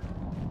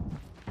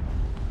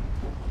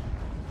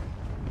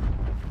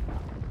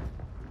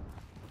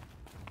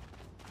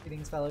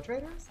 Greetings, fellow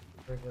traders.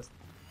 We're just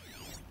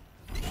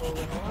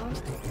rolling along.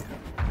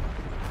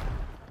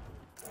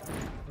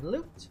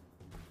 Loot.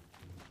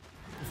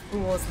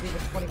 Fools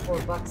leaving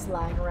 24 bucks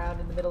lying around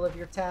in the middle of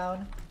your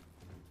town.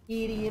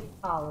 Idiot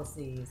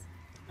policies.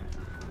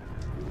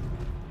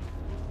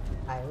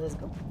 Alright, let's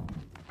go.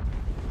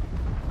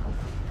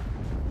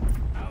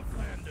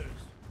 Outlanders,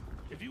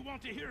 if you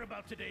want to hear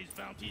about today's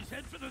bounties,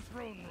 head for the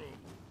throne room.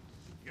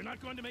 You're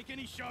not going to make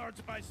any shards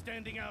by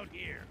standing out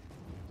here.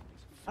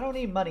 I don't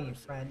need money,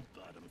 friend.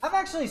 I'm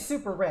actually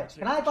super rich.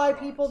 Can I buy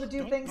people to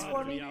do things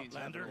for me?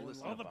 Outlander.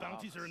 All the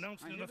bounties are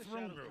announced in the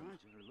throne room.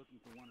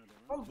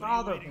 Don't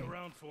bother me. Waiting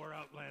around for,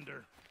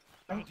 Outlander?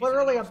 I'm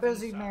clearly a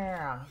busy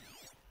man.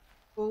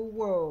 Oh,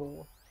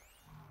 whoa.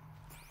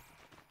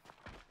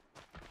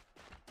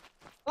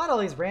 Not all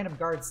these random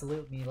guards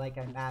salute me like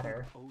I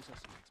matter.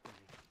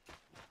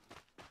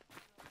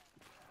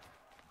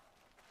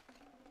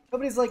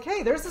 Nobody's like,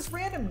 hey, there's this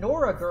random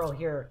Nora girl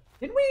here.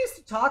 Didn't we used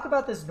to talk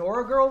about this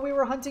Nora girl we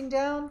were hunting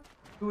down?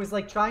 Who was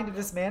like trying to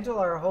dismantle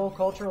our whole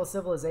cultural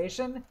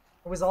civilization?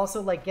 It was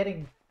also like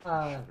getting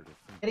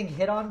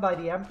hit on by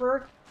the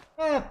Emperor?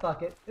 Eh,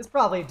 fuck it. It's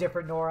probably a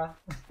different Nora.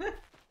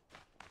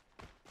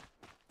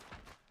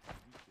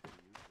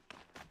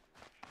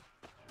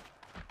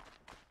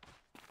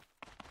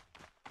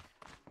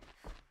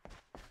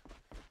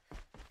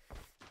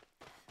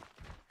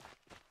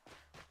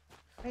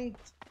 Right.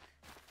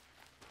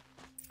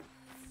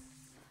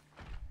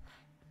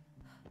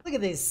 Look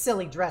at these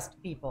silly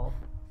dressed people.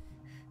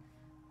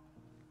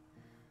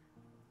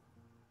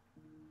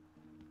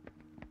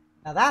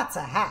 Now that's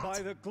a hat.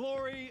 By the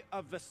glory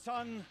of the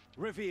sun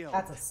revealed.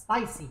 That's a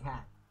spicy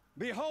hat.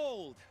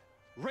 Behold,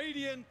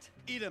 radiant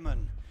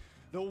Edaman,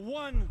 the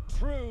one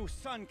true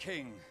Sun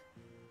King,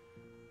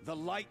 the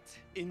light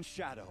in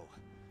shadow,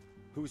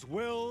 whose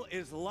will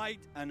is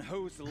light and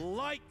whose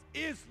light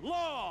is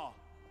law.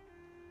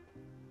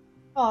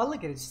 Oh,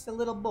 look at it, it's just a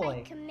little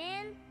boy. I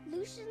command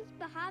Lucius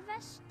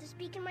Bahavas to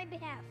speak in my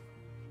behalf.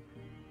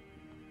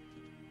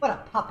 What a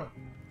puppet.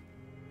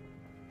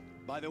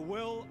 By the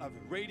will of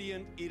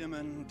radiant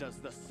Edaman does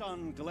the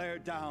sun glare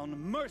down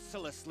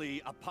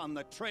mercilessly upon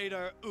the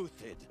traitor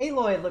Uthid.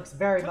 Aloy looks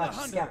very To much the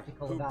hunter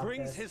skeptical who about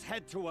brings this. his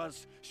head to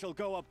us shall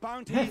go a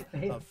bounty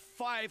of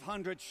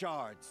 500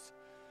 shards.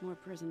 More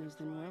prisoners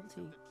than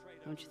royalty,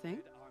 don't you think?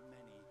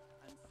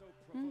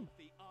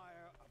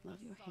 Love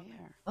your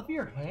hair. Love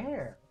your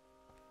hair.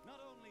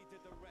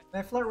 Can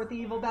I flirt with the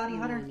evil bounty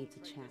hunter? I need to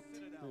chat,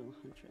 little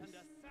huntress.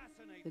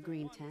 The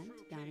green tent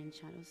down in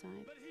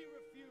Shadowside.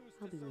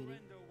 I'll be waiting.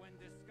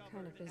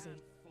 Kind of busy.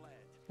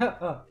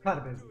 Oh, kind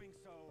of busy.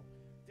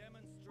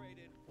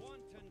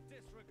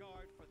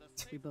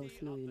 We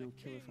both know you're no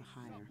killer for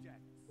hire.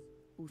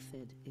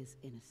 Uthid is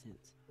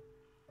innocent.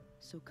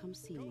 So come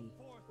see me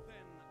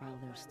while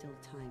there's still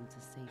time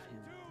to save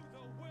him.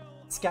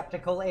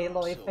 Skeptical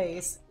Aloy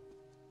face.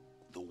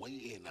 The way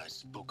in I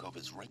spoke of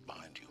is right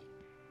behind you.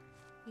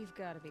 You've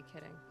got to be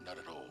kidding. Not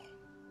at all.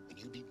 And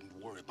you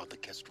needn't worry about the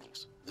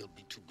Kestrels. They'll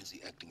be too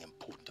busy acting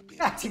important to be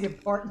Acting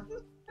important.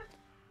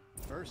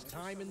 First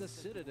time in the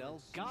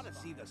Citadel, gotta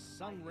see the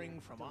sun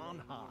ring from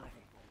on high.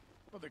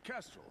 Well, the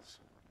Kestrels.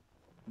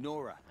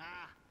 Nora.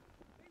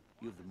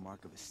 You have the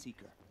mark of a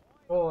seeker.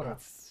 Ora.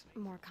 It's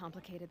more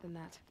complicated than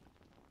that.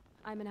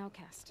 I'm an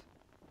outcast.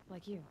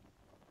 Like you.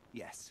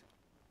 Yes.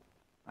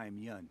 I am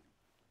Yun.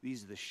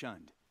 These are the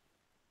shunned.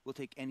 We'll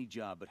take any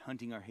job, but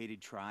hunting our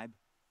hated tribe,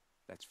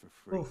 that's for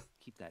free. Oof.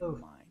 Keep that Oof.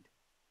 in mind.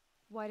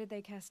 Why did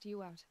they cast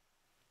you out?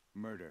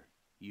 Murder.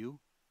 You?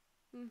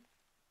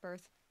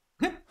 Birth.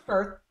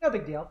 Birth. No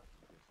big deal.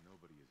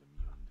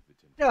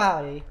 No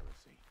howdy.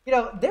 You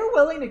know, they're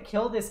willing to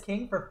kill this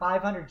king for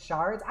 500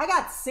 shards. I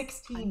got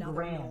 16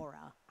 grand.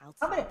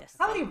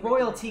 How many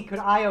royalty could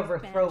I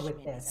overthrow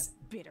with this?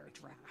 Bitter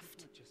draft.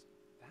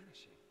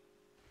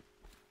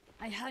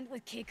 I hunt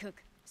with Kikuk.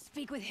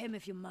 Speak with him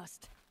if you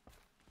must.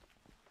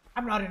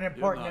 I'm not an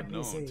important You're not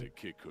known NPC. to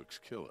Kikuk's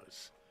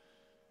killers.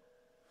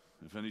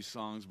 Have any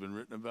songs been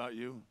written about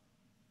you?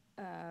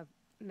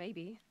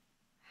 Maybe.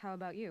 How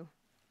about you?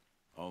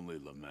 Only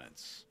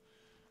laments.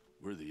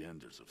 We're the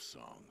enders of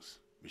songs.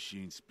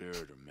 Machine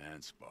spirit or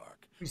man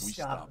spark. We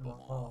stop them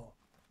all.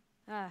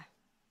 Ah,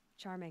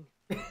 charming.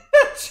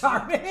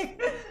 Charming?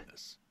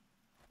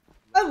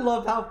 I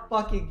love how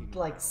fucking,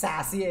 like,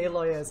 sassy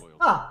Aloy is.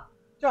 Ah,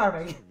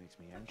 charming. It makes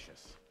me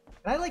anxious.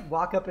 Can I, like,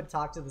 walk up and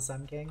talk to the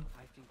Sun King?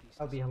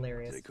 That would be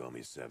hilarious. They call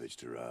me Savage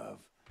Tarav,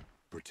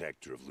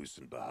 protector of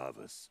Lucent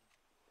Bahavas.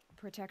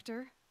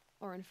 Protector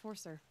or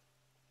enforcer?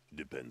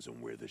 Depends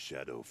on where the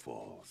shadow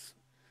falls.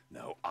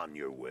 Now on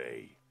your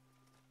way.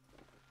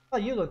 Oh,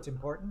 you looked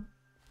important.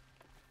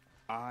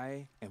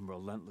 I am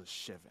Relentless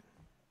Shivan.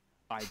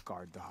 I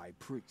guard the High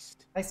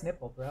Priest. Nice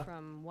nipple, bro.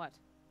 From what?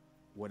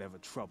 Whatever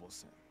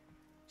troubles him.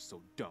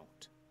 So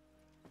don't.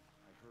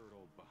 I heard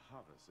old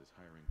Bahavas is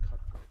hiring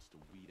cutthroats to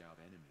weed out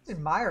enemies.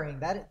 Admiring.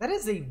 That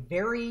is a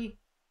very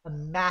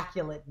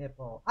immaculate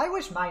nipple. I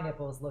wish my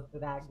nipples looked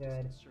that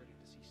good.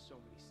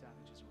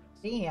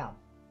 Damn.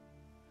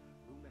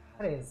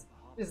 That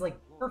is like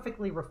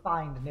perfectly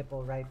refined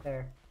nipple right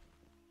there.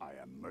 I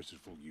am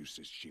merciful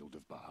Eustace, shield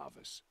of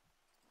Bahavas.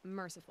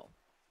 Merciful.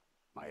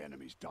 My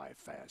enemies die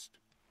fast.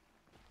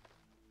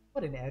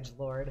 What an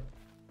edgelord.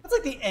 That's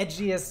like the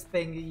edgiest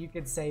thing that you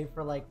could say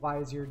for, like, why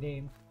is your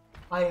name?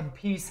 I am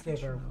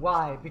Peacegiver.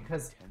 Why?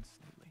 Because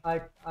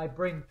I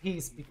bring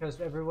peace because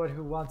everyone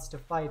who wants to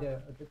fight,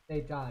 they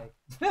die.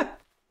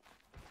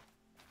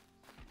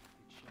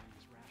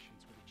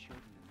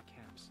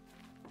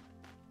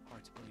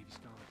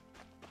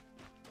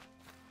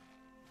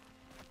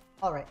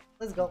 Alright,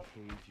 let's go.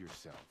 Behave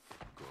yourself,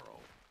 girl.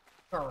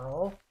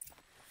 Girl.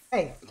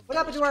 Hey, what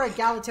happened to our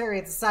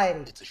egalitarian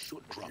society? It's a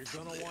short drop.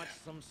 You're gonna want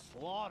some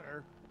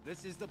slaughter.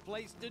 This is the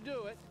place to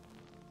do it.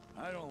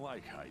 I don't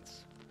like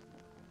heights.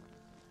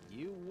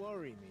 You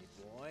worry me,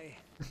 boy.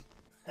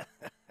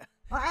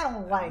 I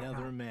don't like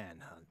Another that.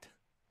 manhunt.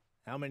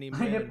 How many My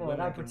men and nipple, and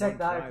women I can protect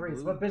the one High tribe Priest.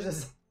 lose? What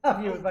business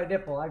have you with my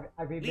nipple?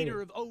 I mean, Leader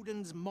me. of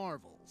Odin's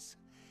marvels.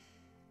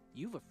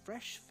 You've a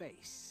fresh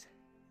face.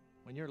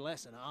 When you're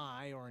less an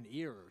eye or an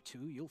ear or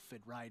two, you'll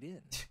fit right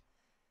in.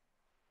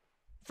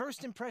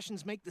 First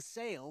impressions make the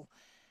sale,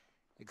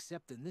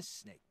 except in this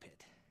snake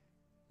pit.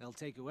 They'll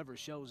take whoever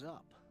shows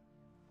up.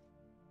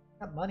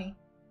 Got money.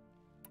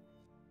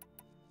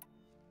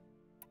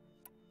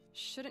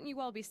 Shouldn't you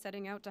all be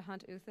setting out to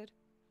hunt Uthid?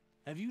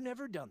 Have you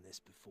never done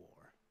this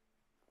before?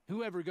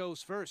 Whoever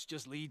goes first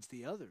just leads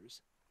the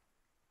others.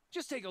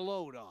 Just take a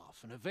load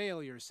off and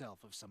avail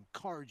yourself of some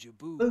Karja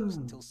booze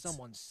until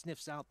someone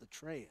sniffs out the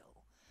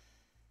trail.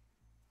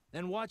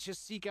 Then watch us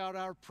seek out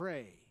our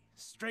prey,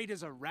 straight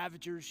as a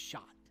ravager's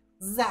shot.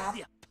 Zap!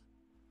 Zip.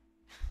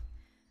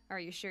 Are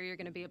you sure you're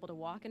going to be able to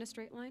walk in a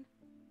straight line?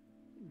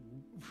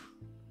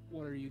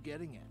 What are you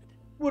getting at?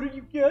 What are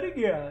you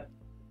getting at?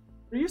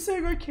 Are you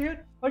saying I can't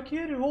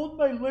hold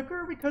my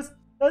liquor? Because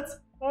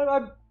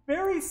I'm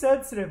very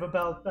sensitive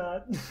about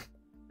that.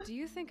 Do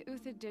you think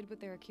Uthid did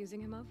what they're accusing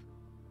him of?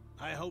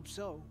 I hope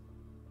so.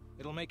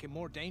 It'll make him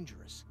more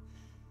dangerous.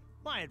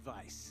 My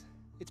advice,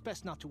 it's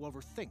best not to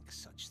overthink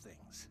such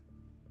things.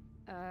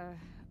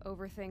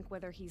 Overthink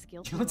whether he's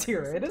guilty Guilty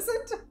or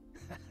innocent?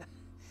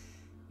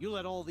 You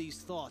let all these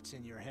thoughts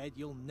in your head,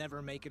 you'll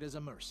never make it as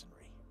a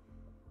mercenary.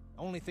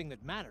 Only thing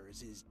that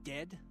matters is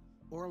dead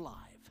or alive.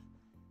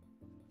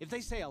 If they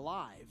say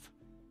alive,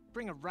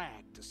 bring a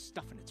rag to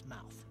stuff in its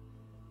mouth.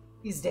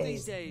 These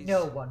days,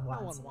 no one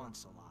wants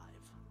alive.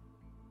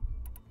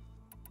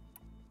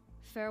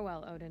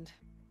 Farewell, Odin.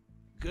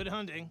 Good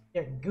hunting.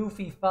 You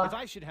goofy fuck. If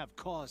I should have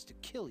cause to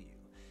kill you,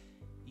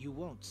 you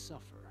won't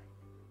suffer.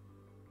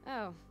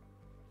 Oh,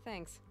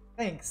 thanks.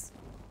 Thanks.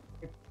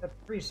 I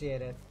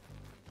appreciate it.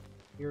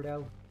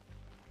 Weirdo.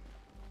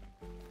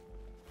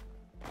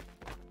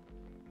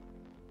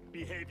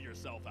 Behave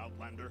yourself,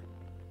 Outlander,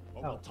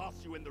 or Oh. we'll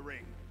toss you in the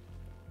ring.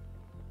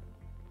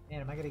 Man,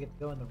 am I gonna get to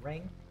go in the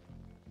ring?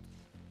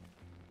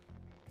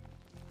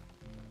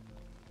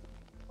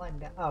 Climb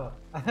down. Oh,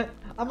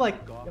 I'm like,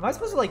 am I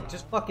supposed to like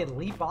just fucking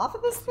leap off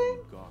of this thing?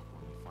 Goth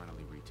when we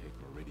finally retake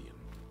Meridian.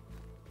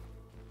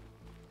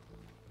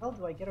 How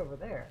do I get over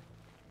there?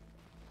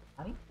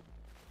 Honey?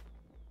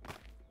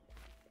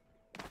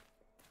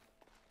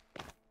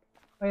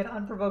 Wait, an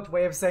unprovoked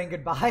way of saying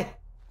goodbye.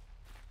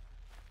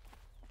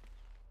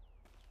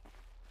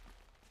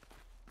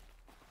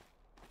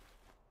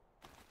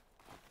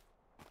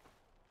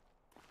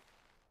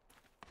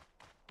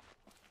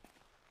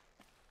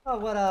 Oh,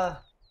 what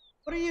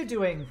are you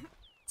doing,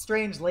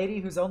 strange lady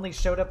who's only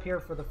showed up here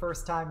for the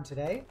first time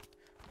today?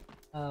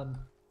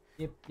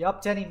 You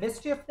up to any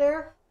mischief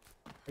there?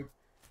 Are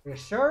you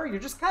sure? You're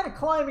just kind of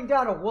climbing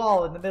down a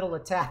wall in the middle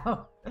of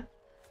town.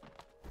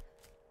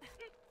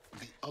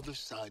 The other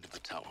side of the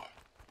tower.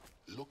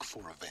 Look for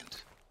a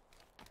vent.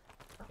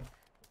 Okay.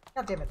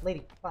 God damn it,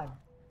 lady, climb.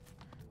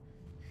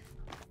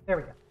 There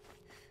we go.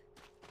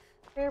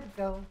 There we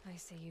go. I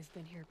see you've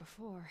been here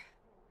before.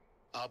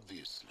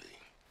 Obviously.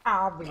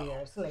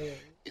 Obviously.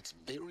 It's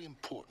very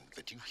important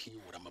that you hear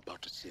what I'm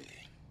about to say.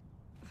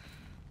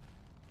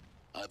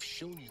 I've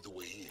shown you the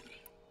way in,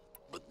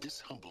 but this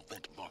humble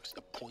vent marks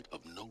a point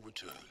of no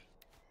return.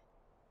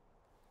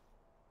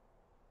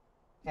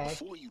 Okay.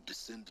 Before you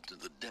descend into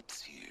the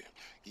depths here,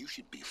 you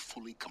should be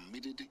fully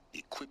committed,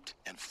 equipped,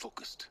 and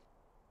focused.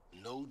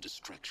 No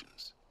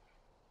distractions.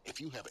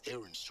 If you have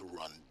errands to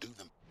run, do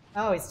them.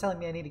 Oh, he's telling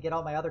me I need to get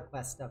all my other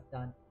quest stuff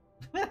done.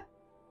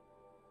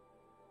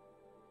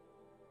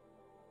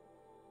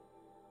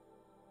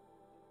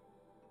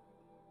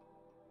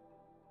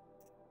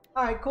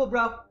 Alright, cool,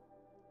 bro.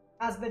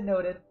 Has been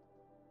noted.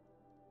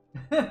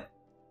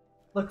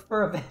 Look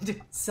for a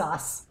vended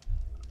sauce.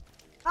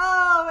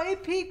 Oh,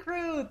 AP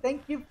crew!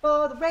 Thank you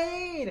for the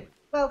raid!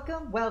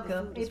 Welcome,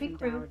 welcome, AP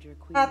crew.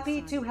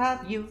 Happy to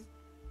have you.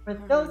 For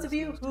those of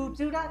you who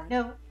do not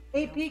know,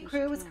 AP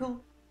crew is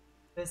cool.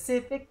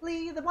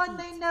 Specifically, the one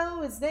they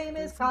know, his name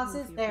is Cross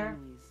is there.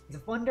 He's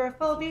a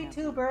wonderful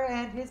VTuber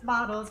and his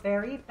model's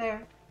very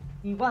fair.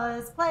 He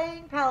was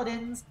playing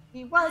paladins,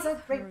 he was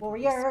a great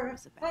warrior,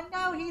 and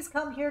now he's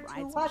come here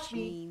to watch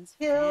me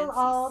kill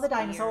all the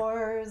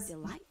dinosaurs.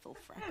 Delightful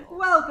freckles.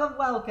 Welcome,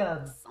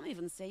 welcome. Some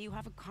even say you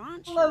have a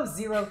crunch. Hello,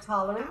 Zero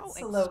Tolerance.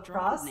 How Hello,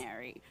 Cross.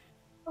 extraordinary.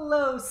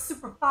 Hello,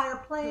 Super Fire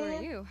Who Plan.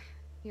 are you?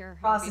 You're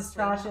Cross is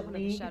trash at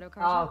League.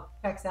 Oh,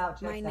 checks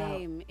out, My checks out.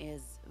 name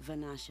is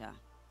Vanasha.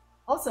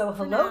 Also,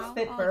 For hello, now, all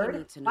you Fitbird.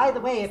 need to By know the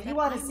way, is if you that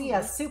want to I'm see a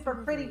left super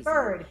for a pretty reason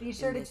bird, be in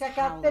sure to this check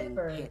out howling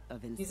Fitbird. pit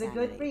of He's a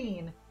good insanity.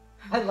 bean.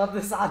 I love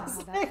this,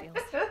 honestly.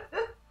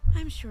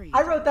 I'm sure you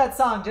I do. wrote that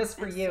song just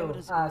for And you, so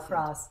does Gotham.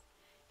 Cross.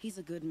 He's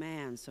a good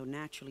man, so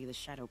naturally the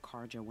Shadow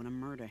Carja want to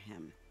murder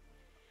him.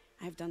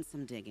 I've done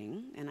some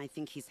digging, and I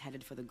think he's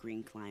headed for the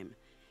Green Climb.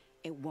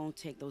 It won't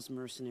take those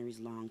mercenaries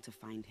long to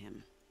find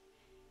him.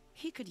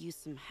 He could use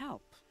some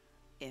help,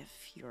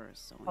 if you're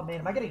so Oh man,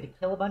 am I gonna need to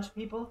kill a bunch of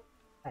people?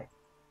 Hey.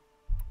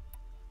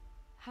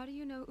 How do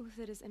you know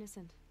Uthid is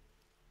innocent?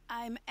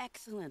 I'm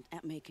excellent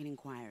at making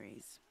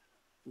inquiries.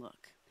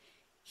 Look,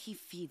 he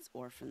feeds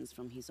orphans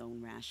from his own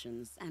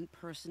rations and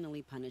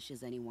personally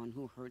punishes anyone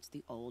who hurts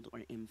the old or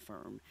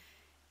infirm.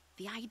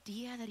 The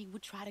idea that he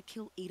would try to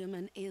kill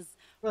Edelman is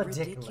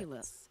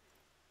ridiculous.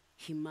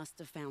 He must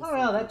have found Oh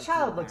no, that something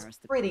child to looks embarrass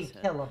the pretty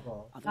priesthood.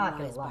 killable. Not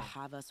gonna Otherwise, lie.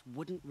 Bahavas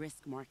wouldn't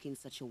risk marking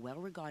such a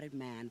well-regarded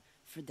man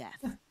for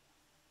death.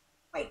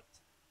 Wait.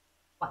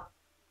 What?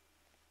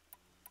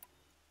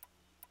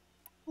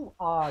 Who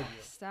are you?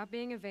 Stop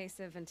being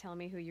evasive and tell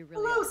me who you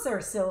really Hello, are.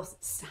 Sir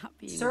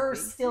being Sir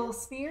evasive.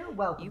 Stillspear.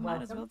 Welcome, You might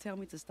welcome. as well tell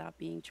me to stop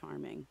being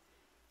charming.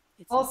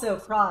 It's Also,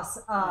 impossible. Cross,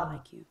 I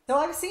like you. so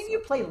I've seen you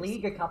play close.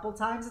 League a couple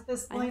times at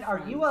this I have point. Are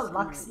you friends a in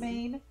Lux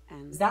Meridian, main?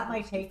 and Is that my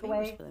I do favors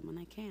takeaway? for them when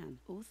I can.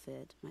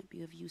 Uthid might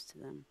be of use to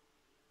them.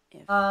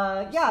 If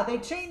Yeah, they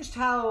changed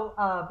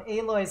how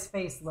Aloy's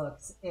face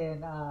looks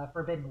in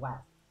Forbidden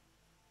West.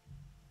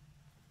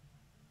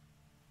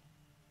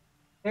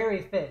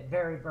 Very fit,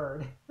 very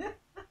bird.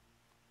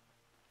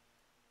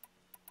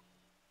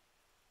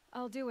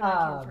 I'll do what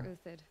I can for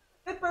Uthid.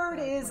 Bitbird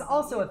is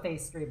also a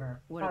face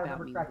streamer. What if I about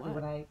remember me, correctly what?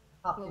 when I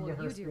hopped What into will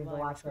her you do stream to while I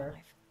watch risk my her.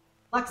 life?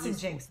 Lux and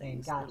Useful Jinx main,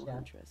 things, little gotcha.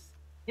 huntress.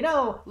 You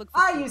know, Look for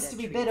I food used that to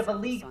be a treats bit of a up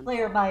the League sun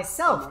player fall.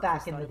 myself Mark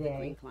back the in the start of the day.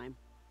 Green Climb.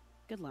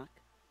 Good luck.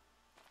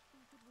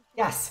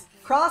 Yes,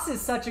 Cross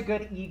is such a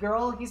good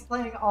e-girl. He's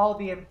playing all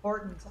the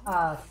important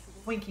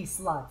Twinkie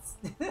sluts.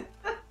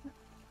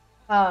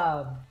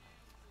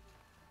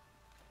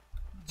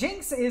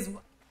 Jinx is,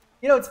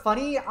 you know, it's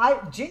funny.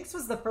 Jinx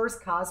was the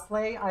first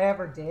cosplay I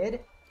ever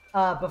did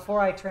before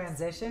I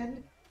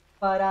transitioned.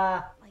 But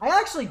I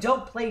actually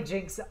don't play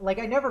Jinx. Like,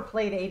 I never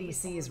played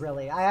ADCs,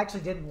 really. I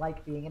actually didn't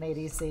like being an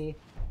ADC.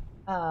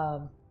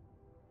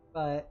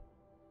 But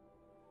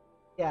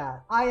yeah,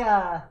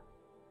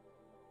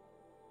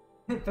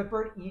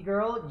 Fitbird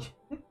e-girl.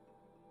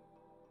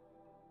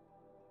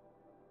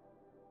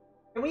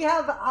 Can Can we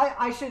have,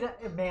 I should,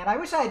 man, I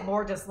wish I had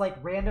more just like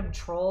random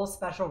troll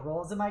special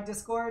roles in my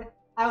Discord.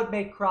 I would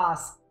make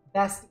Cross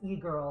best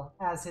e-girl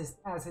as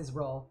his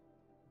role.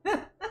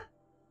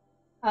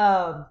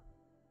 But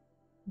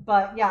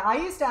yeah, I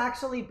used to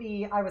actually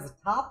be, I was a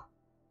top.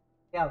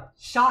 Yeah,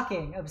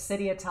 shocking,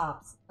 Obsidia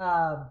tops.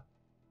 I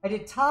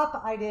did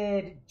top, I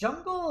did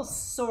jungle,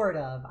 sort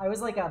of. I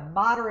was like a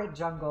moderate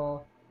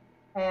jungle.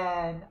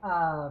 And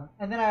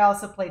then I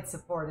also played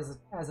support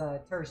as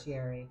a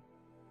tertiary.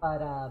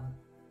 But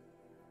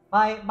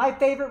my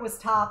favorite was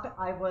top.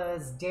 I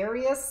was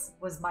Darius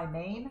was my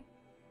main.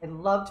 I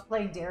loved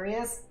playing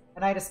Darius,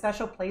 and I had a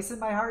special place in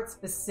my heart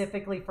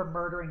specifically for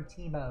murdering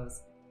Teemos.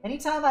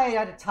 Anytime I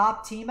had a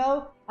top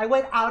Teemo, I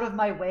went out of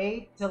my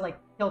way to like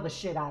kill the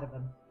shit out of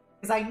him.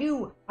 Because I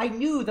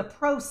knew the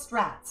pro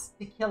strats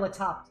to kill a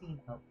top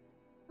Teemo.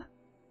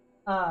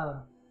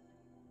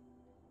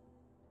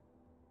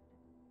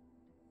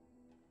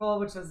 Well,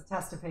 which was a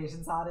test of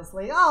patience,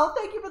 honestly. Oh,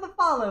 thank you for the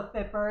follow,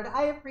 Fitbird.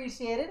 I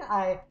appreciate it.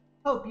 I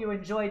hope you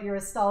enjoyed your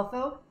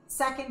Astolfo.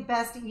 Second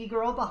best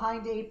e-girl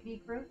behind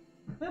AP crew.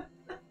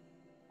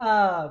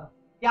 Yeah,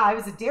 I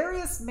was a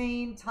Darius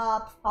main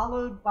top,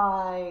 followed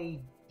by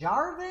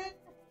Jarvan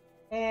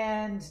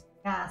and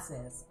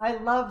Nasus. I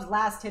loved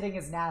last hitting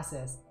as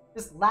Nasus.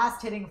 Just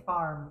last hitting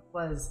farm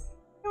was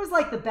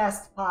like the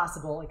best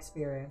possible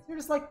experience. You're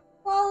just like,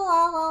 la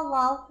la la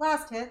la,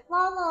 last hit,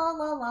 la la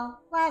la la,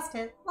 last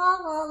hit, la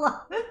la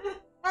la.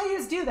 I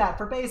just do that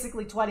for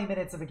basically 20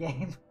 minutes of a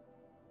game.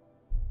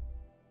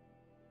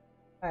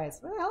 Alright, so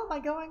where the hell am I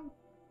going?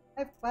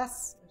 I have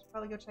quests. I should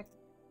probably go check.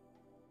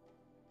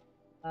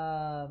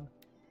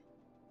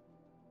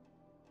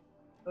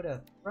 Go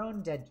to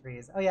Throne Dead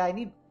Trees. Oh yeah, I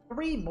need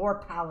 3 more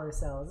power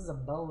cells. This is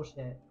some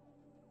bullshit.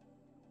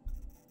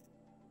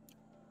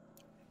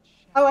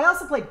 Oh, I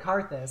also played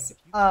Karthus.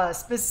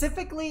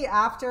 Specifically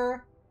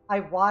after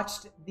I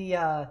watched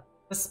the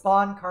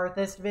Spawn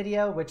Karthus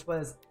video, which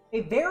was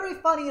a very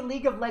funny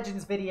League of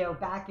Legends video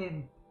back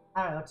in,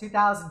 I don't know,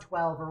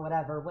 2012 or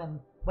whatever,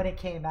 when it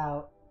came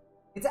out.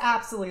 It's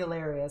absolutely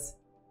hilarious.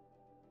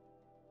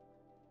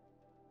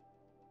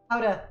 How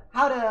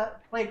to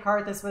play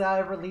Karthus without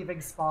ever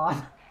leaving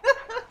Spawn.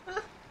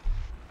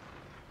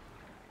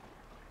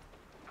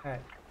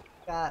 Alright.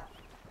 Got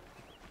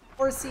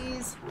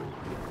horsies.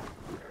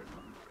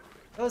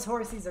 Those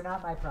horsies are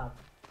not my problem.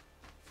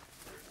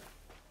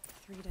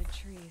 3 dead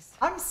trees.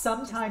 I'm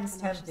sometimes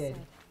tempted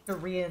to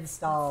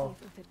reinstall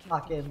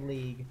fucking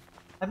League.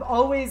 I'm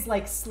always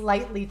like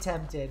slightly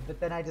tempted, but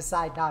then I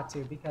decide not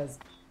to because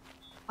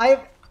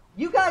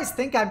you guys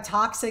think I'm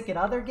toxic in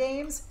other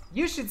games?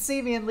 You should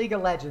see me in League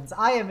of Legends.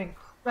 I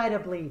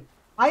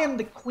am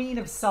the queen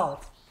of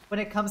salt when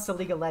it comes to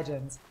League of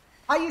Legends.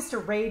 I used to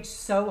rage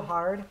so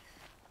hard.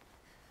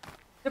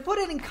 To put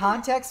it in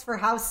context for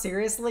how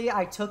seriously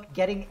I took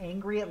getting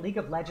angry at League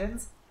of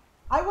Legends,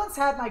 I once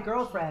had my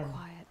girlfriend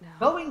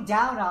going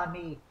down on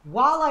me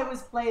while I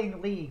was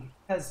playing League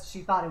because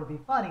she thought it would be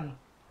funny,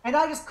 and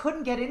I just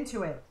couldn't get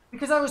into it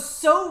because I was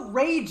so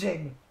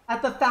raging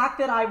at the fact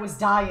that I was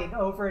dying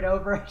over and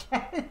over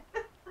again.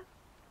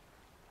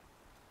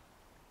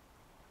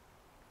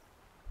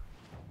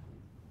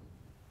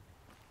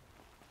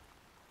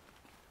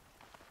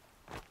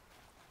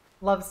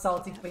 Love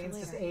Salty Queens,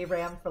 just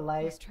ARAM for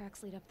life. Those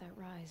tracks lead up that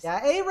rise.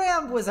 Yeah,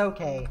 ARAM was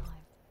okay.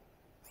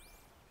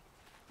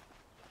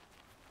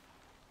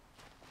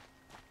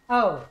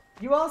 Oh,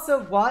 you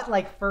also want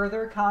like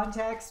further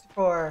context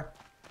for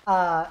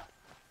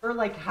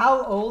like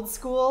how old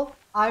school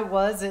I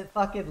was at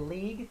fucking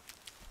League.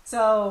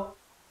 So,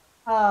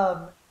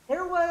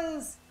 there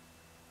was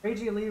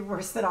Raging League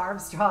worse than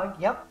Armstrong.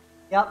 Yep.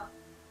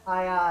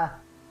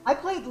 I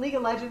played League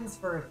of Legends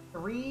for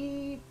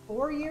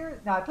 4 years.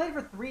 No, I played it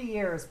for 3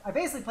 years. I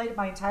basically played it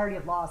my entirety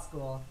of law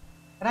school,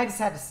 and I just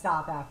had to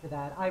stop after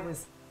that. I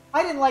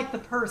didn't like the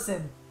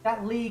person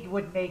that League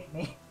would make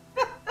me.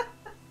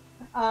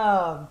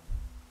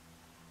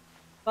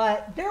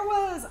 But there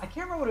was, I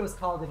can't remember what it was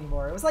called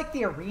anymore. It was like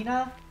the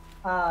arena.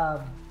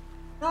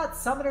 Not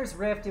Summoner's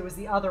Rift, it was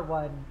the other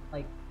one.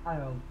 Like, I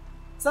don't know.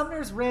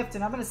 Summoner's Rift,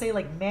 and I'm going to say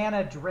like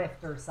Mana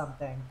Drift or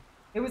something.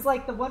 It was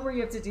like the one where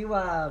you have to do,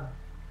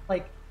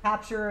 like,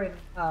 capture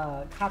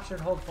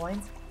and hold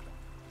coins.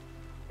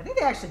 I think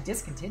they actually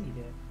discontinued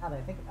it, now that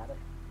I think about it.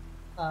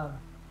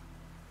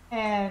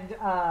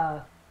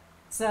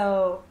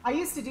 So I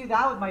used to do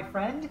that with my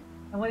friend,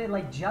 and when it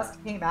like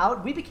just came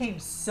out, we became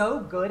so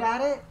good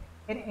at it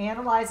in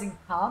analyzing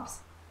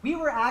comps, we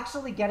were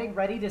actually getting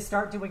ready to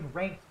start doing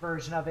ranked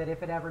version of it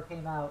if it ever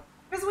came out.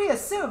 Because we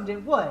assumed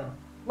it would.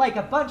 Like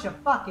a bunch of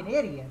fucking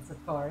idiots,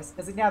 of course,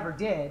 because it never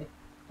did.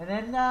 And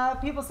then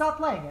people stopped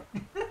playing it.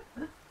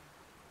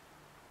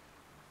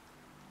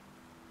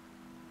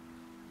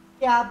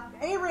 Yeah,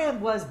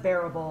 ARAM was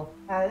bearable.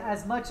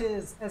 As much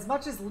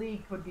as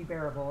League could be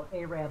bearable,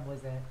 ARAM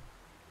was it.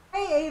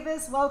 Hey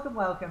Avis,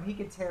 welcome. He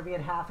could tear me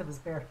in half of this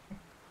bear.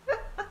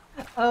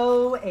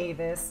 Oh,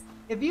 Avis.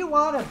 If you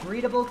want a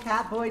breedable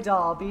Catboy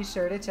doll, be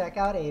sure to check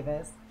out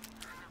Avis.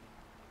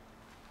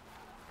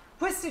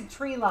 Twisted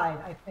Tree Line,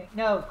 I think.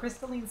 No,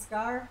 Crystalline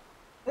Scar?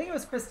 I think it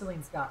was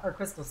Crystalline Scar, or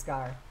Crystal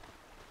Scar.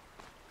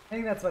 I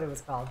think that's what it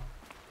was called.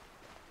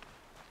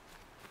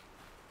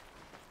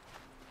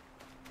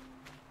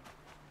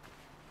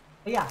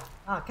 But yeah.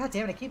 Oh, god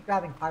damn it, I keep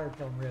grabbing Fire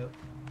Kiln Root.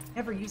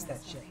 Never use that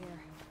shit. Here.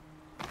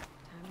 Time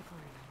to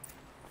climb.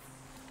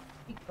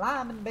 Keep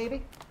climbing,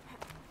 baby.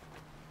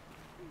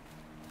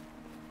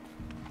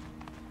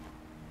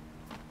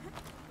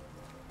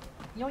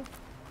 Yoink.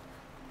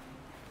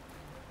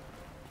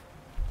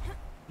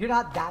 You're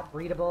not that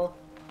breedable.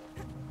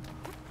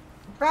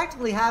 You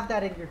practically have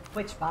that in your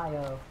Twitch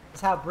bio.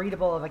 Is how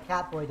breedable of a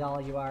Catboy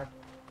doll you are.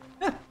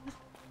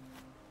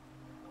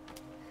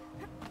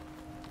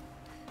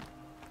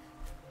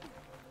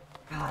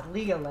 God,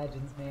 League of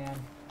Legends, man.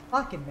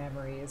 Fucking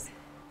memories.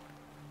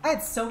 I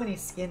had so many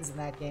skins in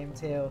that game,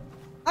 too.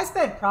 I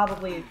spent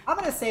probably, I'm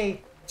gonna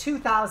say,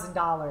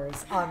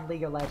 $2,000 on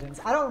League of Legends.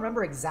 I don't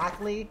remember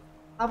exactly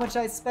how much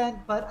I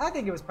spent, but I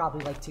think it was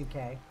probably like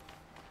 2K.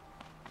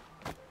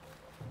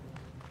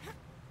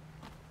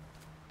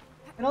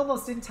 And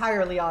almost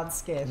entirely on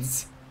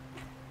skins.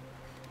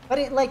 But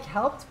it, like,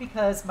 helped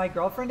because my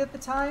girlfriend at the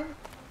time,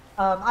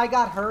 I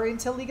got her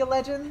into League of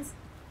Legends.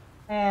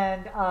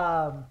 And,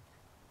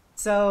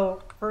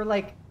 so, for,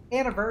 like,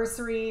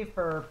 anniversary,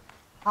 for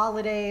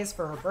holidays,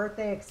 for her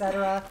birthday,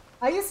 etc.,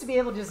 I used to be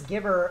able to just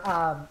give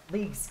her,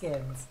 League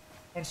skins.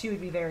 And she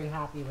would be very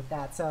happy with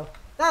that. So,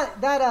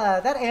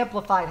 that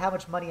amplified how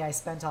much money I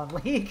spent on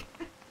League.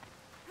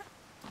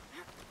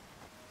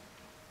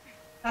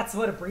 That's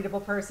what a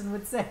breedable person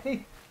would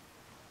say.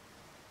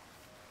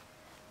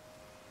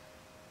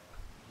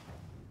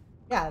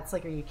 Yeah, it's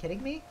like, are you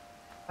kidding me?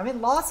 I'm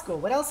in law school.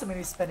 What else am I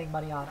going to be spending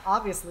money on?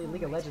 Obviously,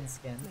 League of Legends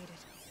skin. Made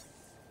it.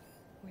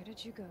 Where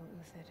did you go,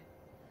 Uthid?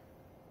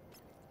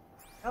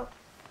 Oh.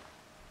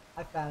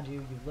 I found you,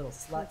 you little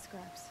slut. Food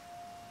scraps.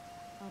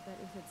 I'll bet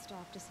Uthid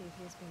stopped to see if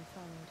he was being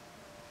followed.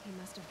 He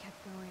must have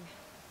kept going.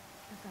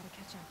 I've got to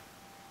catch up.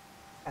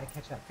 Gotta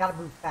catch up. Gotta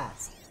move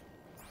fast.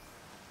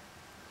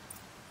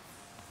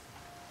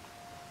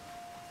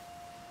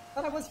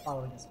 Thought I was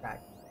following this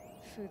track.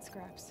 Food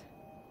scraps.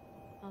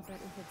 I'll bet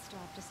Uthid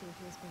stopped to see if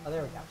he was being Oh,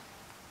 there we followed.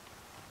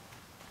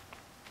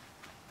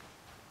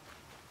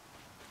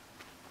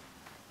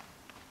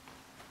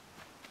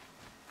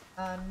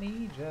 go. On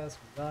me, just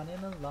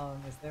running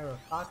along. Is there a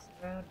fox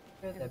around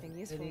here? Everything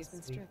useful has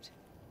been stripped.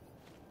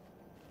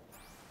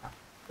 No,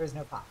 there's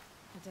no fox.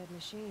 A dead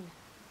machine.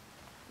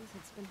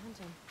 Uthid's been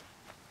hunting.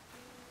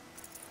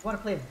 You want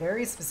to play a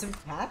very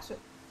specific patch?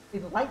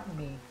 Enlighten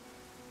me.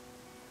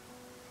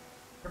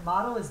 Your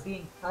model is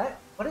being cut?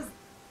 What is...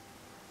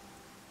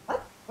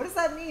 What? What does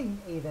that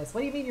mean, Avis?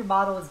 What do you mean your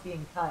model is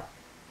being cut?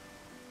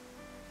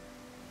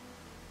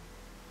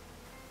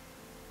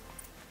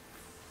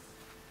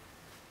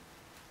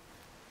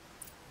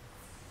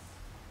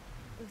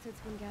 Uthid's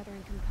been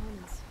gathering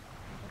components.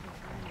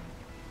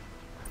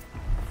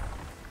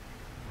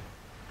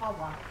 Oh,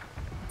 wow.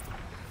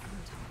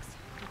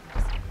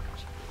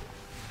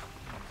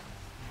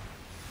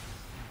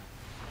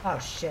 Oh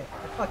shit,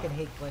 I fucking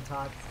hate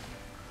Glinthawks.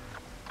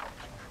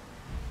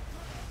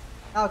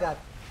 Oh god,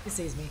 he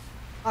sees me.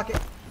 Okay.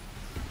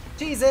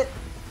 Cheese it!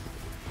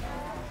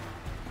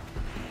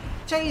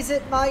 Cheese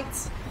it,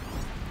 mates!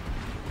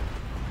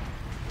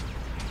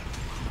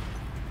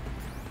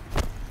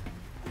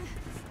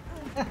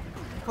 I'm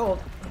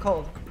cold, I'm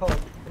cold, I'm cold.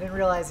 I didn't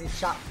realize he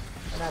shot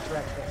in that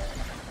direction.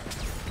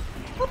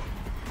 Whoop.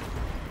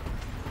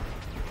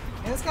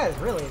 Man, this guy is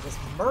really just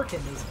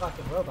murking these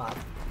fucking robots.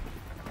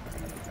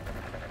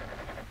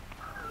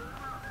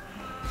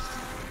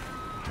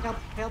 Help,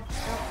 help,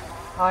 help.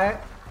 Oh, I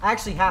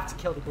actually have to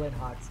kill the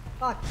Glinthawks.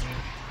 Fuck me.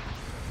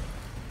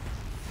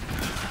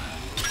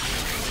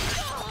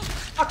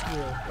 Fuck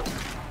you.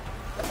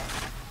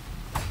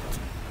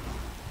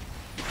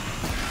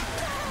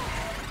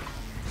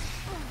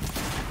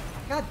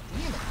 God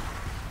damn it.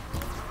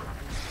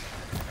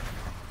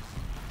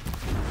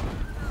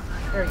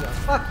 There you go.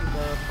 Fuck you,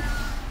 Burb.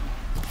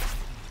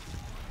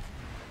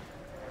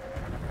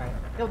 Alright,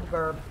 killed the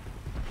Burb.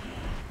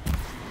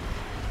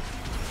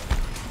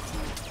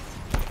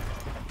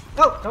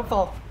 No, don't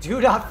fall.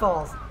 Do not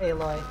fall,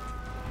 Aloy.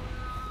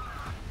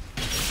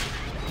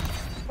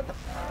 What the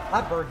f?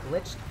 That bird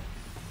glitched.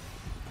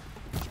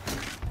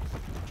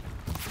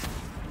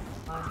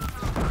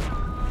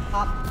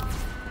 Pop.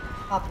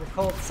 Pop your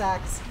cold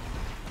sacks.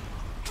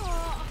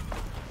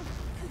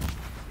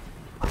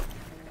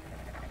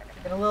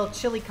 Get a little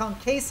chili con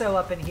queso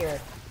up in here.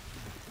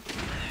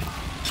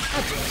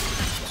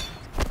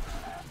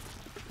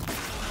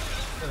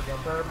 There we go,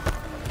 Burb.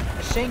 I'm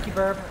gonna shank you,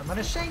 Burb. I'm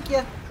gonna shank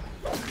you.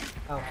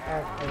 Oh, I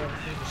didn't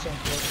need to shank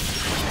you.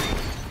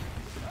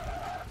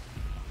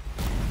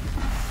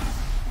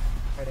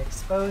 Alright,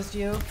 exposed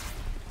you.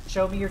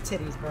 Show me your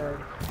titties, bird.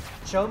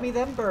 Show me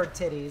them bird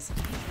titties.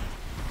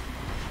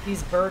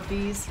 These bird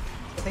bees.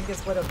 I think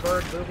is what a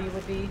bird booby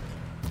would be.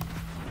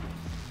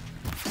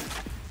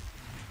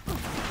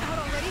 Out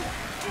already?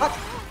 What?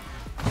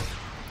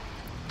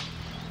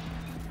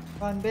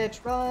 Run,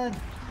 bitch, run!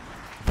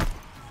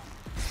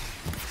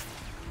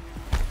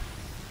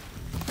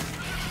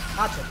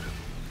 Gotcha.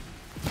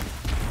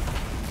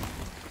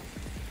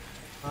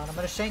 I'm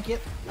gonna shank it.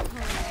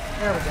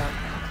 There we go.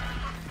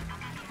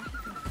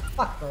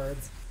 Fuck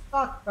birds.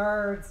 Fuck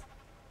birds.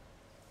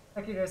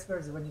 Check your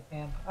Discords when you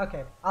can.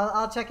 Okay,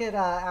 I'll check it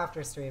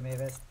after stream,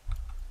 Avis.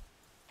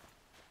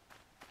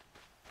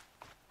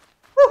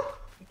 Whew!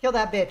 Kill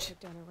that bitch.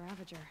 Took down a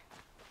Ravager.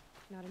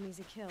 Not an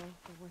easy kill,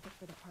 but worth it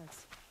for the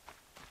parts.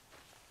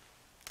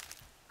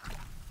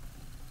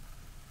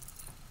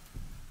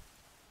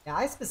 Yeah,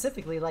 I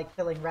specifically like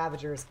killing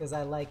Ravagers because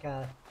I like,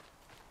 oh,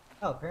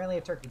 apparently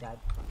a turkey died.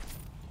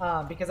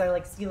 Because I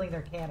like stealing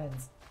their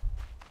cannons.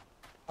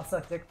 I'll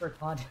suck dick for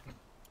content.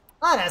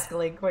 Not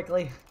escalate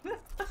quickly.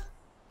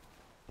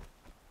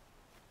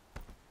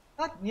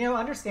 You know,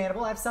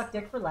 understandable. I've sucked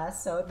dick for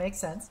less, so it makes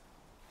sense.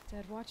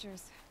 Dead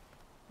Watchers.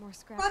 More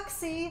scrap.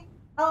 Ruxy!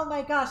 Oh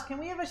my gosh, can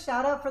we have a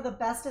shout out for the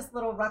bestest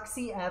little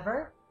Ruxy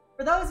ever?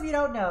 For those of you who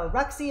don't know,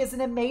 Ruxy is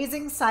an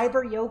amazing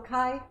cyber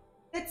yokai.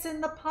 Fits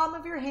in the palm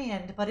of your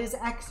hand, but is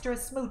extra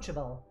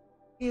smoochable.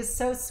 She is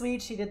so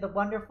sweet. She did the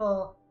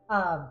wonderful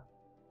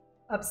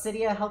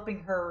Obsidia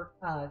helping her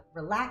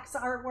relax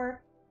artwork.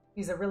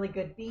 She's a really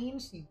good bean.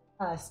 She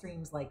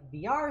streams like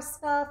VR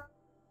stuff,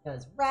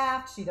 does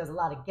Raft. She does a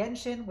lot of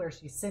Genshin where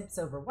she simps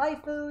over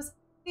waifus.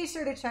 Be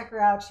sure to check her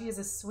out. She is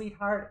a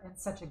sweetheart and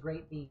such a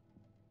great bean.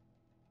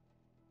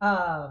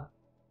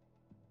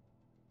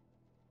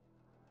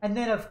 And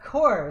then of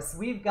course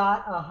we've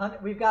got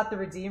the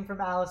redeem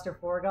from Alistair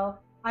Forgall.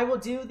 I will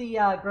do the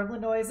gremlin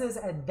noises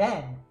and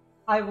then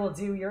I will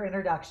do your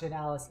introduction,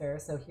 Alistair.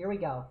 So here we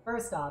go.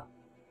 First off.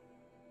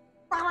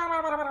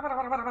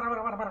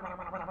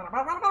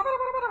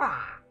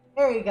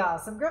 There you go.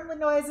 Some gremlin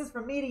noises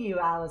from me to you,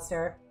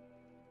 Alistair.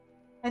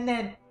 And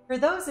then for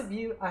those of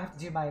you, I have to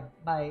do my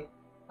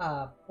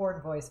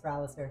porn voice for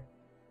Alistair.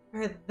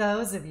 For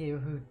those of you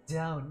who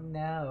don't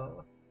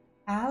know,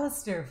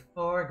 Alistair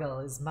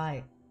Forgall is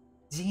my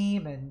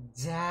demon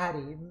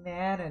daddy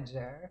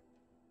manager.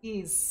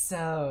 He's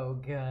so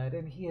good,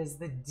 and he is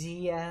the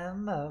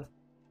DM of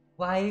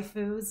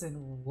waifus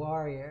and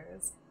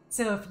warriors.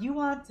 So if you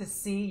want to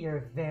see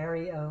your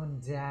very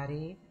own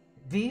daddy,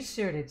 be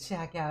sure to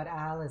check out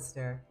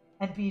Alistair,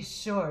 and be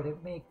sure to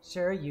make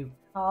sure you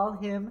call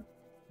him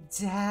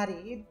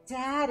Daddy.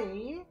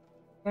 Daddy!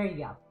 There you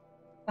go.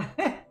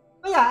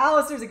 But yeah,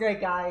 Alistair's a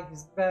great guy.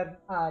 He's been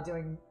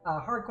doing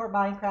hardcore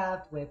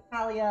Minecraft with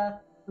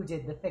Talia, who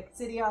did the Thick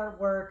City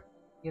artwork.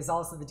 He is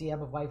also the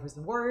DM of Waifus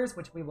and Warriors,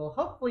 which we will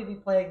hopefully be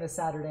playing this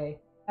Saturday.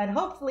 And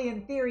hopefully,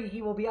 in theory,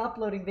 he will be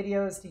uploading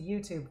videos to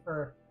YouTube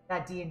for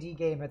that D&D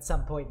game at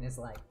some point in his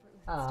life.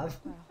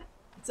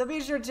 So be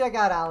sure to check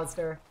out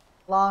Alistair.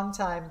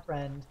 Longtime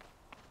friend.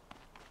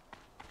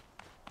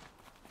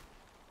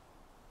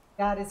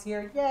 Dad is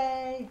here.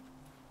 Yay!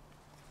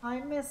 I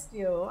missed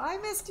you. I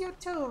missed you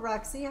too,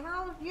 Ruxy.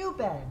 How have you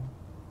been?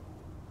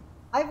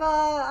 I've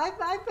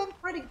been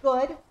pretty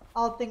good,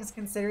 all things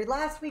considered.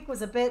 Last week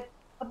was a bit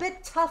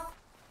tough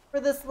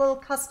for this little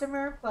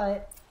customer,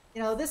 but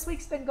you know, this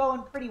week's been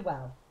going pretty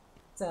well.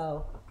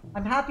 So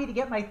I'm happy to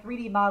get my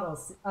 3D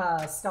models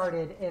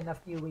started in a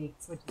few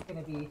weeks, which is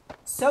going to be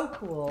so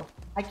cool.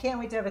 I can't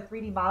wait to have a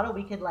 3D model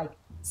we could like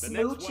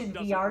smooch in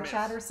VR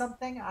chat or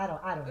something. I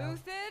don't know.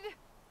 Uthid?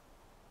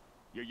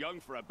 You're young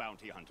for a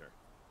bounty hunter.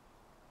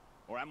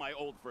 Or am I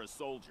old for a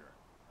soldier?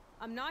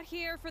 I'm not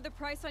here for the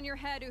price on your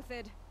head,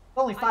 Uthid.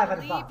 Only 500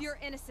 bucks. I believe you're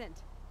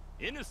innocent.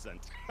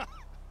 Innocent?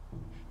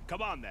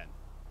 Come on then.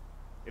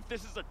 If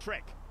this is a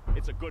trick,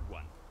 it's a good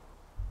one.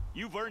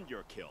 You've earned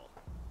your kill.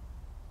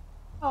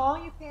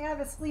 Oh, you can't have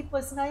a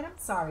sleepless night. I'm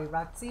sorry,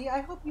 Ruxy.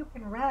 I hope you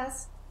can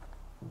rest.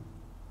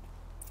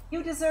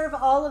 You deserve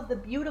all of the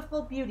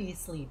beautiful beauty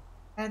sleep,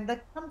 and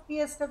the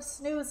comfiest of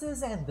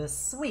snoozes, and the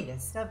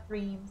sweetest of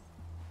dreams.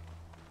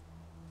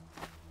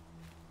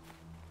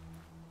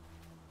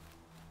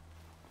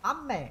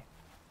 Amen.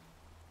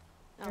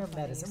 Your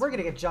medicine. We're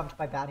gonna get jumped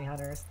by bounty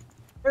hunters.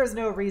 There's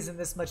no reason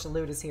this much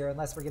loot is here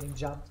unless we're getting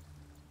jumped.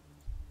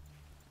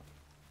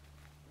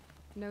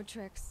 No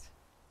tricks.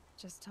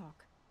 Just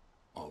talk.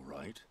 All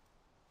right.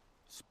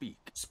 Speak.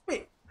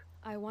 Speak.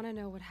 I want to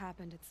know what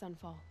happened at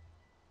Sunfall.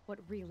 What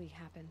really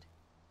happened.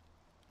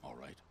 All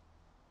right.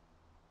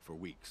 For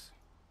weeks,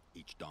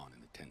 each dawn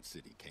in the tent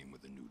city came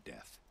with a new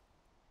death.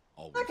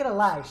 I'm not gonna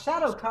lie,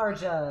 Shadow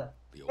Karja,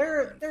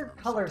 their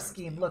color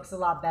scheme looks a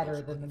lot better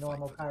than the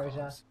normal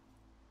Karja.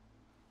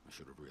 I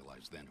should have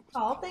realized then it was.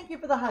 Oh, thank you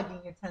for the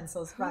hugging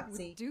utensils,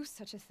 Roxy. Who would do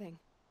such a thing?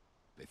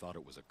 They thought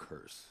it was a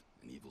curse,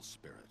 an evil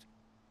spirit.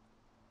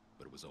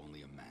 But it was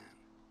only a man.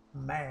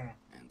 Man.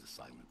 And a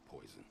silent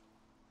poison.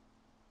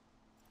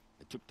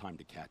 It took time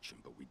to catch him,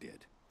 but we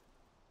did.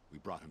 We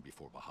brought him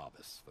before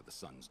Bahavas for the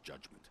sun's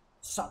judgment.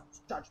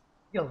 Sun's judgment?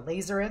 You know,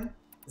 laser in?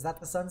 Is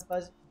that the sun's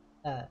judgment?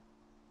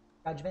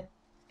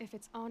 If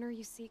it's honor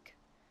you seek,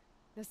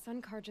 the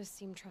Sun Karjas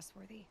seem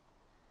trustworthy.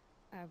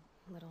 A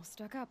little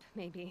stuck up,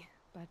 maybe,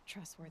 but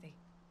trustworthy.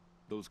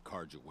 Those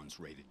Karja once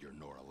raided your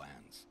Nora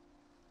lands.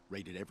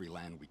 Raided every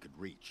land we could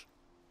reach.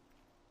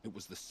 It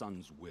was the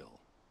sun's will.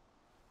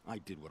 I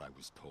did what I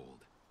was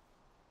told.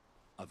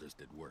 Others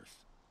did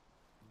worse.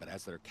 But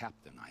as their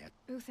captain, I had...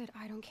 Uthid,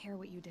 I don't care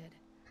what you did.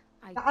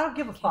 I don't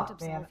give a fuck,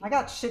 man. I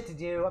got shit to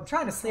do. I'm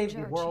trying to save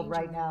the world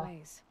right now.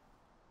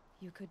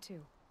 You could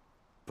too.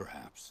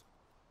 Perhaps.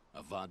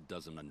 Avad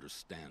doesn't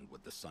understand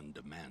what the sun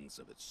demands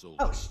of its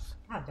soldiers.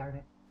 Oh, god darn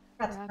it.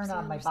 I forgot to turn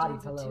on my body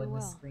pillow in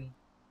the screen.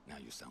 Now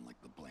you sound like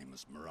the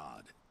blameless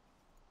Murad.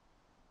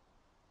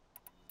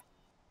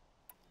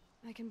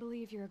 I can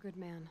believe you're a good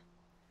man.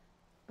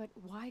 But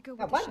why go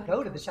yeah, with why the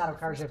go to the Shadow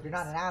Carja if you're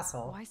not an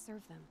asshole? Why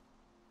serve them?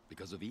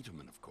 Because of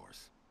Itaman, of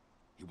course.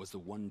 He was the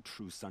one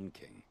true Sun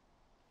King.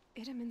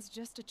 Itaman's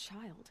just a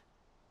child.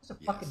 He's a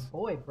fucking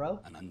boy,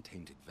 bro. An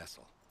untainted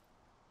vessel.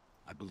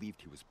 I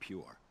believed he was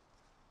pure.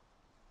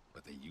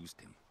 But they used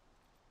him.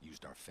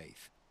 Used our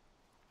faith.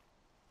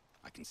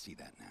 I can see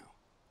that now.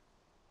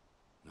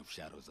 No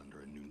shadows under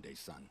a noonday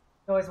sun.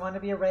 You always wanted to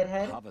be a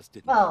redhead?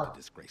 Well,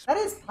 that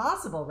is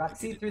possible,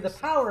 Ruxy, through the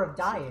power of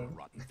dyeing.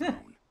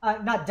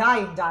 Not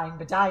dyeing,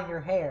 but dyeing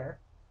your hair.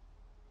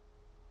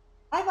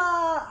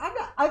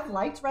 I've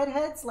liked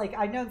redheads. Like,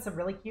 I've known some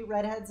really cute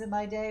redheads in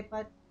my day,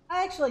 but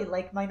I actually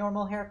like my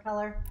normal hair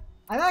color.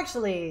 I'm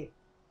actually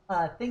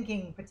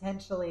thinking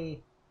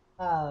potentially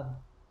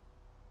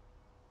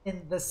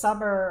in the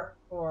summer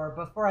or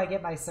before I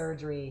get my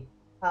surgery,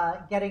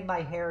 getting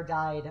my hair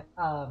dyed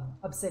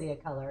obsidian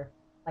color.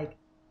 Like,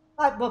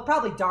 well,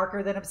 probably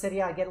darker than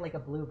obsidian. I get like a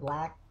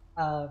blue-black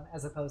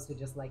as opposed to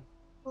just like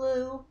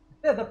blue.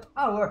 The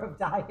power of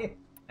dyeing.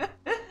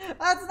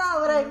 That's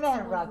not what I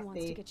meant, Roxy.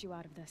 Wants to get you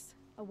out of this.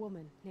 A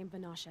woman named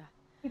Vanasha.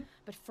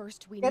 But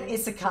first we get need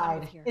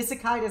Isekai.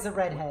 Isekai is a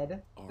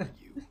redhead. What are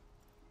you?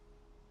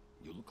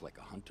 You look like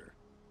a hunter.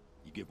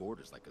 You give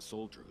orders like a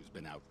soldier who's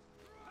been out.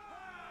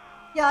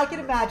 Yeah, I can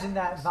imagine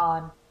that,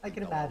 Vaughn. I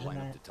can imagine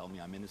that. To tell me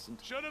I'm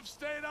innocent. Should have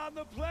stayed on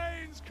the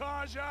plains,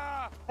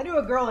 Carja. I knew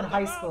a girl in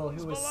high school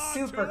who was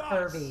super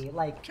curvy.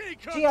 Like,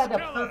 she had a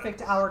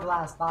perfect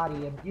hourglass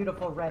body and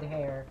beautiful red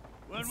hair.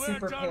 And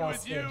super pale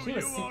skin. She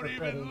was super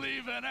pretty.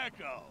 Leave an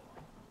echo.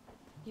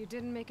 You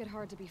didn't make it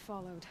hard to be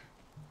followed.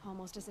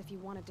 Almost as if you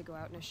wanted to go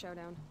out in a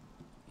showdown.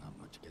 Not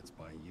much gets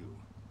by you.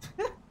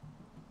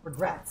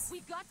 Regrets.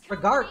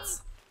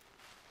 Regards.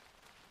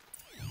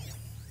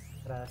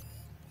 Gotta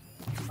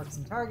mark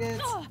some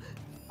targets.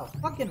 Oh,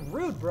 fucking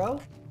rude, bro.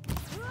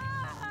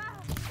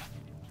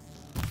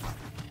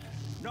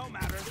 No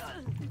matter.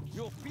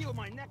 You'll feel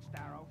my next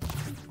arrow.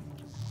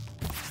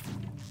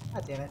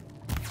 God damn it.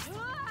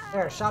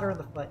 There, shot her in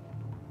the foot.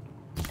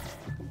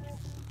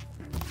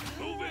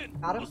 Move in.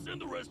 Got him? I'll send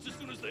the rest as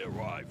soon as they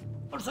arrive.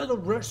 I'll send the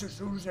rest as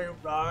soon as they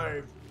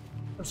arrive.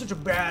 I'm such a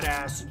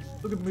badass.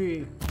 Look at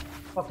me.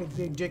 Fucking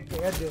big dick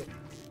bandit.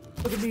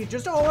 Look at me,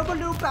 just I'm a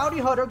little bounty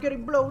hunter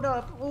getting blown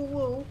up. Oh,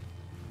 whoa.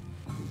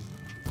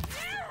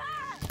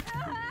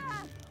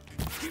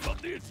 Keep up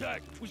the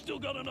attack. We still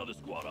got another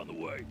squad on the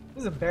way.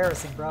 This is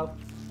embarrassing, bro.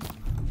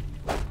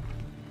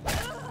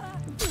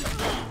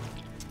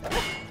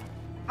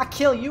 I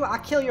kill you, I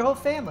kill your whole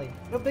family.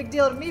 No big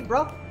deal to me,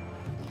 bro.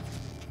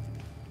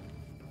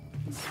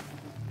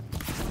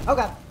 Oh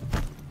god.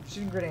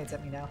 Shooting grenades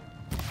at me now.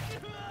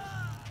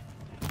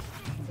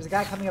 There's a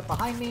guy coming up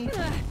behind me.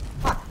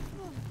 Fuck.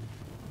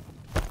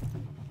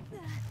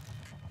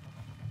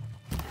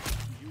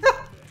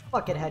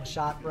 Fucking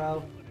headshot,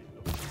 bro.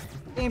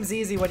 Game's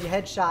easy when you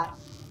headshot.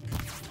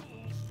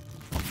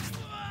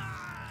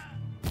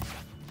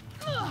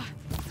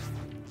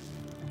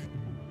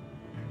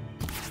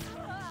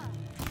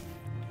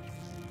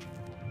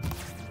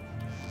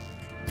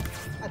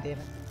 God damn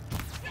it.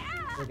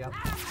 There we go.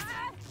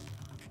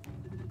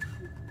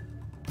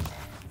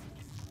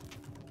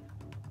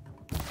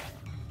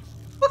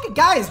 Fucking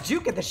guy is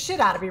juking the shit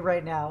out of me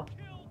right now.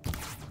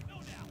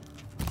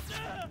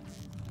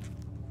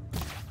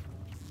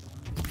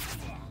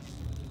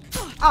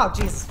 Oh,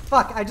 Jesus.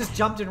 Fuck, I just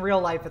jumped in real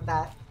life at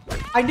that.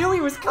 I knew he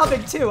was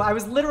coming, too. I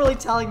was literally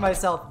telling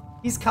myself,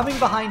 he's coming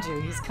behind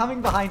you. He's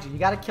coming behind you. You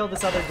gotta kill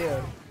this other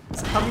dude.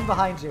 He's coming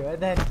behind you.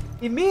 And then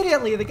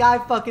immediately the guy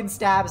fucking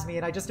stabs me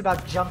and I just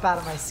about jump out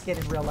of my skin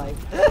in real life.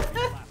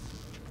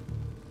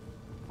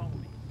 Follow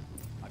me.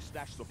 I've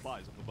stashed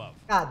supplies up above.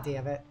 God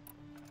damn it.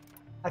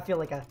 I feel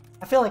like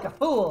a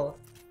fool.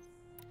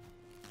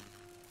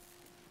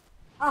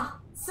 Ah,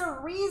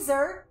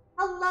 Cerezer.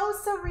 Hello,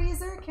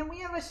 Cerezer. Can we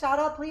have a shout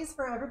out, please,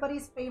 for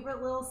everybody's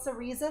favorite little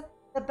Cerezer?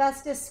 The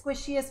bestest,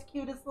 squishiest,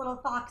 cutest little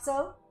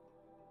foxo.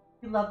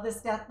 You love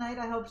this Death Knight,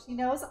 I hope she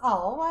knows.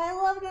 Oh, I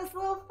love this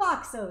little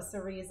foxo,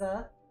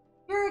 Cerezer.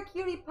 You're a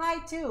cutie pie,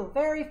 too.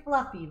 Very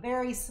fluffy,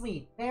 very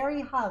sweet,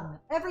 very hung.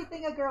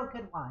 Everything a girl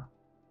could want.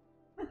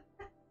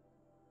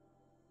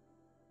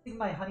 Think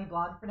my honey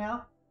blonde for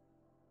now.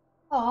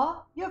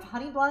 Aw, you have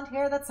honey blonde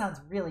hair? That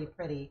sounds really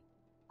pretty.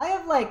 I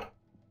have, like,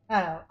 I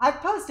don't know. I've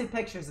posted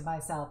pictures of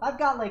myself. I've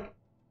got, like,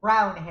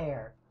 brown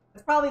hair.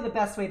 That's probably the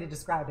best way to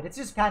describe it. It's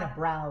just kind of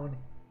brown.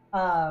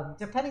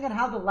 Depending on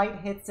how the light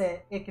hits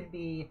it, it can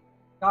be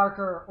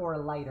darker or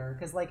lighter.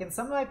 Because, like, in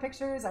some of my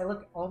pictures, I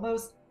look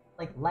almost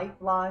like light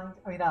blonde.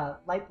 I mean,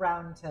 light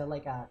brown to,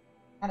 like, a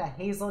kind of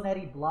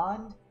hazelnutty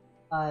blonde.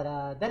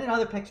 But then in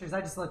other pictures, I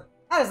just look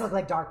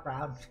like dark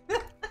brown.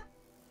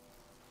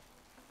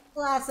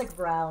 Classic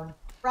Brown.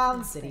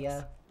 Brown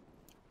Cydia.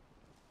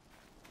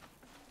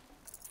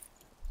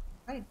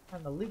 Alright,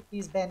 time to loot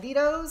these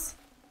banditos.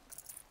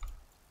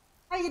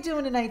 How you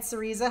doing tonight,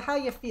 Cereza? How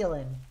you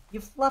feeling? You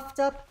fluffed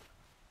up?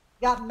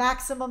 Got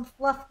maximum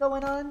fluff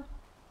going on?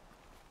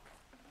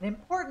 An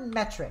important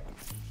metric.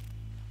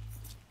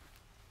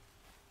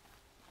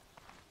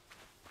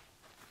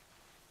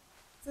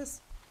 What's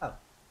this? Oh.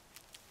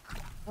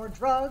 More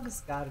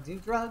drugs. Gotta do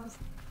drugs.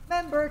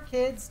 Remember,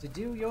 kids, to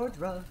do your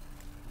drugs.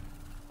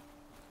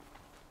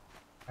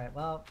 Alright,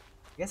 well,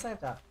 I guess I have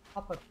to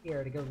hop up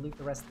here to go loot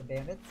the rest of the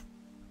bandits.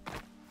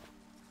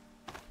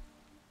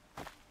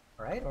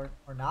 Alright, or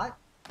not.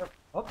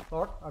 Or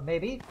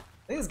maybe.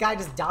 I think this guy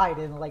just died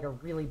in like a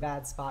really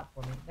bad spot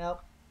for me.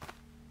 Nope.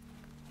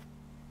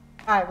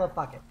 Alright, well,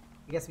 fuck it.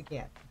 I guess we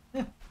can't.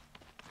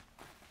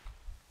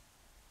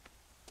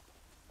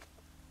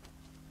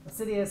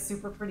 City has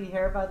super pretty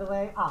hair, by the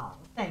way. Oh,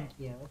 thank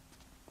you.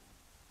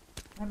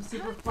 I'm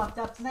super fluffed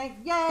up tonight.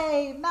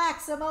 Yay!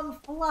 Maximum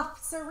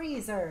fluff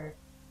Cerezer!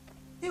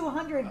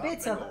 200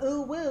 bits of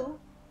ooh woo.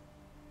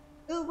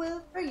 Ooh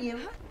woo for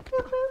you.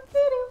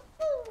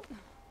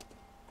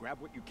 Grab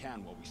what you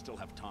can while we still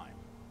have time.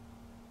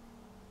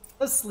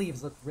 Those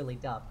sleeves look really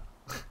dumb.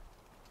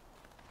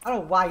 I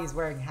don't know why he's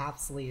wearing half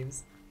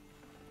sleeves.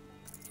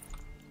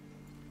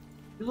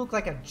 You look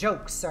like a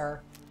joke,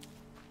 sir.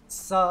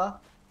 Sir.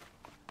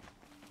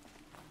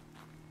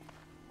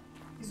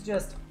 He's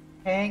just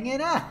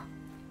hanging out.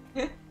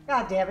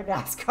 God damn it,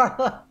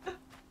 NASCAR.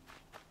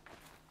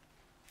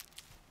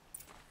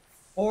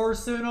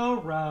 Horsing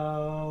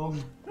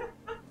around.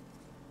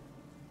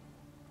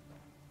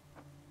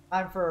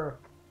 Time for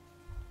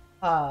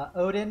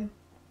Odin.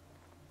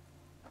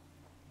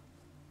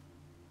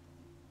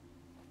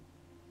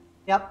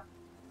 Yep.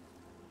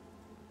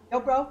 Yo,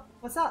 bro,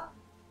 what's up?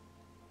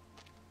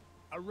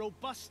 A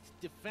robust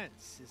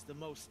defense is the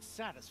most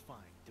satisfying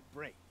to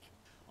break.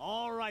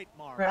 All right,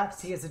 Marv.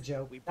 Perhaps he is a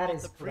joke. We that brought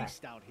is the correct.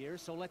 priest out here,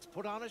 so let's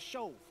put on a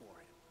show for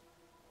him.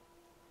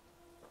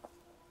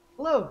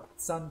 Hello,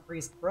 Sun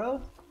Priest,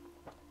 bro.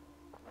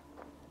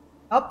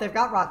 Oh, they've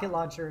got rocket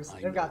launchers.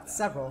 They've got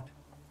several.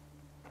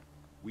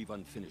 We've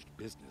unfinished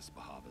business,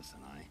 Bahavas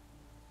and I.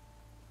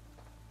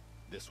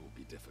 This will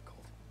be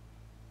difficult.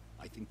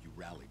 I think you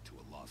rallied to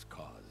a lost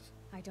cause.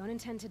 I don't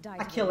intend to die.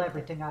 I kill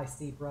everything I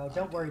see, bro.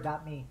 Don't worry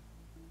about me.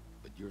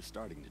 But you're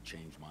starting to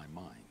change my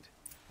mind.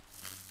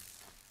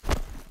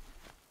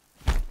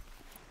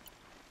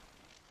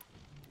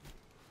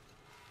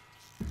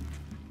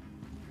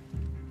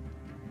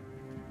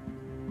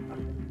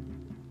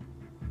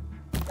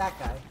 That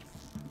guy.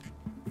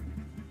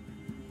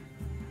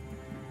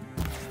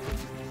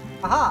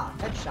 Aha!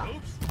 Headshot.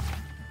 Oops.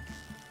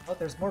 Oh,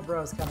 there's more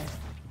bros coming.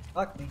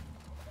 Fuck me.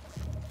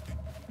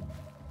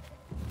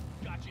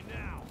 Got you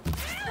now.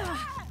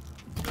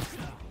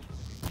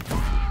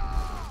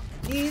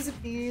 Easy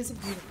peasy,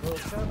 beautiful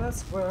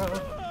Travis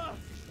world.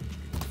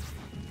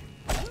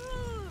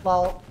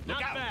 Lol.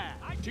 Not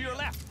bad. To your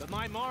left, but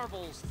my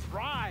marbles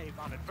thrive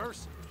on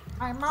adversity.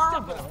 My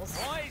marbles.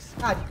 Boys.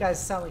 God, you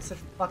guys sound like such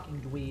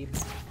fucking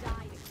dweebs.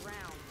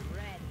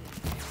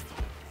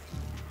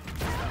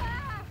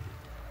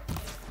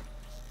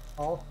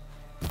 Oh.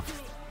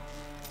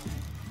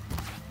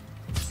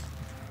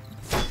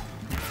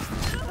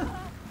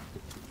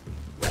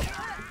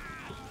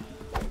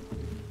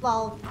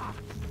 Lol.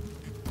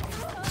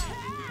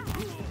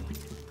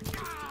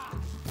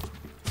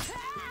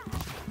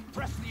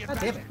 Press the God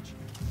damn it.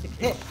 It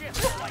hit.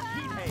 Like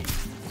heat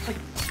haze. Like,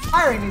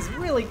 firing these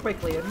really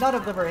quickly and none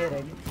of them are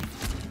hitting.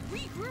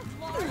 Regroup,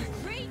 Lars.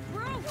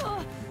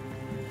 Regroup.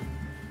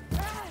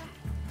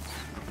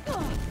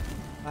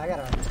 I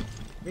gotta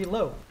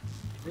reload.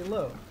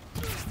 Reload.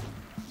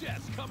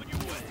 Death's coming your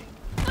way.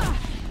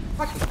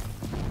 Fuck you.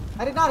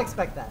 I did not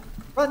expect that.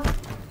 Run.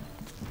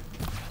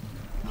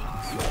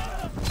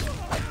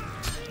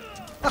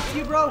 Fuck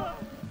you, bro.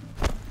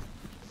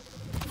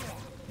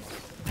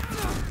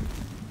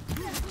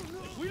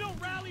 If we don't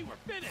rally, we're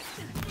finished.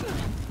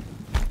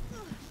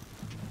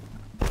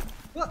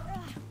 What?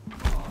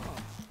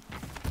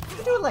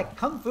 You doing like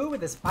kung fu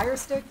with his fire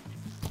stick?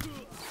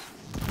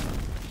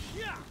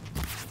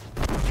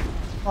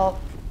 Oh.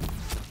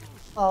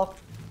 Oh.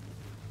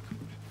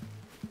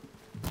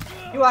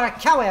 You are a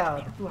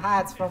coward who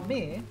hides from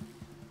me.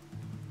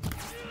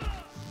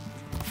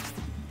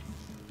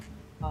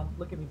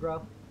 Look at me,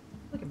 bro.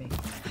 Look at me.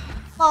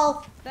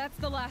 Oh. That's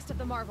the last of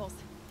the marvels.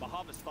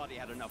 Bahavas thought he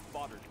had enough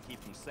fodder to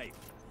keep him safe.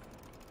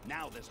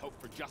 Now there's hope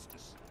for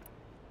justice.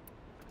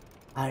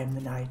 I am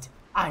the knight.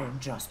 I am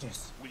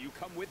justice. Will you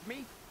come with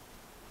me?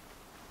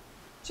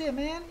 Shit,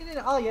 man. You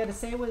didn't, all you had to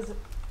say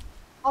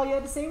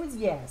was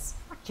yes.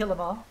 I kill them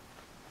all.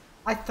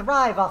 I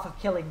thrive off of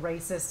killing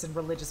racists and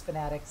religious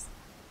fanatics.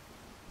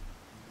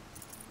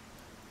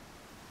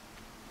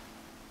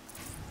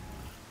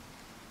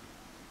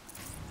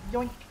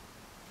 Yoink.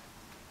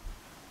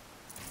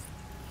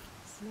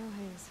 Snow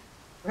haze.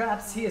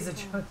 Perhaps he is a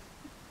joke. That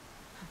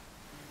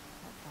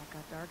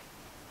got dark.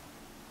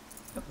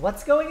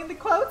 What's going in the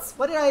quotes?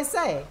 What did I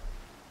say?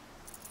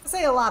 I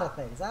say a lot of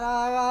things.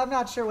 I'm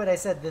not sure what I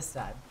said this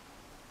time.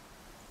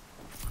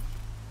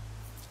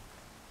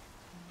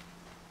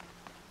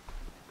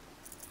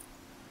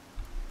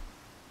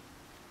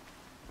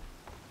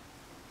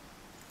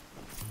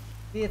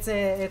 See,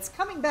 it's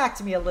coming back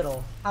to me a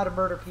little, how to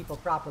murder people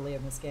properly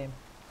in this game.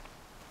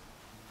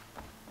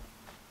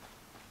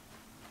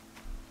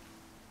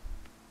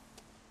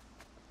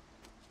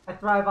 I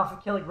thrive off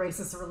of killing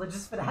racist and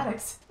religious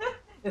fanatics.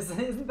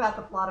 Isn't that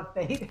the plot of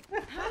Fate?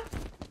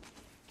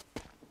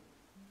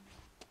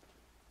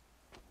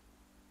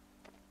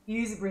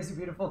 Easy breezy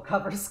beautiful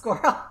cover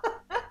squirrel.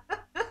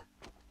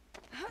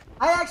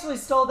 I actually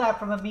stole that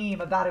from a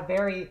meme about a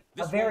very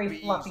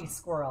fluffy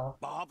squirrel.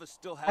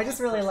 I just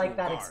really like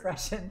that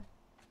expression.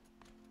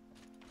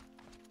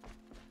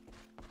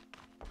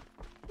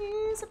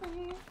 Easy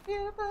breezy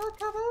beautiful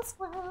cover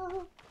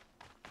squirrel.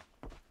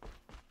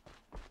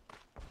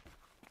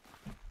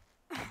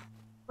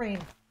 Rain,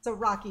 so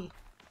rocky.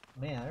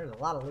 Man, there's a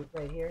lot of loot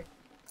right here.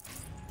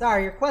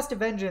 Sorry, your quest of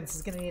vengeance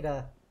is gonna need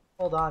to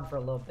hold on for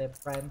a little bit,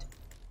 friend.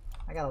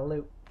 I gotta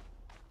loot.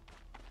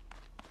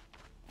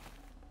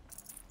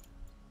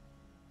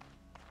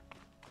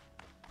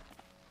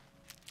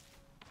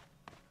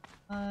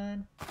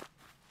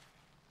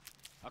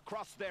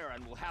 Across there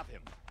and we'll have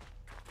him.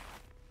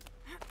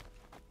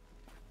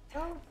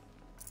 Oh.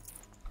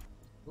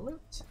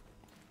 Loot.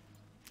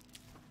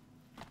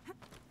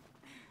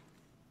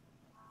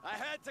 I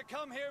had to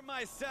come here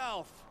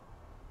myself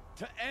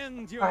to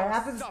end your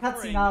cutscene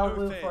suffering, I'll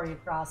loot Uthid, for you,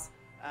 Cross.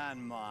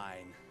 and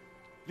mine.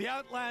 The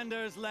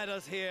Outlanders led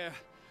us here,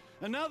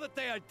 and now that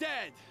they are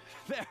dead,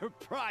 their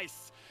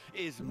price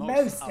is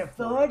most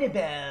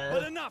affordable.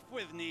 But enough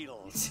with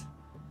needles.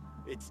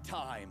 It's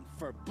time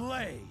for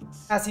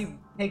blades. As he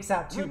takes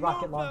out two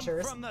rocket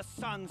launchers. From the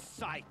sun's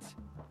sight.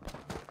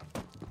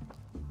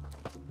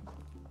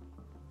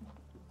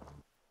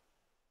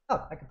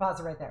 Oh, I can pause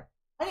it right there.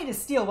 I need to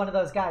steal one of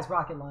those guys'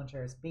 rocket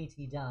launchers,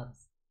 BT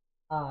dubs,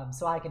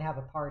 so I can have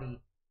a party.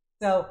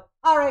 So,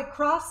 alright,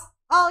 Cross,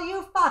 all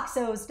you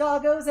foxos,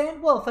 doggos,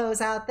 and wolfos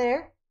out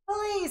there,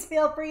 please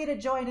feel free to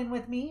join in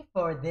with me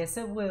for this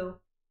a woo.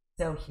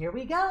 So here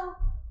we go.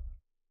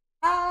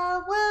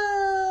 A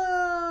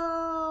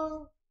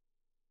woo!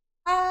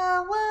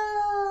 A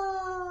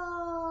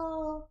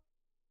woo!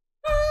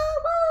 A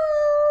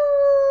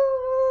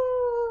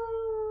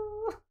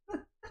woo!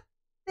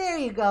 There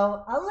you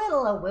go, a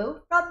little a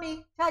woo from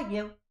me to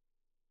you.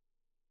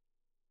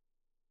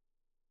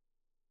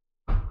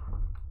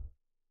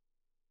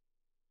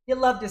 You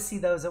love to see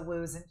those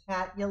a-woos in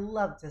chat. You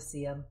love to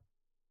see them.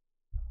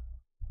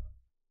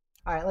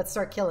 Alright, let's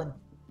start killing.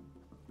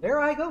 There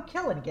I go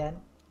killing again.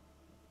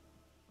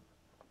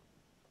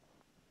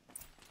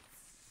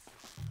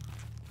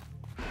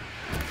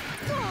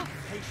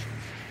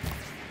 Patience.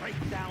 Break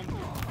down.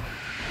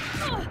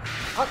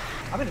 Oh,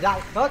 I'm gonna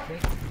die. Fuck me.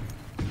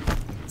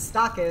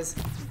 Stock is.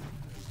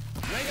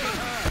 Ready to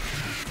turn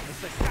as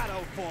the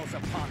shadow falls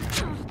upon us.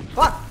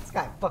 Fuck! This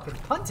guy fucking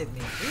punted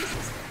me.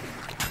 Jesus.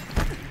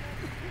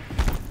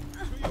 To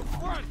your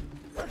front.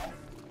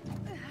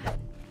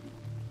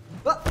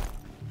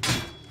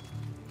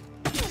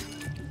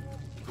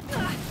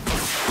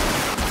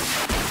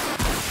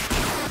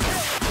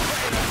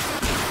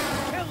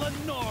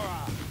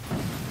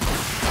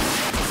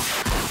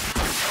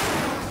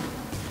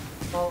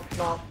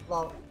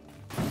 Lol.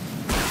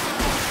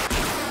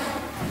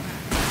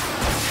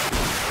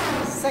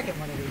 Second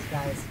one of these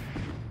guys.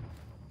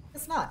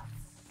 It's not.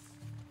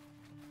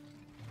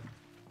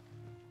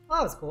 Well,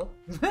 that was cool.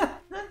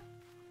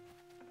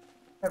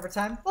 Every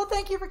time. Well,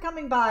 thank you for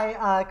coming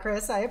by,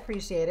 Chris. I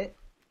appreciate it.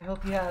 I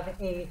hope you have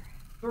a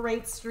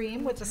great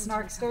stream with the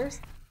Snarksters.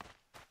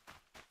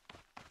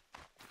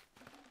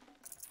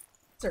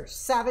 Search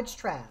Savage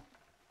Trav.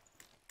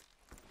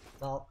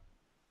 Well,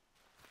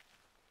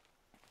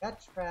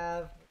 got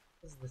Trav.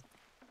 What is this?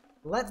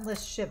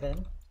 Relentless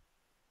Shivan.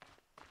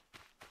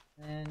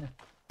 And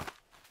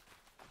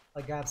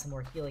I'll grab some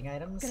more healing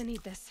items. Gonna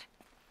need this.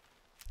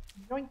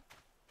 Going.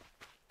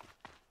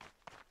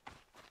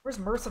 Where's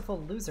Merciful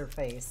Loser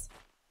Face?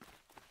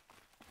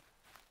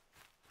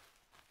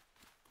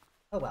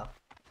 Oh well.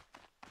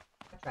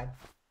 I tried.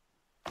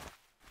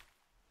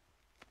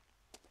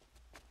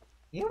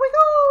 Here we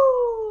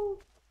go!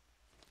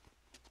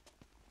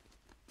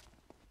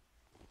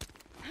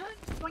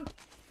 Boink.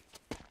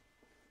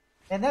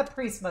 And that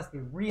priest must be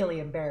really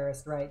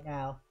embarrassed right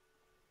now.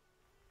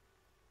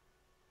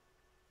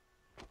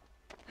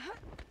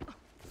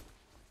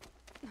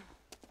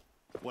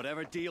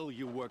 Whatever deal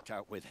you worked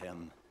out with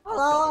him,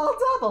 I'll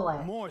double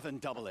it. More than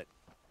double it.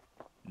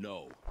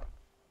 No.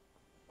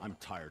 I'm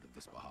tired of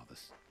this,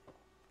 Bahavas.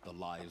 The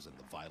lies and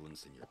the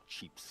violence and your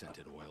cheap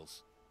scented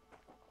oils.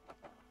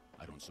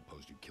 I don't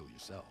suppose you'd kill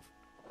yourself.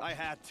 I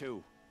had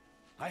to.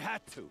 I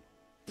had to.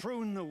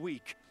 Prune the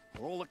weak,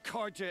 or all the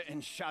Karja in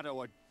Shadow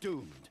are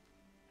doomed.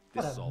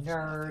 What This a solves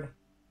nerd. nothing.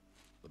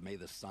 But may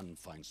the sun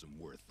find some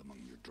worth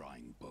among your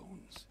drying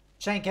bones.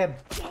 Shank him.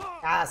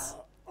 Yes.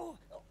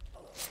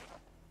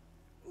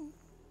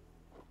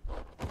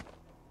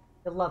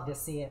 You'll love to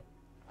see it.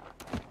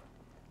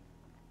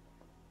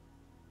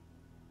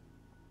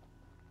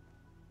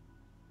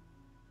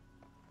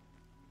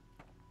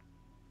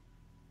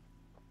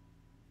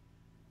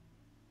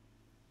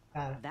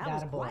 That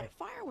was quite a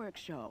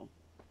fireworks show.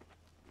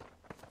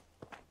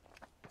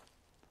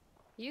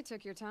 You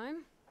took your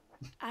time.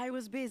 I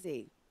was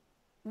busy.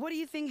 What do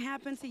you think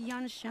happened to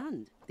Yan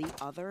Shund, the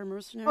other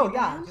mercenary Oh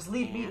yeah, band? just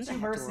lead me And I two had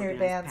to mercenary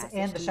organize bands passage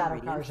and the to Shadow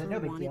Meridian Carja. for No a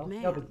big wanted deal.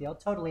 man. No big deal.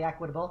 Totally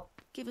equitable.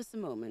 Give us a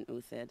moment,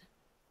 Uthid.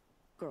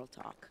 Girl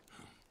talk.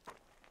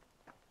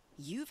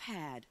 You've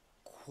had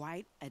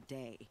quite a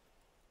day.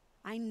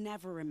 I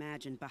never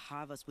imagined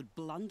Bahavas would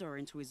blunder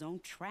into his own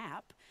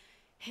trap.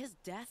 His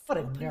death What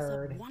a opens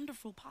nerd. up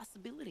wonderful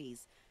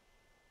possibilities.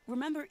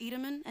 Remember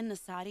Edaman and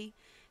Nasadi,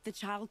 the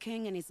Child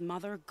King and his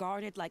mother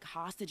guarded like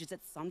hostages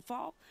at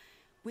sunfall?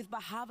 With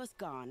Bahavas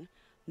gone,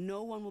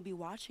 no one will be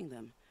watching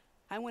them.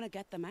 I want to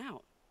get them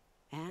out.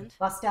 And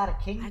bust out a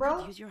king, bro? I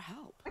could use your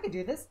help. I could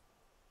do this.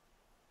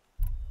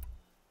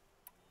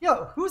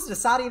 Yo, who's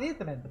Nasadi and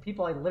Ethaman? The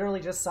people I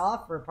literally just saw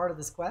for a part of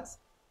this quest?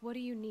 What do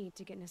you need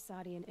to get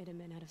Nasadi and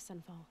Idaman out of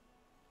Sunfall?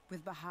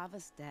 With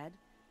Bahavas dead,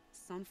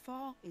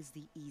 Sunfall is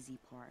the easy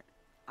part.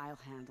 I'll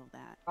handle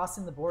that.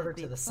 Crossing the border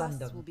to the bus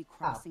Sundom. will be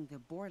crossing the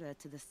border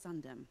to the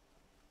Sundom.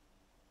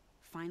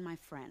 Find my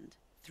friend,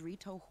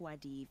 Three-Toe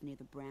Huadiv, near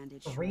the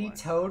branded shore.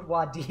 Three-Toed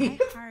Wadi.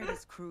 I hired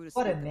his crew to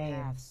What a sweep the name.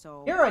 path,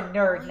 so You're a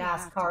nerd, all you Nas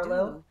have to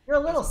Carlo. do You're a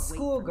little is wait for me.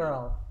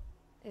 schoolgirl.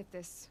 If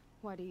this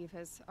Wadiv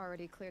has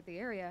already cleared the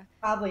area.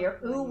 Probably are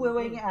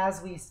ooh-wooing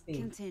as we speak.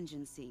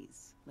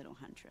 Contingencies, little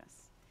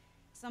huntress.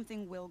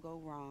 Something will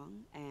go wrong,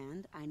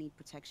 and I need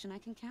protection I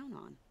can count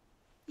on.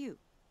 You.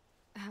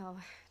 I'll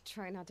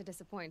try not to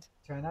disappoint.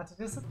 Try not to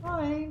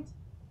disappoint.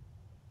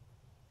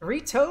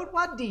 Three-Toed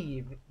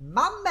Wadiv,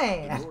 my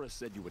man. Nora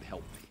said you would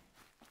help me.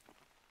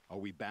 Are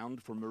we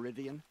bound for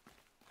Meridian?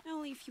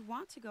 Only if you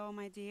want to go,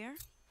 my dear.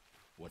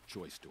 What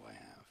choice do I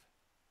have?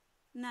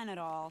 None at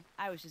all.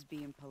 I was just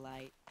being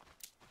polite.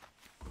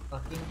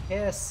 Fucking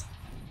kiss.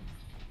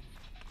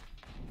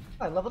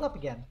 Oh, I leveled up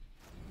again.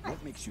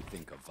 What makes you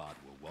think Avad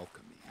will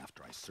welcome me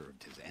after I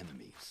served his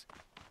enemies?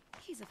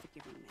 He's a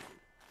forgiving man.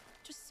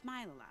 Just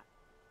smile a lot.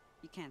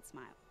 You can't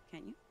smile,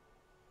 can't you?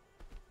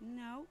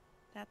 No,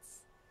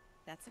 that's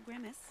a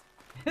grimace.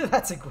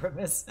 That's a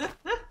grimace.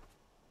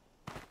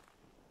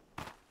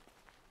 How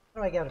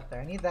do I get up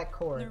there? I need that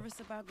cord. Nervous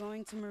about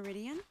going to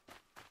Meridian?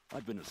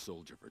 I've been a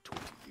soldier for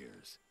 20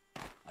 years.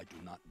 I do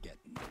not get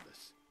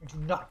nervous. I do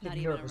not get Not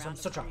even nervous. I'm around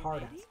such a a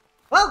hard lady? ass.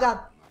 Oh god!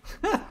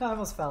 I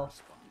almost fell.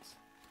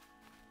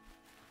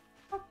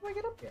 How do I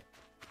get up here?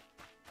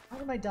 How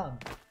am I dumb?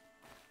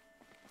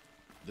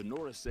 The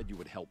Nora said you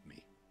would help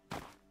me.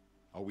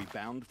 Are we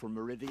bound for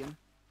Meridian?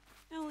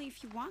 Only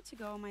if you want to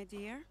go, my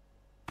dear.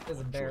 This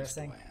is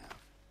embarrassing. What choice do I have?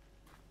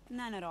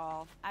 None at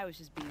all. I was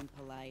just being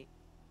polite.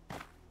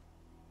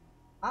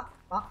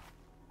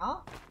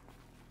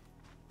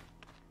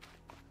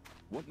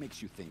 What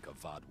makes you think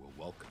Avad will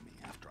welcome me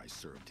after I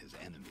served his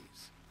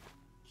enemies?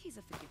 He's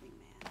a forgiving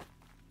man.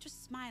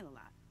 Just smile a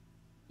lot.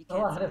 You A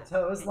lot of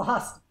smile, toes can you?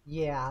 lost.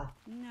 Yeah.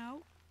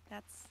 No,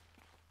 that's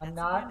I'm a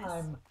not. grimace.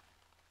 I'm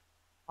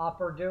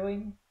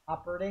operating.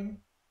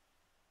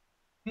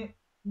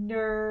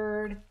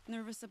 Nerd.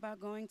 Nervous about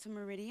going to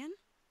Meridian?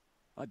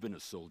 I've been a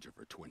soldier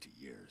for 20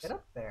 years. Get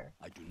up there.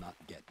 I do not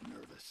get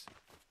nervous.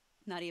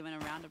 Not even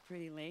around a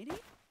pretty lady?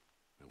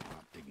 I will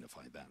not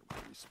dignify that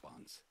with a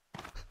response.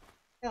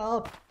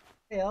 Help.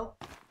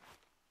 Help.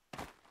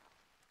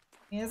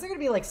 Yeah, is there gonna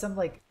be like some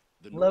like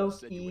The Nora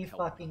said you low-key would help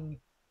me. fucking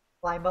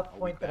climb up Are we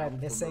point that I'm bound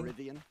for missing?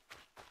 Meridian?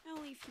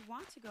 Only if you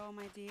want to go,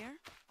 my dear.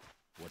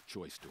 What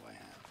choice do I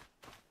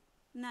have?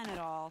 None at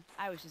all.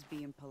 I was just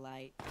being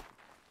polite.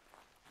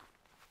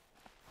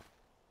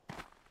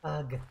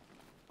 Ugh.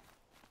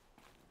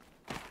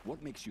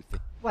 What makes you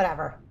think?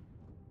 Whatever.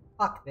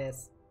 Fuck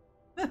this.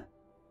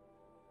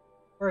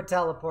 We're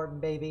teleporting,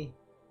 baby.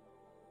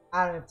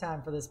 I don't have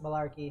time for this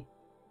malarkey.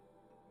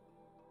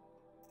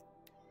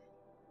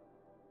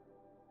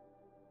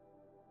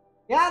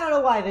 Yeah, I don't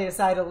know why they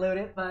decided to loot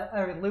it,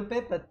 or loop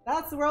it, but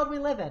that's the world we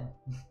live in.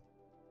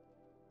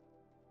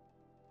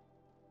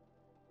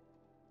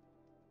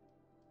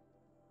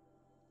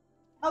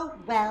 Oh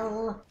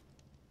well.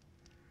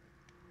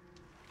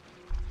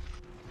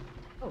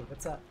 Oh,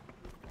 what's up?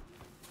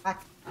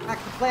 Back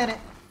the planet.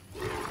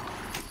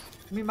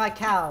 Give me my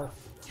cow.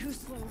 Too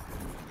slow.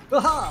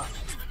 Aha!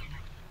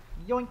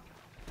 Yoink.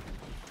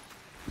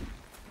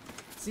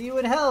 See you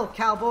in hell,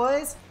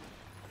 cowboys.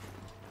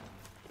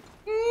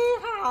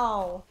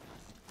 Yeehaw!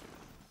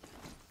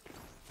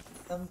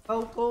 Some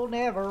folk will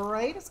never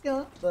rate a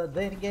skunk, but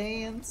then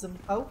again, some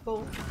folk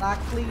will like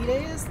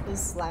Cletus the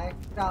slack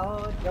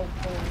dog.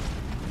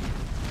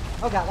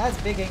 Oh god, that's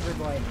a big angry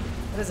boy.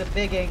 That is a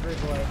big angry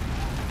boy.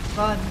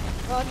 Run,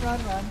 run,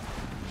 run, run.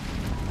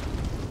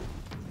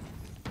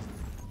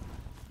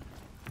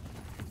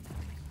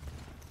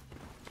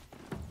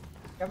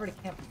 Discovered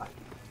a campfire.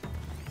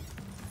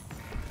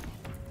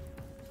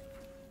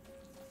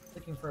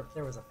 Looking for if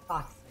there was a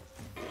fox.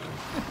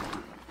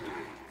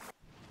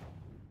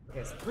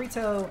 Okay, so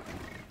Three-Toe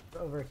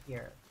over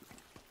here.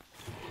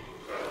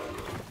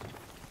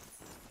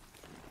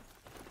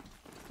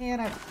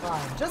 And I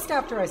climbed just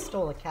after I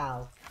stole a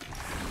cow.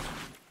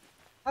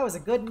 That was a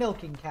good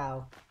milking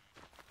cow.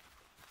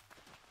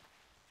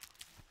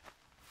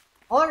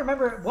 All I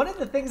remember, one of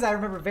the things I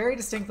remember very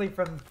distinctly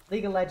from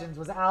League of Legends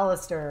was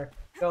Alistair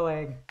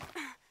going,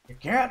 "You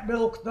can't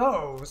milk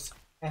those."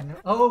 And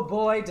oh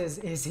boy,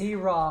 is he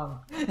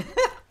wrong.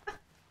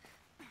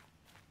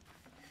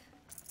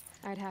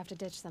 I'd have to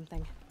ditch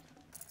something.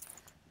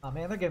 Oh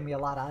man, they're giving me a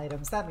lot of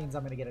items. That means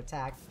I'm gonna get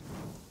attacked.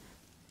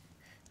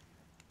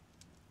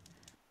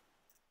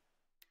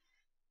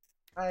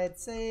 Alright,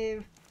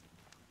 save.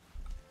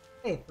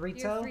 Hey,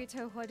 Three-Toe. You're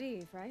Three-Toe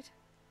Huadiv, right?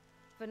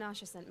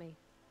 Vanasha sent me.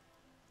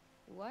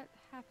 What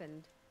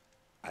happened?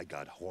 I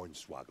got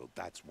hornswoggled,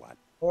 that's what.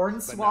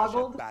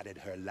 Hornswoggled? Vanasha batted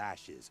her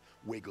lashes,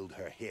 wiggled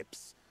her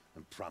hips,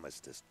 and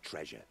promised us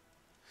treasure.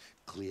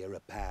 Clear a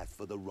path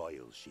for the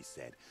royals, she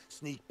said.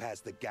 Sneak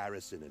past the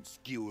garrison and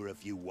skewer a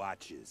few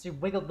watches. She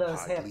wiggled those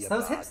Hardly hips. a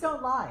Those hips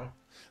bargain. don't lie.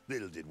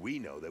 Little did we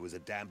know there was a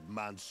damned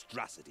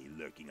monstrosity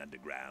lurking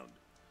underground.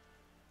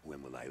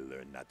 When will I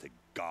learn not to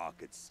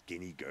gawk at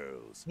skinny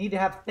girls? Need to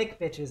have thick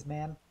bitches,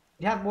 man.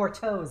 You'd have more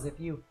toes if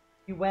you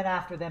went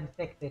after them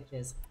thick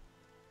bitches.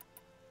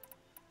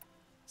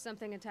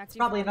 Something attacked you.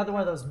 Probably another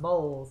one of those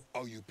moles.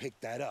 Oh, you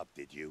picked that up,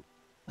 did you?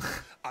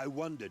 I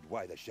wondered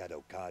why the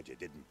Shadow Kaja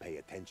didn't pay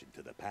attention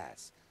to the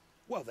pass.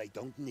 Well, they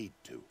don't need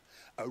to.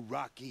 A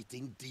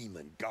rock-eating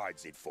demon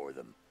guards it for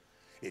them.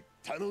 It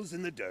tunnels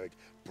in the dirt,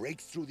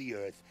 breaks through the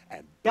earth,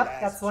 and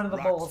blasts that's one of the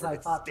rocks moles from I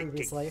its fought stinking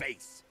previously.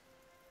 Face.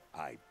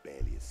 I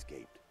barely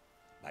escaped.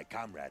 My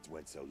comrades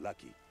weren't so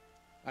lucky.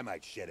 I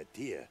might shed a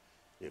tear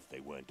if they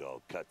weren't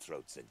all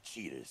cutthroats and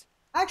cheaters.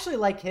 I actually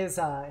like his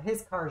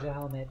Karja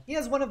helmet. He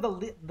has one of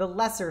the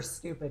lesser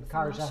stupid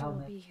Karja Vanasha will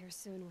helmets. be here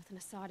soon with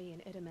Nasadi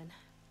and Idaman.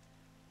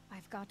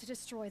 I've got to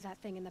destroy that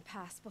thing in the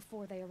pass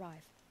before they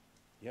arrive.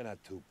 You're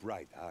not too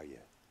bright, are you?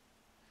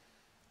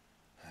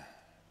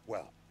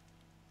 Well,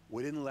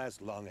 we didn't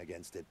last long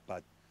against it,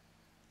 but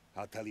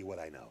I'll tell you what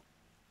I know.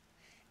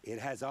 It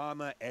has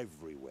armor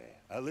everywhere,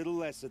 a little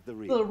less at the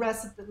rear. A little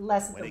less at the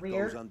When it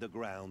rear. goes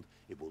underground,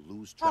 it will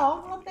lose track Oh,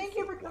 of well, you thank if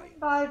you you're for coming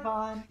quiet. by,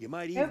 Vaughn. You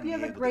might I even hope you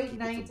have be a able to great keep it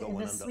night from in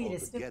going the under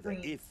sweetest of altogether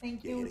dreams. if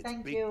Thank you you, hit its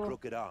thank big you.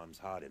 crooked arms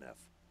hard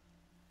enough.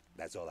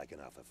 That's all I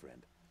can offer,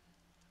 friend.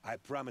 I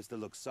promise to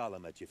look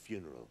solemn at your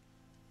funeral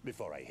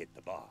before I hit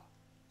the bar.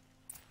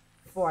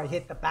 Before I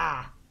hit the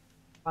bar.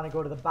 Want to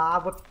go to the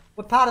bar?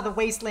 What part of the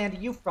wasteland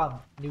are you from?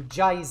 New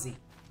Jersey.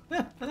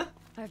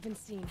 I've been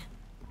seen.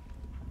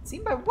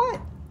 Seen by what?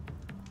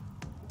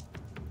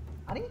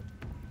 Honey?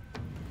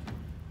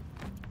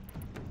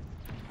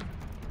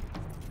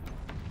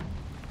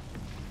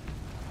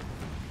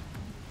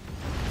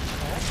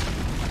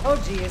 Oh,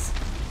 geez.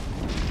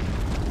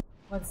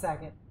 1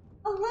 second.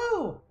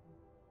 Hello!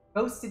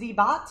 Ghosty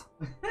bot.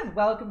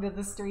 Welcome to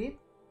the stream.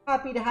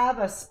 Happy to have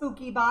a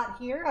spooky bot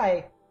here.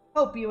 I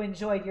hope you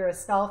enjoyed your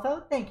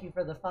Astolfo. Thank you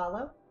for the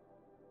follow.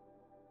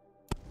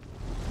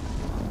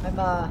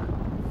 Oh,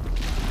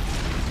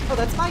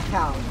 that's my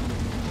cow.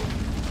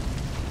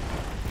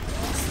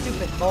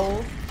 Stupid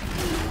mole.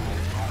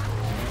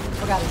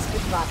 Oh god, he's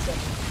good bots at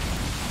me.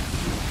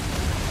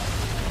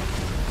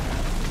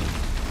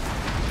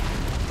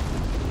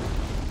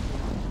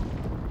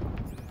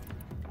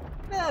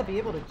 May I be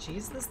able to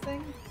cheese this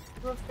thing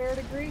to a fair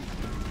degree?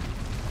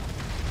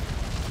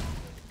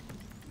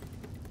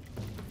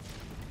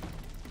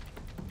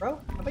 Bro,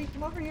 how about you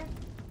come over here?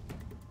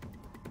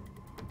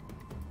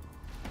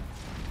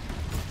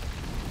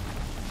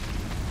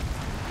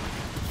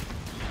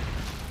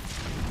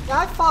 Yeah,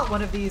 I've fought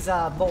one of these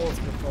moles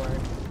before.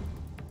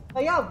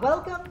 But yeah,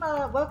 welcome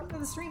to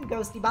the stream,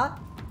 Ghosty Bot.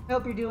 I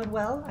hope you're doing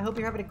well. I hope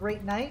you're having a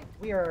great night.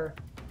 We are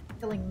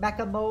killing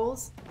mecha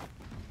moles.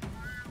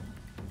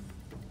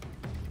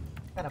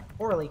 Kind of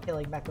poorly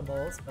killing mecha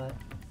moles, but...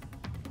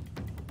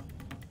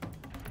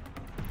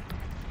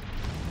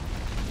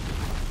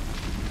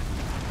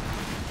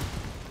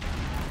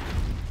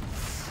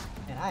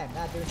 Man, I am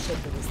not doing shit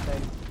for this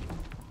thing.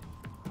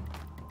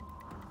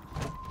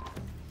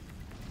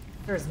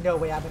 There's no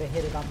way I'm gonna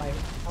hit it on my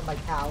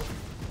cow.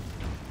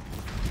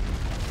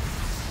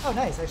 Oh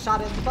nice, I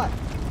shot it in the butt.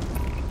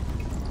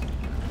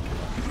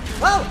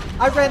 Whoa!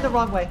 I ran the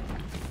wrong way.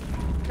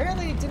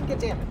 Apparently it didn't get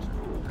damaged.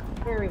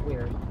 Very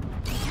weird.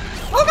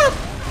 Oh god!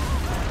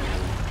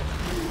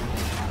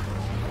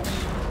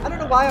 I don't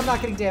know why I'm not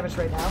getting damaged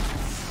right now.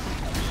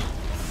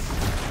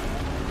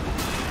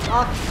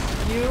 Fuck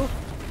you.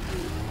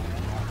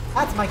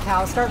 That's my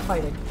cow, start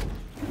fighting.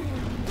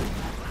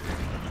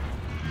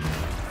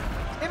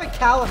 Damn it,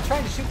 cow, I'm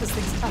trying to shoot this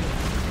thing's tummy.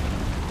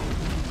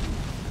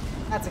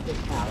 That's a good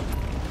cow.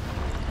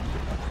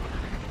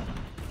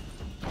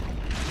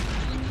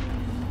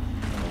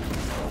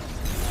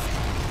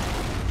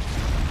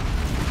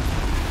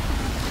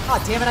 Oh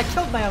damn it, I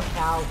killed my own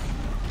cow.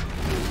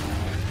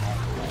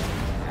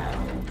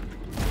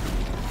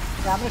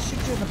 Yeah, I'm gonna shoot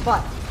you in the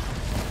butt.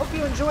 Hope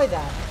you enjoy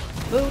that.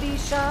 Booty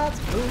shots,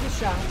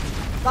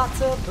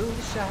 lots of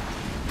booty shots.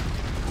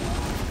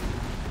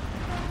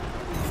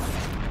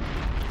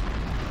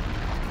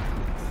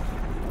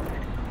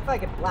 If I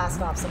could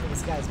blast off some of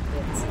this guy's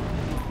bits.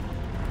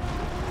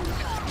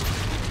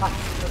 Fuck,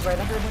 I was right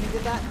under him when he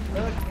did that.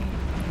 Look me.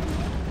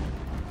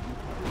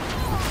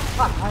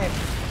 Fuck, I am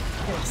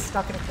getting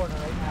stuck in a corner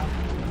right now.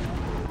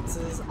 This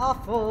is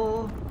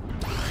awful.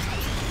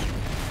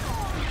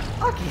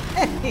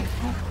 Okay.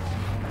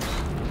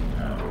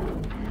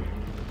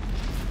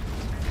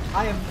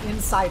 I am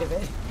inside of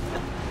it.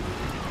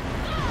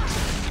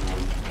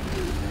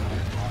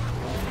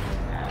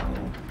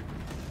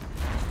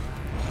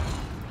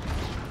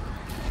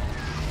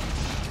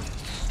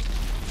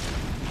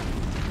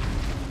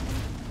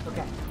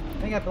 Okay,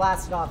 I think I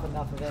blasted off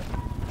enough of it.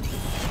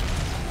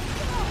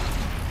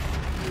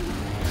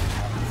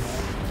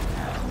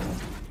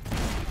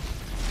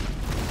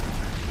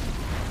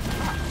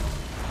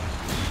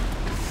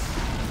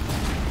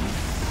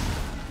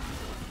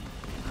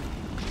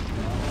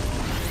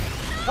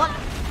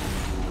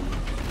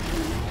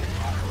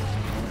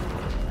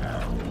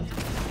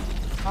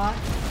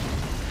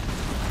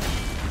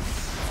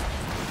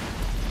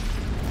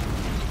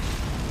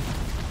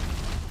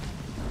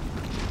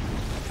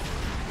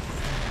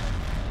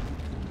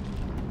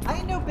 I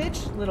ain't no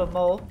bitch, little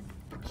mole.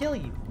 I'll kill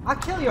you. I'll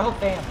kill your whole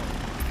family.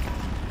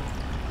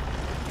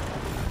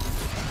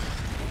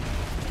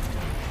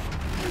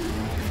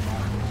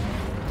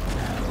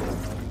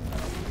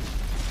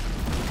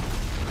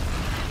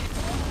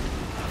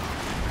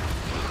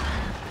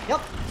 Yep.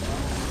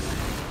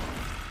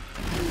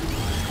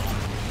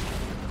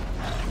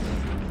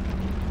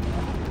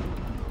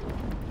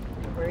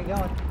 Where are you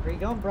going? Where are you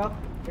going, bro?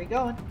 Where are you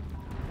going?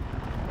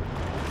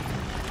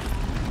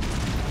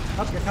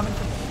 Oh, you're coming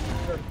for me.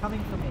 You're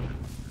coming for me.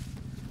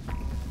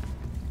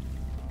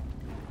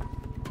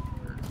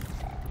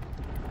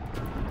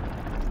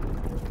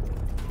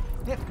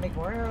 Yep, make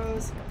more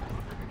arrows.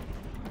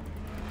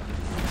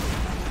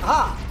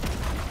 Ah!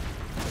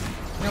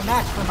 No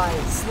match for my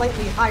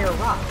slightly higher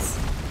rocks.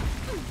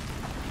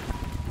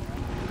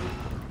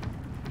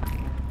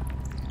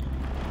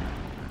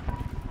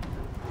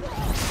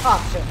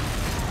 Oh, shit.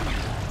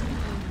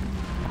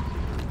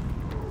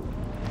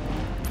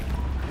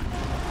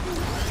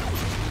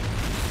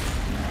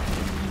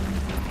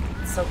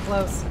 So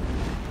close.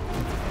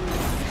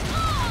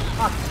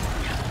 Fuck.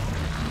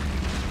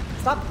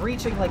 Stop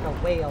breaching like a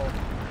whale.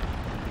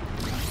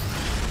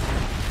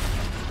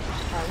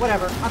 Alright,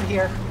 whatever. I'm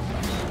here.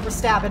 We're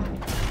stabbing.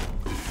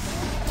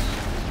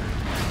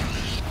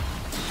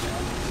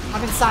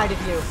 I'm inside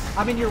of you.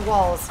 I'm in your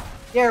walls.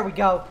 There we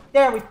go.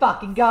 There we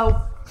fucking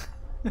go.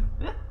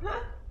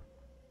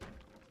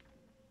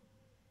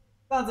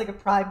 Sounds like a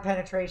prime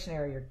penetration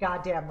area. You're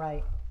goddamn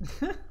right.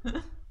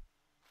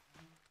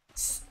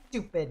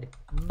 Stupid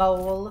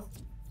mole.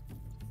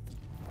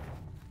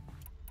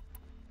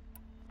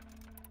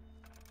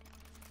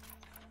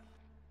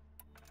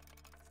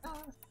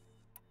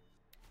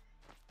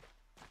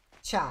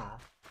 Cha.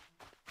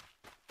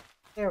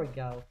 There we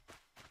go.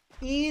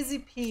 Easy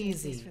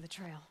peasy. For the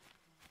trail.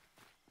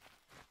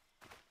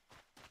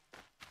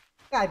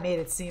 Guy made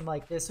it seem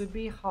like this would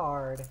be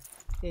hard.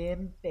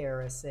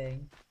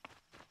 Embarrassing.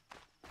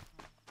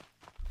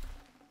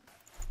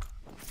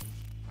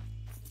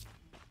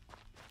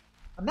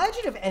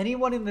 Imagine if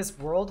anyone in this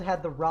world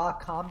had the raw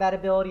combat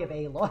ability of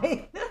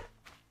Aloy.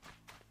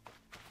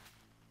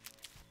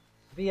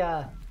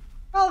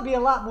 Probably be a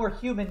lot more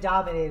human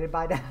dominated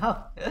by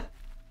now.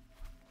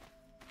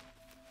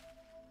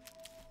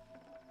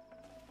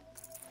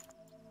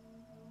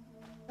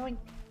 Yoink.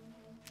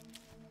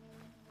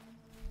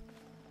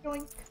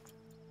 Yoink.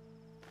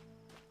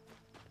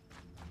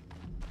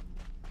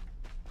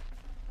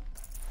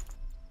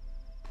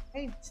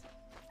 Paint.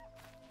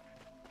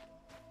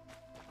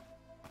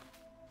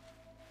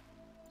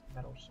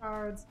 Metal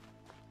shards.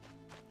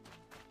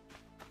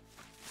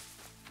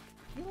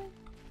 Healing?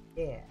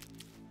 Yeah.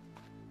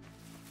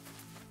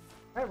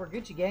 Alright, we're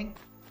Gucci gang.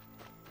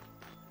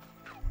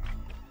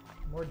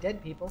 More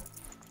dead people.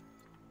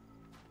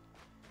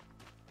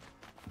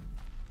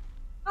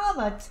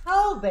 Tama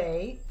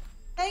Tobe!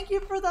 Thank you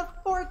for the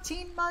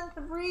 14-month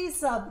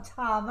resub,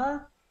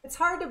 Tama. It's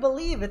hard to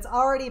believe it's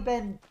already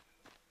been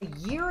a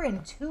year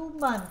and 2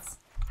 months.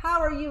 How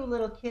are you,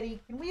 little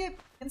kitty?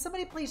 Can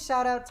somebody please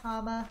shout out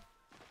Tama?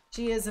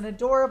 She is an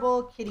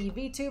adorable kitty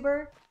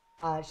VTuber.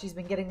 She's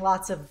been getting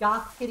lots of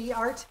goth kitty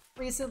art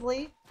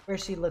recently, where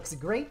she looks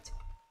great.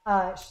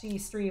 She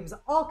streams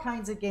all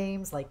kinds of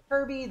games like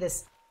Kirby,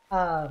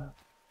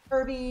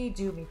 Kirby,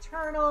 Doom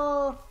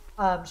Eternal.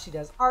 She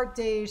does art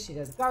days. She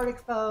does Gartic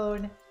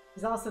Phone.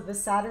 She's also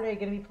this Saturday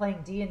going to be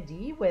playing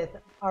D&D with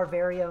our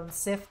very own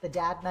Sif, the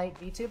Dad Knight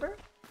VTuber.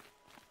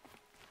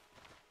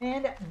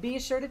 And be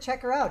sure to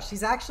check her out.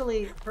 She's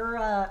actually,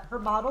 her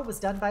model was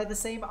done by the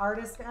same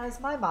artist as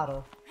my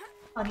model.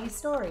 Funny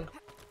story.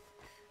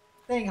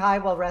 Saying hi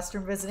while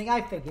restroom visiting,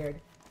 I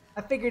figured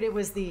it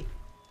was the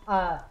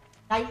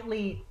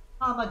nightly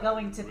Tama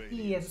going to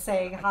pee and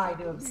saying hi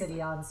to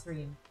Obsidian on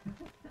stream.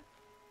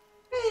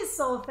 Hey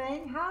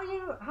Soulfang, how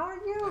are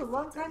you?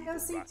 Long time no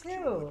see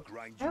too.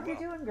 I hope you're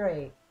doing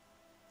great.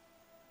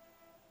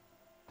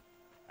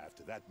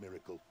 After that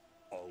miracle,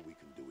 all we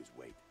can do is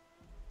wait.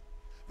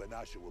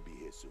 Vanasha will be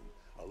here soon,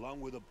 along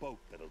with a boat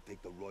that'll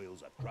take the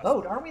royals across.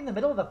 Boat? Aren't we in the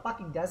middle of the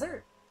fucking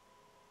desert?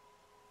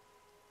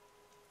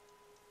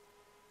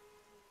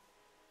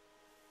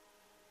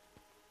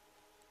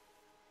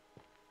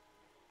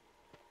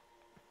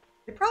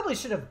 They probably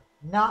should have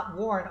not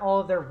worn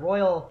all of their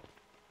royal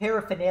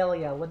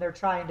paraphernalia when they're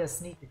trying to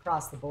sneak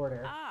across the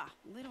border. Ah,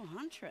 little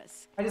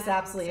huntress. I just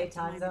absolutely hate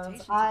time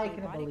zones. I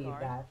couldn't believe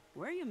that.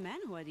 Where are you men,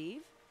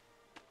 Huadiv?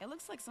 It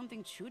looks like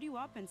something chewed you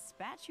up and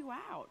spat you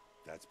out.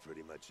 That's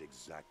pretty much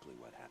exactly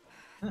what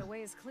happened. The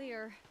way is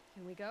clear.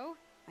 Can we go?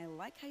 I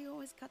like how you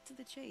always cut to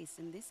the chase.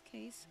 In this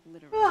case,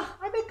 literally.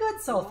 I've been good,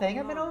 Soul Thing.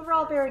 I've been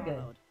overall very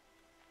good.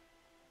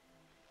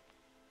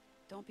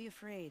 Don't be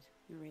afraid,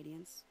 Your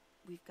Radiance.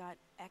 We've got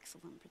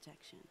excellent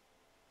protection.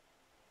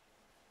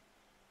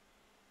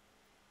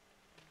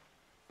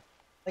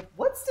 Like,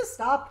 what's to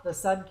stop the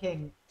Sun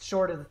King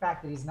short of the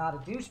fact that he's not a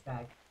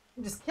douchebag?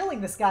 And just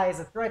killing this guy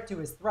is a threat to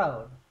his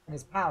throne and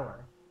his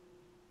power.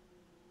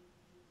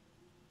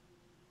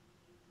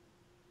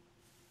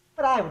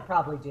 What I would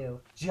probably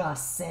do.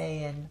 Just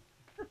saying.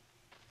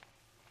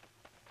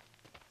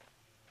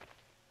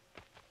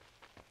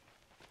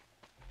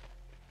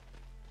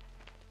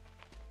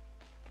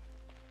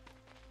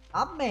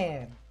 Oh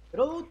man,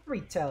 good old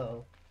three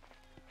toe.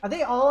 Are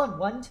they all on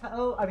one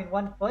toe? I mean,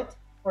 1 foot?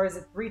 Or is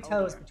it 3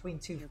 toes between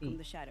 2 Here feet? come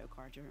the Shadow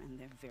Carja, and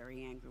they're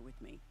very angry with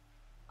me.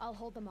 I'll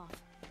hold them off.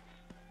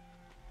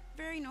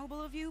 Very noble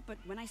of you, but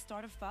when I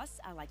start a fuss,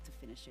 I like to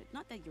finish it.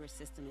 Not that your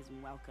assistant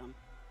isn't welcome.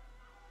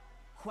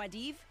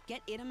 Huadiv,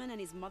 get Idaman and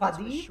his mother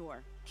to the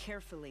shore.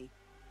 Carefully.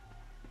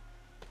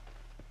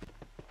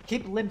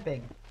 Keep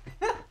limping.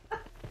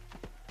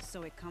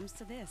 So it comes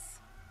to this.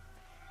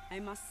 I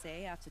must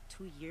say, after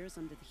 2 years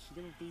under the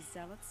heel of these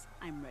zealots,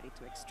 I'm ready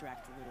to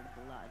extract a little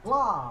blood.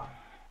 Blog.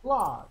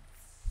 Blog.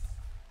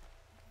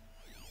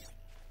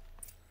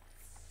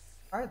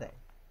 Are they?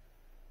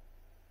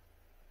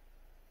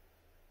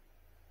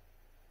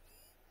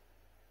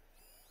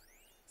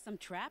 Some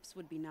traps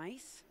would be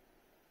nice.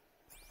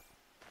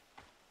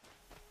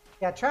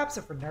 Yeah, traps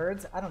are for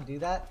nerds. I don't do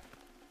that.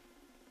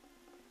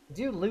 I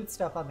do loot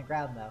stuff on the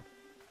ground, though.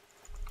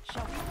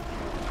 Shall we?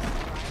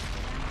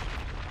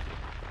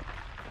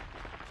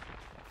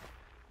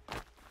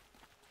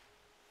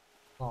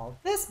 Oh,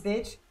 this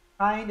bitch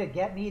trying to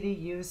get me to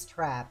use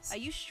traps. Are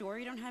you sure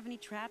you don't have any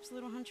traps,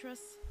 little huntress?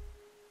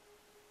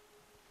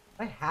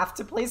 I have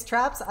to place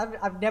traps?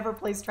 I've never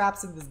placed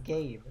traps in this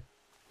game.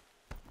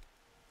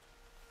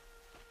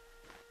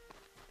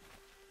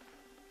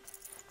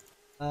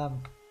 I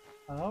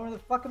don't know where the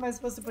fuck am I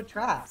supposed to put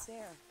traps?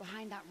 There,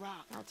 behind that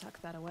rock. I'll tuck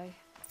that away.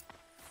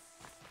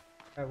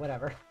 Alright,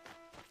 whatever.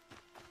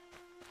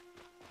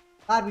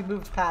 Glad we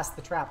moved past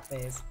the trap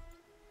phase.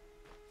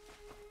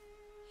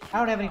 I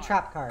don't have any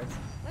trap cards.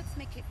 Let's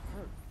make it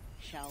hurt,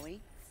 shall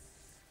we?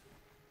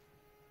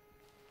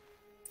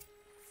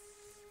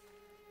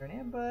 For an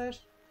ambush.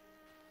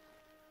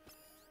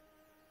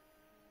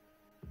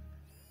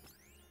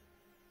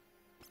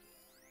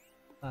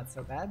 Not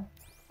so bad.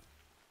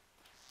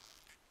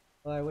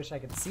 Well, I wish I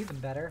could see them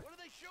better. What are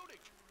they shooting?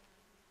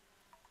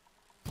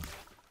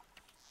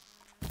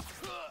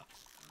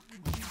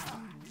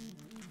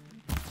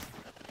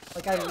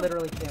 Like, I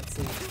literally can't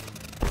see.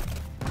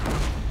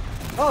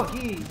 Oh,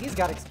 he's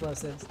got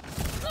explosives.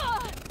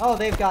 Oh,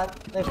 they've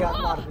got a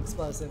lot of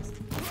explosives.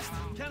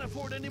 Can't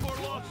afford any more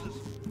losses.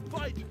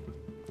 Fight!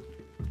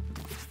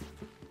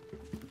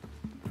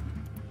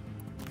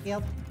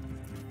 Yep.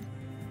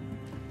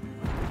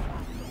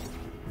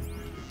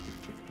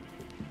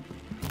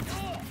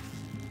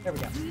 There we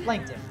go.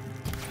 Flanked him.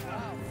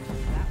 Wow,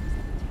 that was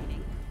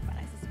entertaining, but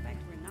I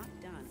suspect we're not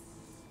done.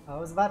 I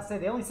was about to say,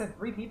 they only sent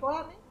 3 people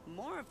at me?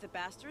 More of the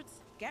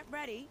bastards. Get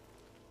ready.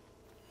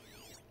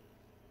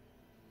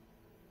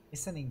 They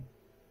sending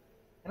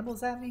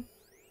animals at me?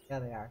 Yeah,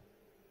 they are.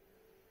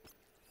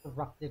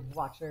 Corrupted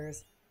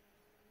watchers.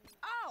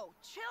 Oh,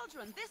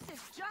 children, this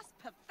is just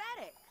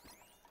pathetic.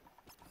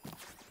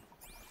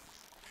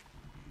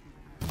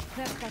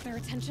 That's got their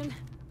attention.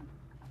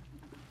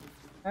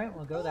 Alright,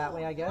 we'll go that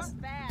way, I guess.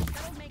 Not bad.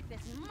 That'll make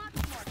this much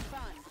more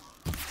fun.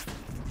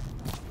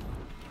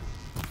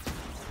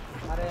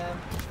 Got him.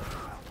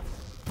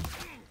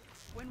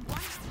 When one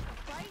has to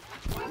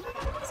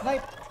fight,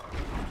 Snipe!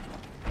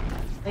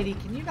 Lady,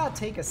 can you not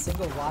take a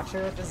single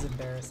watcher? This is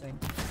embarrassing.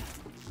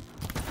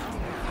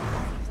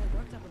 I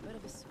worked up a bit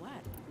of a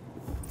sweat.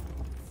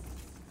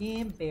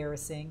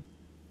 Embarrassing.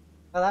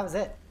 Oh, that was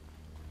it.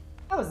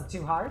 That wasn't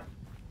too hard.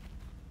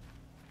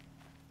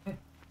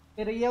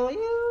 Bit of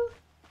yo-yo.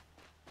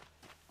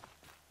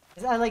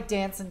 I like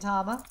dancing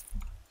Tama.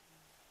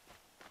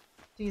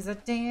 She's a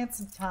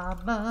dancing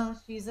Tama.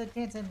 She's a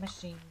dancing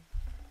machine.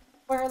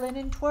 Whirling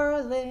and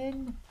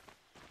twirling.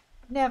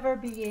 Never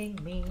being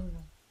mean.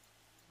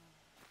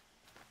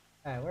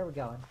 Alright, where are we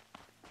going?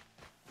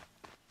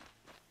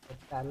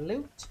 Get that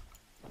loot.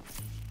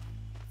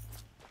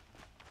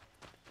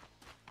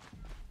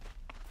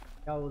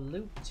 Go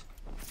loot.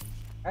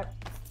 Alright.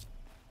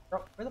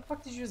 Bro, where the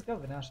fuck did you just go,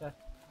 Vanasha?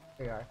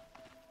 Here you are.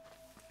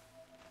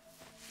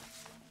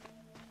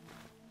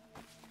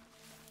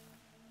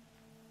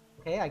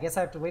 Okay, I guess I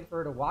have to wait for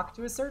her to walk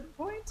to a certain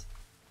point?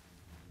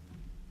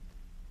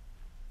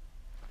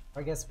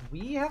 Or I guess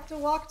we have to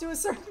walk to a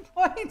certain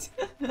point?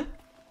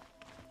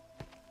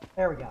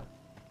 There we go.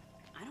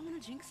 I don't want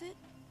to jinx it,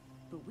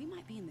 but we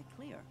might be in the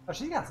clear. Oh,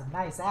 she's got some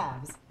nice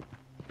abs.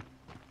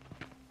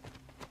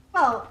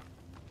 Well,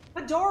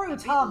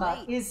 Hadoru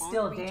Tama is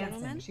still dancing.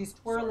 Gentlemen? She's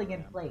twirling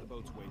in place.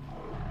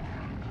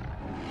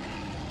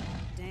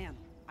 Damn.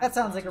 That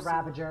sounds like a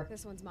Ravager.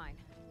 This one's mine.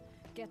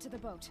 Get to the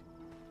boat.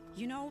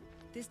 You know,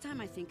 this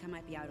time I think I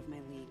might be out of my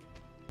league.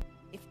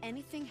 If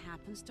anything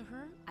happens to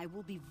her, I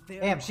will be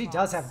very Damn, she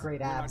does have cross.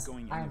 great abs.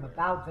 I am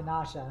about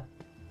Vanasha.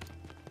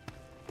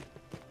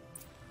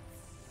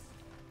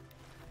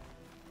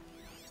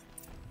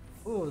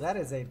 Ooh, that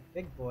is a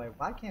big boy.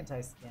 Why can't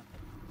I scan it?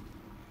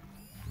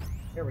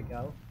 Here we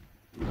go.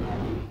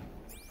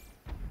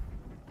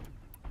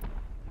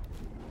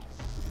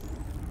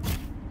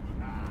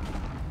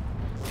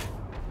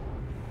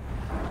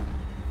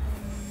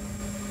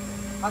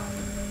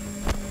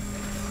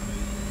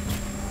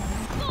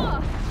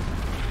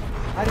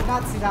 I did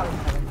not see that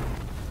one coming.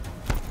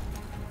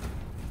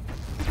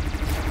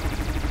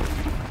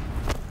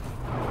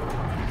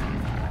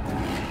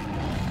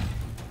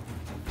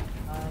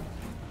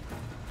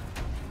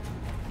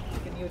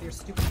 Look at you with your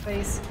stupid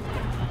face.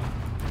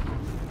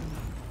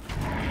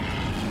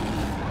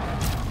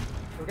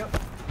 Here we go.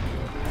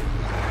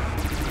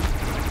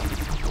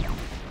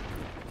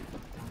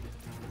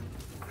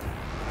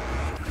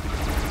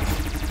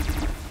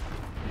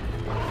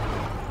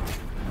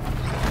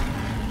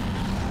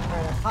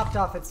 Popped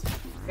off its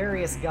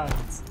various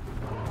guns.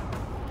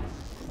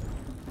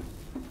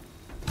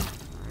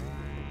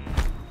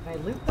 Can I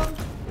loot them?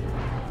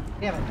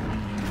 Damn it.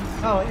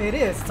 Oh, it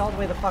is. It's all the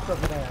way the fuck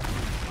over there.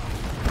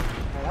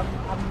 Alright,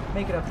 I'm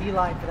making a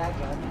beeline for that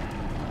gun.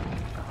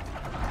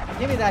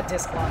 Give me that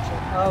disc launcher.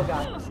 Oh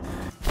god.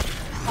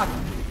 Fuck.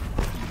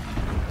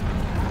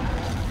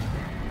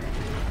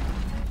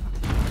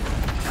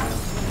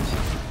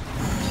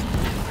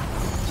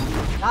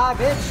 Ah,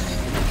 bitch.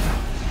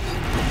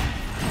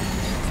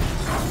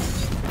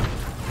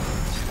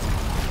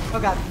 Oh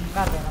god, I'm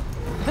out of ammo.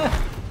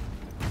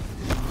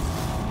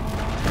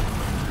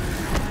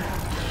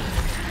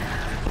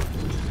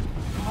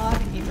 Come on,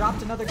 he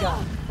dropped another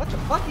gun. What the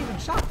fuck even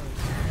shot me?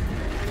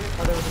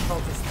 Oh, there was a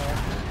cultist there.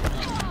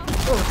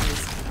 Oh,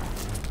 jeez.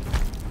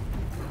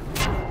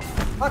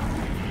 Fuck.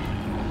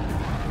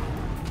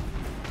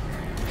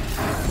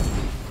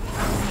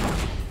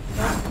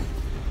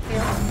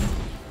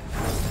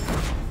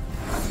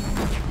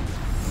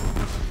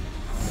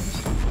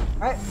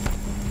 Alright.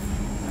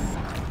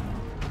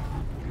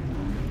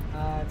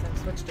 Time to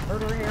switch to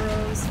murder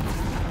arrows.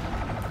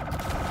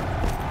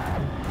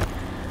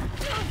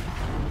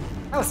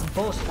 That was some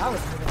bullshit. I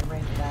wasn't even in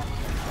range of that.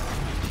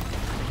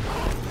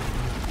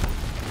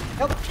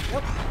 Nope,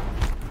 nope.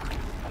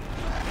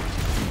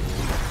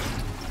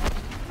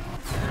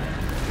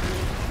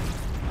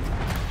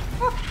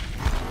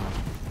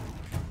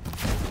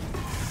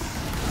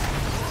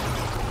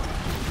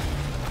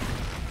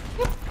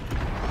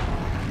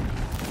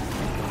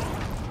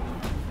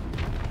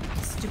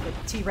 Stupid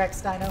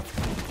T-Rex dino.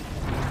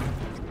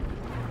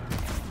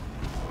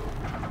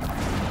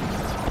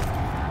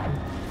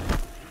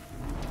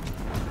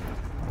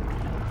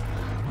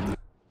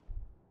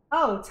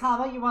 Oh,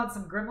 Tama, you want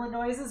some gremlin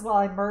noises while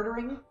I'm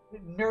murdering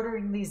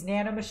these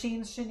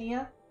nanomachines,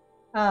 Shania?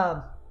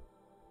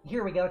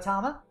 Here we go,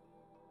 Tama.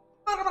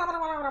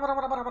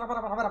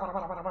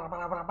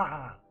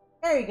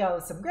 There you go,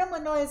 some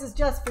gremlin noises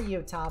just for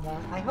you, Tama.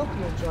 I hope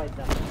you enjoyed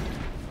them.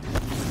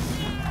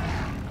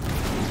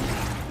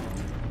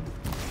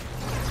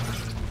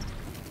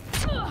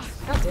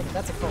 God damn it,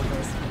 that's a cold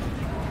face.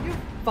 You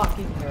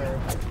fucking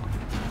nerd.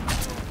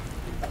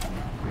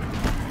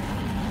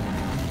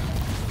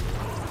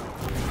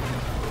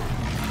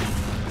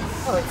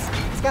 Oh,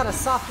 it's got a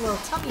soft little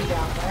tummy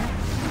down there.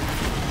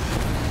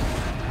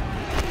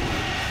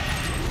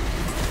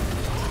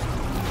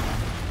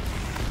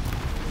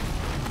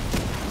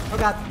 Oh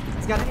god,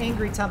 it's got an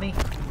angry tummy.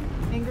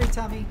 Angry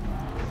tummy.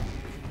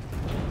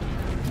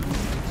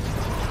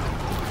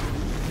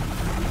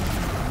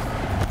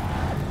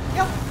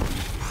 Yep.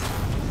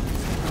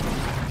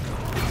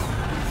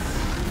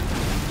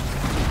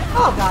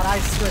 Oh god, I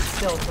stood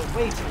still for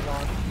way too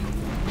long.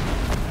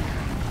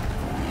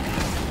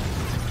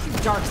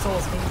 Dark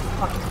Souls me, you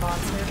fucking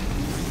monster.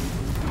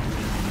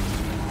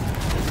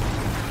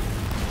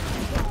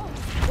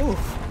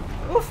 Oof.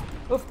 Oof.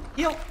 Oof.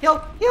 Heal. Heal.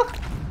 Heal.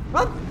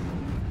 Run.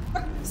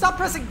 Stop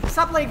pressing.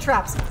 Stop laying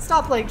traps.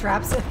 Stop laying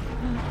traps.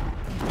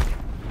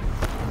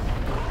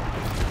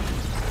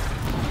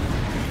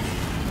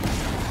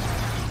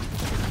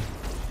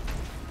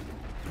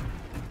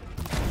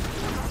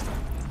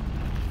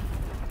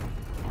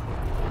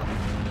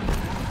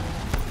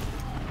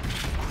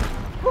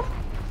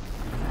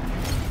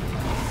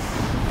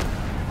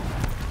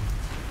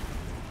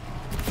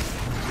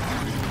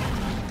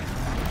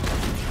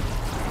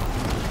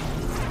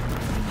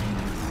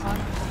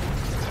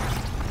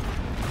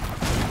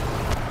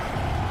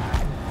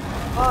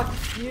 Fuck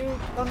you,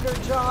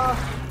 Thunderjaw!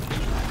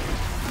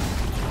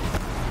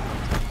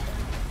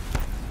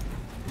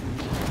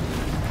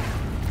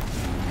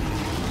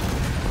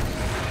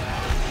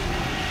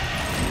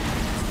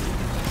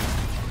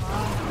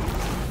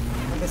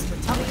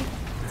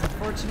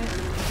 unfortunate.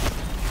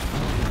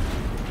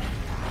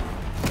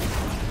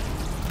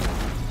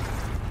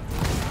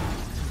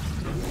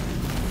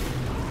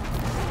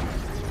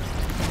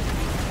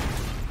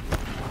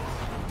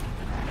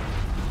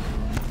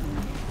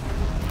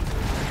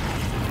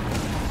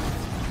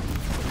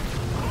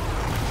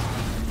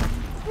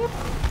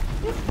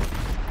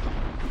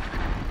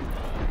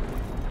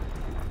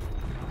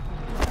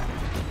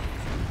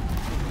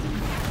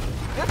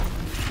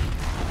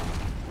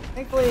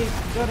 Thankfully,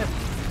 we don't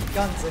have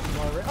guns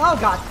anymore. Oh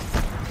god!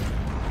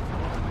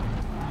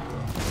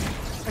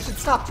 I should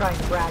stop trying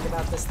to brag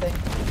about this thing.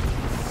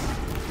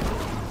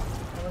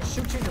 I'm gonna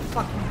shoot you in your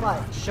fucking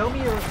butt. Show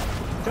me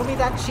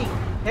that cheek.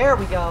 There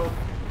we go.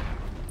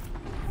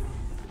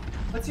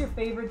 What's your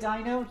favorite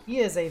dino? He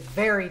is a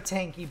very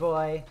tanky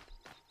boy.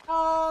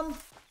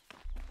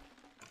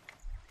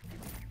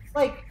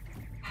 Like,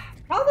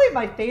 probably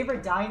my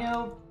favorite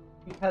dino,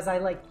 because I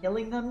like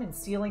killing them and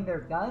stealing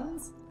their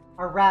guns,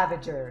 are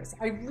Ravagers.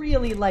 I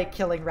really like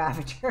killing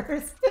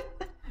Ravagers.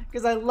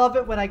 Because I love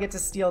it when I get to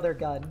steal their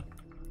gun.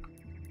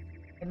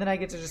 And then I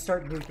get to just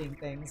start nuking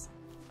things.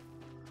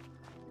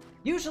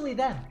 Usually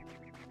then.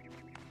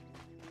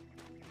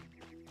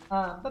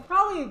 But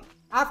probably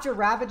after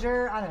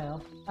Ravager, I don't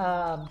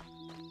know.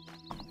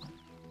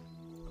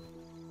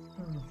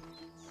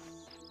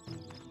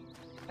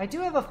 I do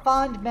have a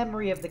fond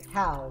memory of the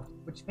cow,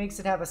 which makes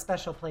it have a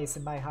special place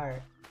in my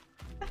heart.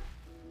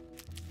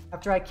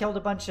 After I killed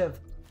a bunch of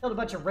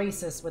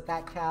racists with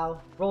that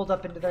cow, rolled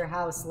up into their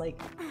house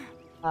like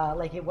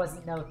it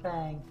wasn't no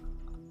thing.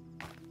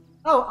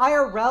 Oh,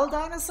 IRL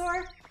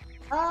dinosaur?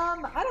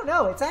 I don't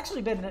know. It's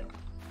actually been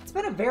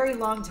a very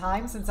long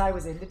time since I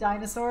was into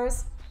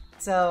dinosaurs,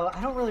 so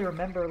I don't really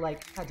remember,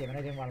 like, god damn it,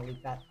 I didn't want to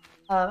leak that.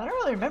 I don't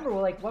really remember,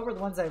 like, what were the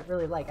ones I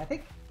really like. I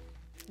think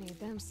need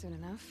them soon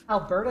enough.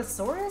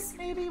 Albertosaurus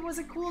maybe was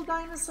a cool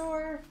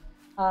dinosaur.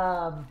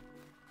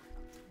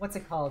 What's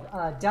it called?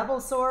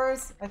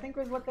 Devilsaurs, I think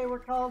was what they were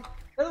called.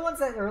 They're the ones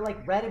that are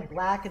like red and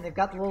black, and they've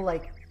got the little,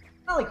 like,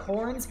 not like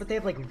horns, but they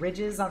have like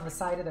ridges on the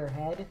side of their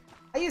head.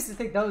 I used to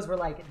think those were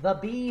like the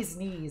bee's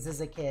knees as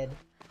a kid.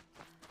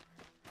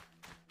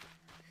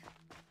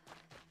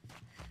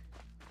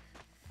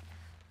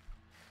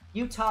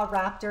 Utah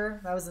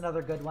Raptor, that was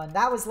another good one.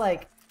 That was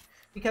like,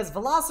 because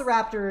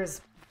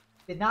Velociraptors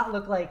did not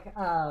look like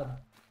how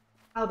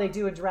they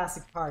do in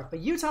Jurassic Park, but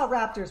Utah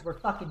Raptors were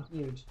fucking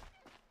huge.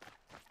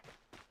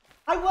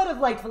 I would have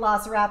liked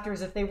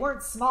Velociraptors if they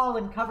weren't small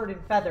and covered in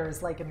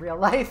feathers like in real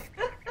life.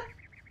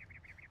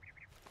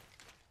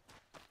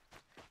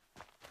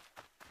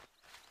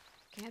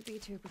 Can't be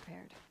too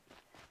prepared.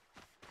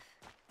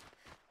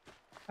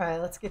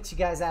 Alright, let's get you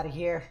guys out of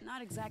here.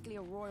 Not exactly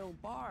a royal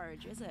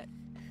barge, is it?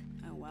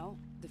 Oh well,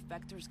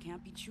 defectors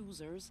can't be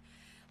choosers.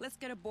 Let's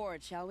get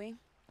aboard, shall we? Get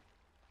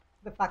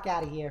the fuck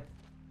out of here.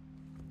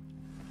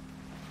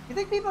 You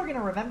think people are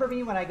gonna remember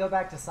me when I go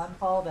back to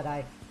Sunfall that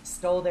I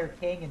stole their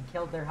king and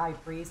killed their high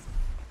priest?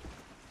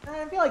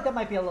 I feel like that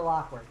might be a little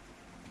awkward.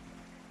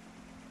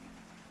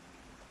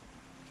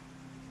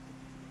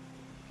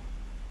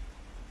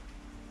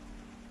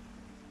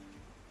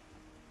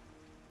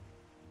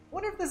 I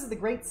wonder if this is the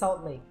Great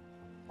Salt Lake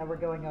that we're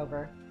going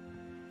over.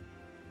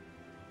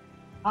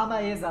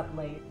 Mama is up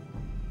late.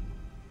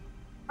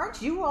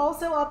 Aren't you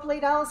also up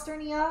late,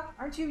 Alisternia?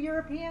 Aren't you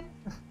European?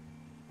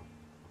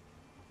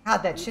 God,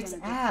 that chick's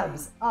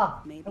abs.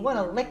 Oh, I want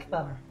to lick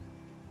them.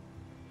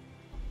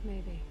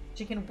 Maybe.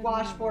 She can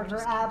washboard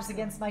her abs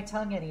against my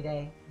tongue any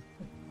day.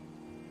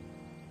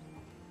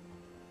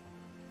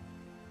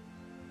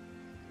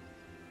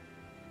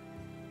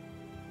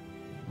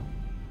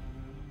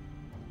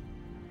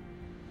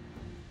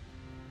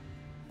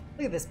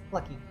 Look at this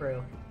plucky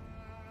crew.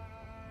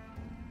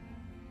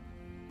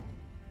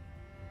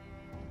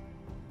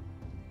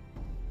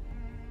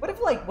 What if,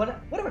 like, what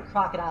if a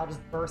crocodile just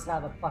burst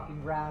out of the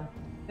fucking ground?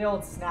 The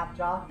old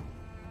snapjaw.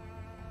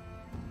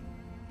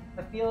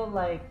 I feel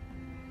like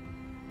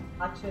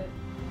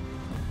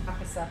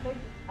Akacephic?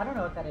 I don't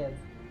know what that is.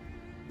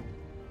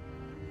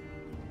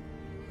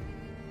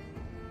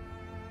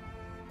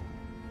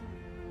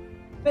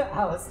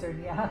 Alistair,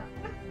 yeah.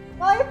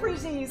 Well, I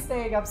appreciate you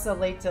staying up so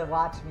late to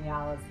watch me,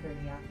 Alistair,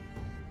 yeah.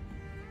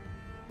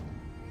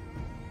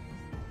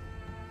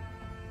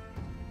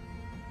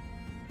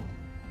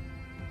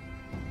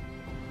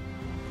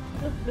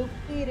 Boop, boop,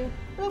 dee-doo,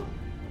 boop.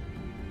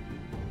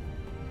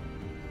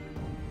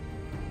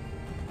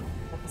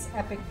 Got this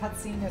epic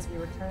cutscene as we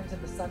return to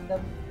the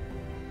Sundom.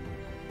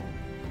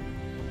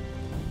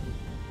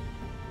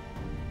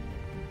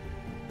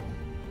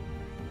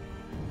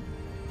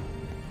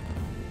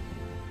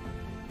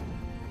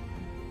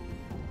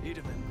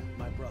 Edaman,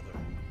 my brother,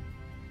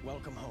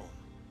 welcome home.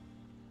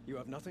 You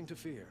have nothing to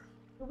fear.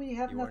 Do we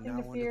have nothing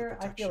to fear?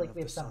 I feel like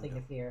we have something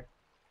to fear.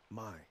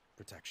 My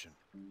protection.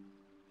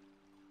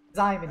 Because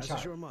I am in As charge.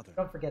 is your mother,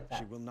 don't forget that.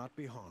 She will not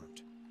be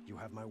harmed. You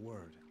have my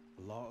word.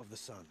 Law of the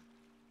sun.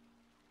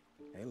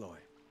 Aloy.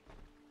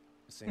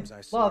 It seems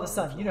I see Law of the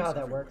your sun. You know how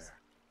that influence works.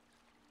 everywhere.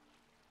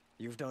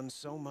 You've done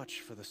so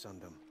much for the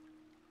Sundom,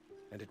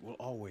 and it will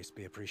always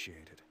be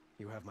appreciated.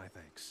 You have my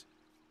thanks.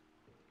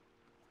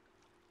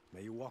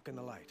 May you walk in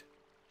the light.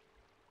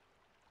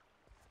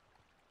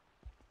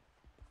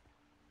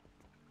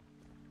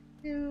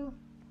 You.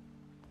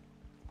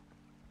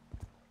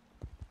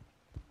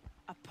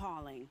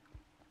 Appalling.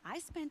 I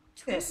spent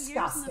 2 years in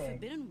the Disgusting.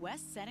 Forbidden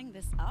West setting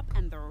this up,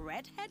 and the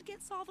redhead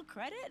gets all the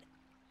credit?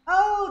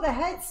 Oh, the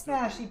head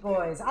smashy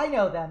boys. I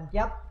know them.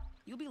 Yep.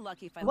 You'll be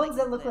lucky if I The let ones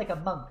you that look live. like a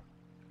monk.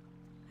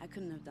 I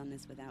couldn't have done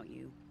this without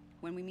you.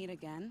 When we meet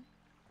again,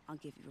 I'll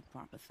give you a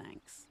proper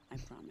thanks. I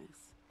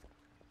promise.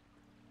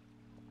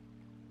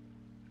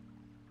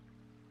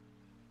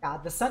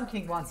 God, the Sun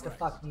King wants to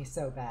fuck me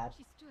so bad.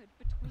 She stood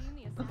between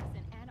the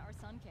assassin and our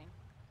Sun King.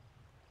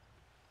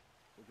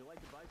 Would you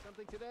like to buy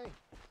something today?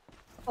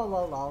 Oh,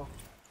 lol.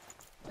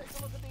 Take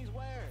a look at these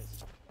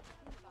wares.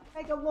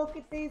 Take a look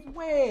at these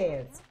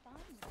wares.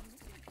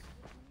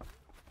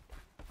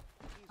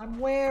 I'm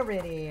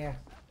wearing here.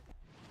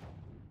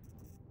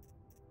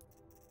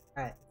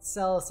 Alright,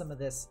 sell some of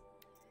this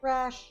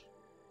trash.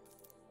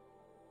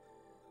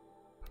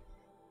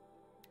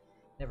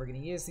 Never gonna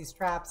use these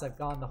traps. I've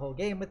gone the whole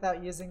game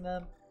without using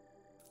them.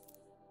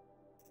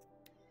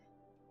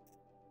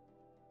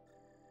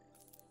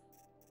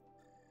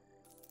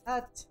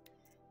 That.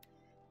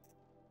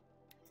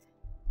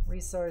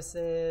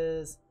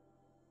 Resources.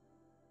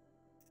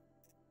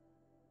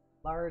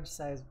 Large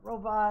sized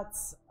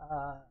robots.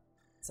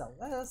 Sell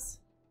this.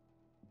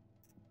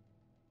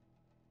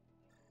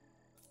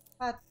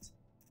 That.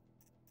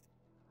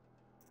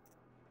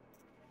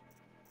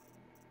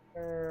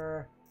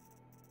 That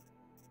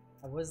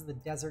was the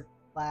desert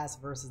class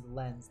versus the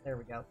lens. There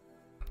we go.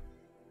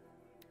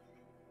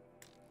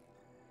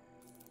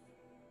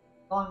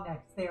 Long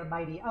necks, they are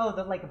mighty. Oh,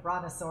 they're like a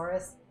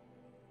brontosaurus.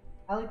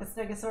 I like the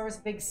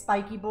stegosaurus, big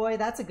spiky boy.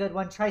 That's a good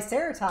one.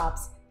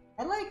 Triceratops.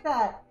 I like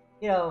that,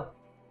 you know,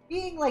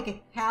 being like a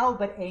cow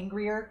but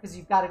angrier because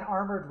you've got an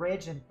armored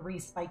ridge and 3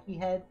 spiky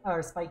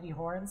spiky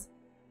horns.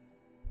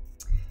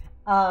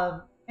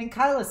 And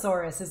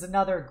Kylosaurus is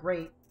another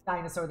great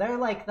dinosaur. They're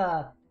like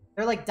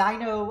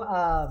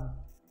dino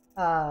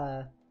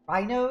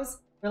rhinos.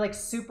 They're like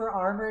super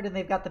armored and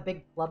they've got the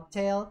big club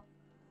tail.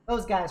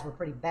 Those guys were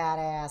pretty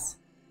badass.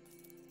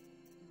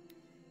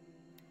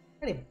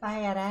 Pretty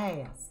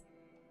badass.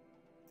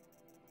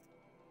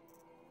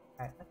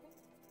 Alright, okay.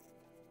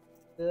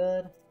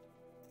 Good.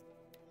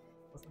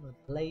 Some of the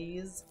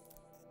blaze.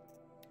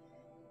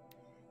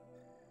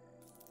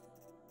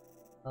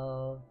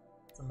 Oh,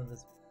 some of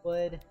this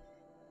wood.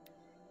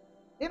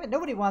 Damn it,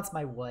 nobody wants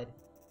my wood.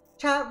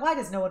 Chat, why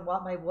does no one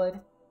want my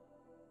wood?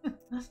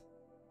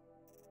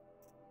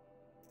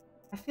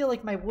 I feel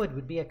like my wood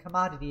would be a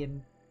commodity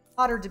in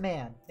hotter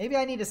demand. Maybe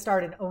I need to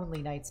start an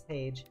Only Knights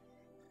page.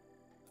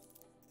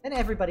 Then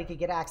everybody could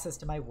get access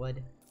to my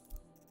wood.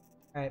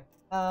 Alright,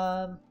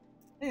 I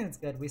think that's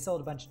good. We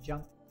sold a bunch of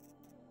junk.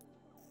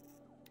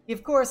 He,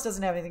 of course,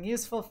 doesn't have anything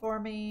useful for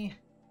me.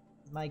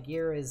 My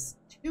gear is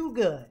too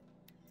good.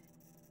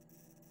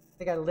 I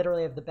think I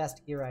literally have the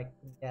best gear I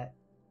can get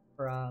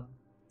for,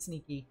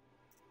 sneaky.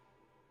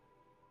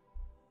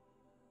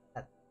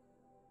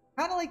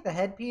 Kind of like the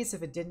headpiece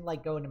if it didn't,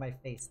 like, go into my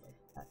face like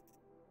that.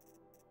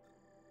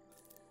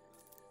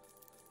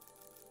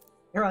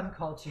 You're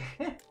uncultured.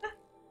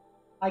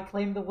 I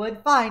claim the wood.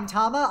 Fine,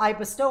 Tama. I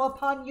bestow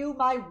upon you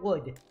my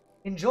wood.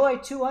 Enjoy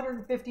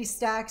 250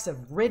 stacks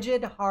of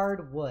rigid,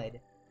 hard wood.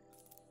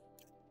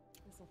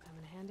 This'll come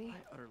in handy. I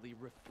utterly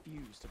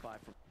refuse to buy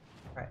from...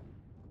 Alright.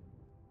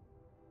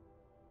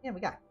 Yeah,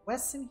 we got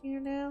quests in here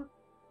now.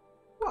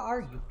 Who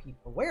are you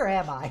people? Where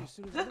am I? As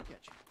soon as I look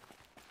at you.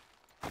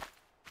 I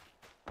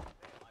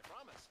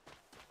promise.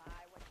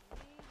 Buy what you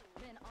need,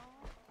 then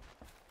all.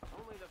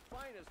 Only the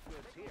finest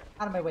goods here.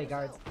 Out of my way,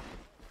 guards.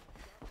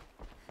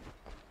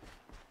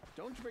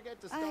 Don't forget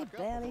to I stock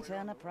barely up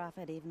turn a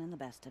profit even in the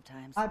best of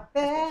times. I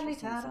barely Especially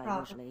turn since a I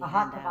profit. usually A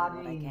hot hand out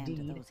what I commodity can to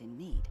indeed. those in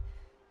need.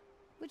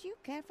 Would you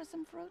care for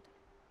some fruit?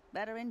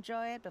 Better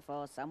enjoy it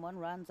before someone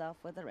runs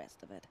off with the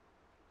rest of it.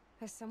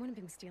 Has someone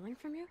been stealing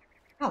from you?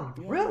 How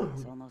rude!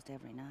 Yes, almost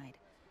every night.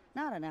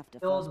 Not enough to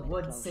Build force me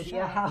Wood to close City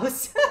shop,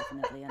 house.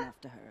 definitely enough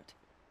to hurt.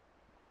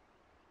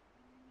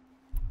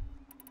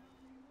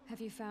 Have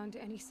you found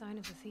any sign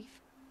of the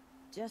thief?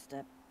 Just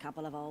a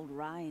couple of old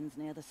rinds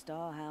near the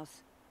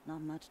storehouse.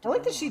 Not much to I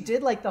like go that she on.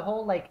 did like the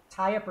whole like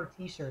tie up her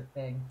t-shirt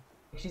thing.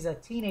 She's a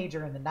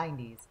teenager in the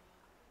 90s.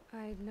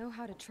 I know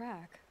how to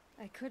track.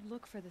 I could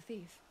look for the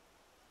thief.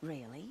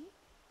 Really?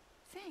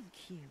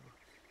 Thank you.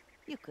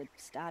 You could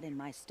start in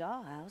my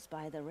storehouse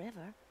by the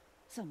river.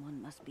 Someone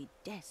must be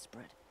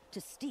desperate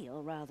to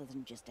steal rather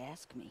than just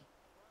ask me.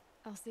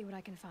 I'll see what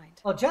I can find.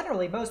 Well,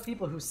 generally, most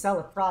people who sell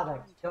a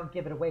product don't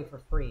give it away for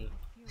free.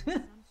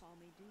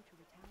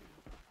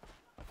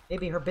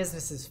 Maybe her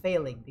business is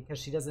failing because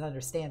she doesn't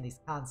understand these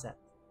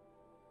concepts.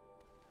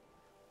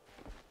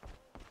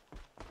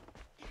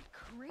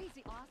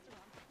 Crazy awesome.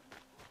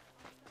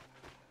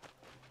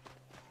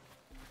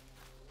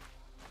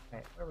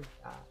 Alright, where we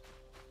got?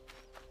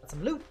 Got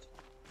some loot.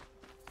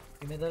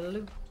 Give me the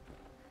loot.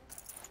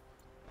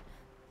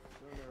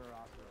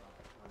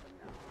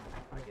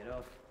 I get up.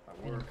 up.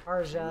 I And work.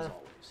 Karja. As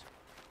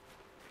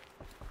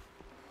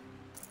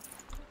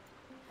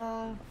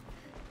always.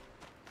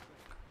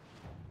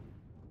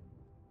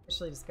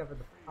 Officially discovered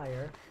the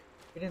fire.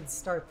 We didn't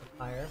start the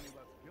fire.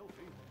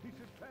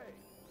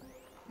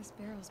 This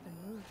barrel's been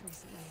moved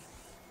recently.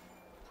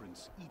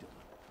 Prince Edom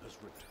has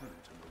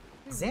returned to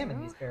Meridian.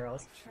 Examine these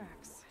barrels.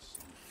 Tracks.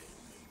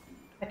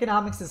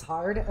 Economics is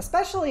hard,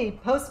 especially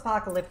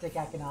post-apocalyptic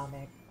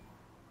economic.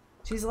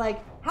 She's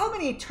like, how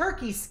many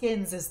turkey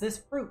skins is this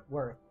fruit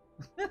worth?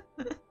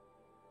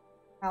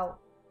 Ow.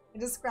 I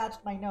just scratched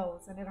my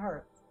nose and it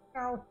hurts.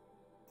 Ow.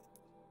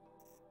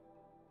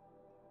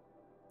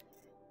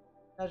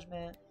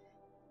 Judgment.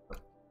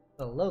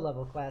 A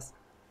low-level quest.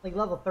 Like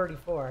level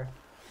 34.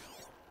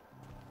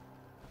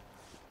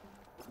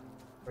 There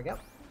we go.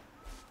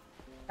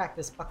 Track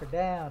this fucker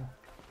down.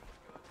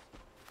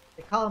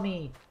 They call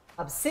me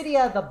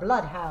Obsidia the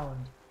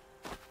Bloodhound.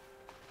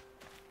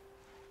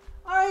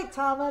 Alright,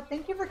 Tama,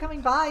 thank you for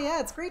coming by. Yeah,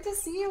 it's great to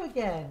see you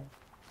again.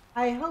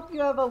 I hope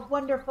you have a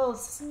wonderful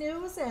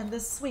snooze and the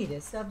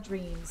sweetest of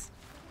dreams.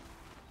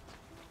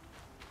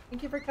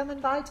 Thank you for coming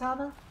by,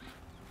 Tama.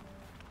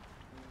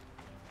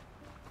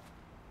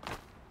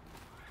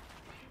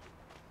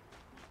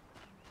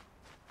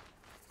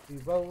 We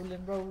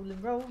rollin',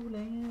 rollin',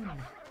 rollin',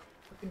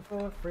 looking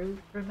for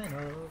fruit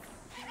criminals.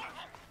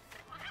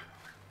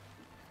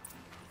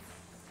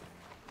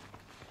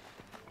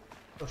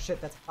 Oh shit,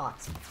 that's a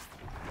fox.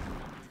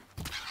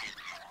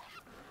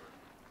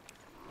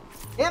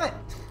 Damn it!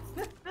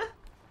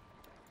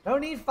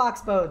 Don't need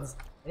fox bones.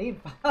 I need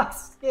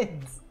fox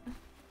skins.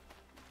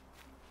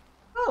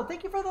 Oh,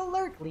 thank you for the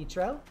alert,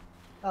 Litro.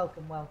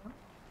 Welcome, welcome.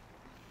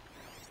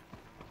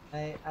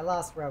 I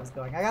lost where I was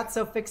going. I got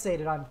so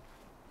fixated on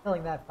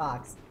killing that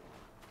fox.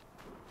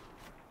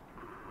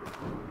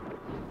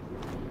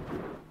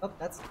 Oh,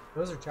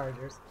 those are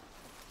chargers.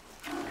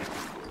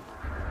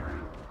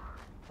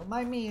 Don't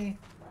mind me.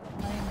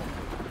 Don't mind me.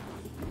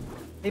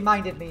 They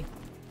minded me.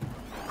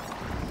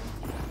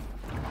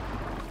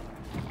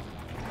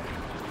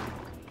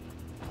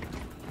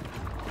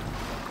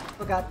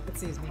 Oh god, it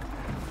sees me.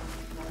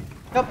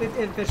 Nope,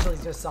 it officially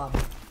just saw me.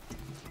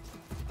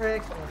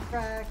 Frick or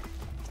crack.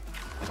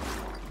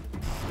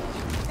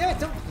 Damn it,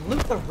 don't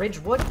loot the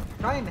Ridgewood.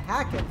 Try and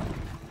hack him.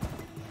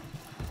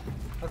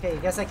 Okay, I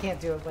guess I can't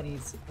do it when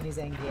he's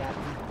angry at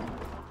me.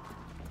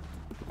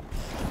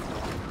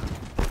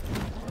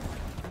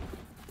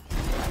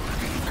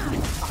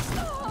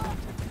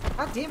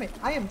 God damn it,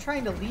 I am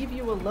trying to leave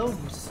you alone,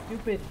 you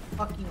stupid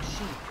fucking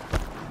sheep.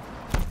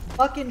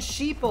 Fucking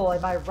sheeple,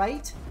 am I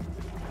right?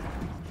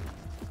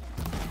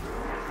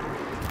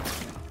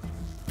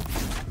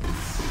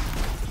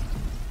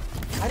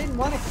 I didn't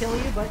want to kill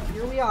you, but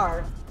here we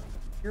are.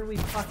 Here we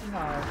fucking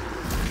are.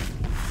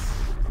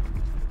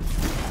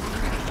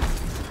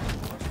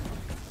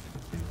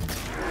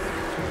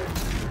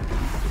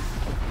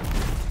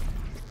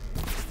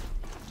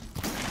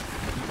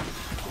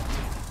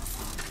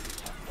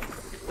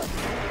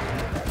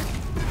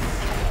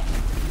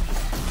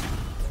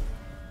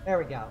 There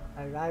we go.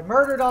 I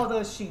murdered all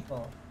those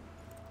sheeple.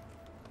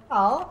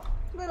 Oh,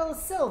 little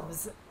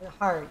Sylve's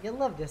heart. You'll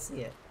love to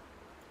see it.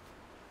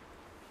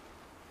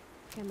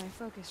 Can my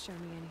focus show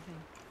me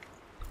anything?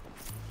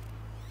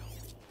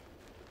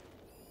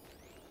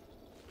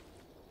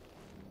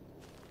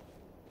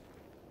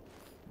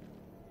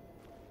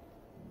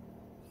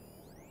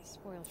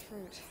 Spoiled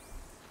fruit.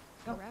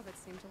 The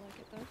rabbits seem to like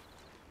it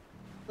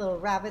though. Little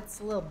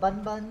rabbits, little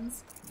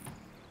buns.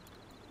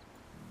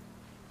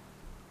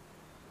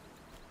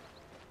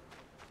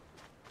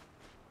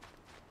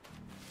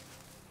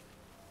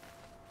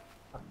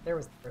 Oh, there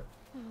was the fruit.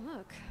 Oh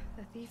look,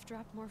 the thief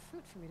dropped more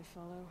fruit for me to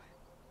follow.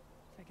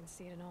 If I can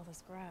see it in all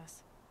this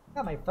grass.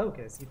 Got my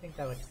focus. You think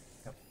that would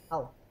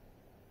help?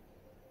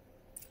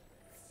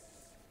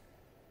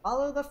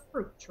 Follow the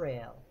fruit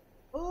trail.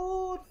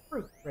 Old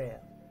fruit trail.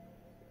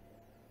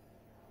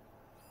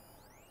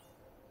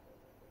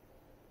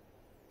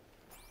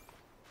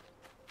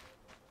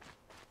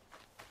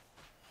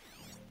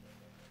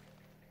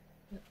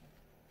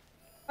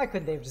 Why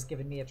couldn't they have just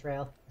given me a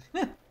trail?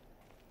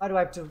 Why do I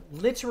have to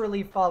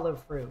literally follow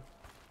fruit?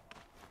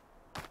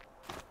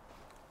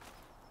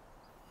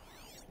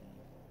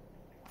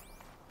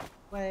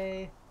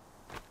 Way.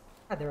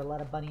 God, there are a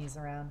lot of bunnies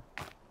around.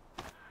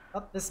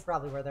 Oh, this is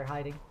probably where they're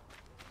hiding.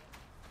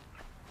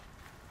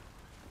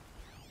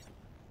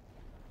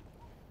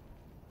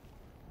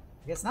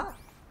 I guess not.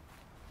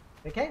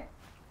 Okay.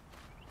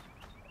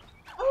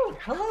 Oh,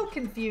 hello,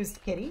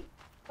 confused kitty.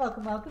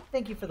 Welcome, welcome.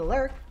 Thank you for the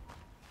lurk.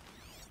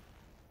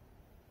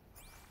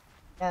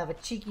 I have a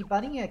cheeky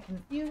bunny, a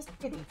confused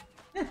kitty.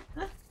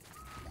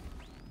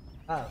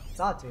 Oh,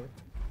 sawtooth.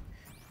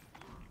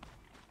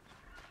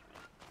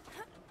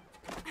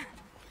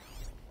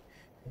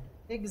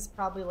 Pigs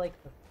probably like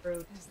the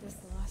fruit. Is this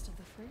the last of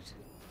the fruit?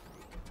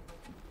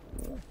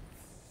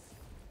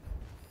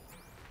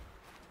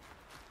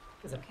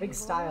 There's a big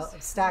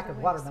stack of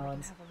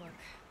watermelons. Have a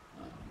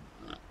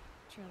look.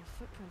 Trail of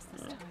footprints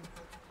this time.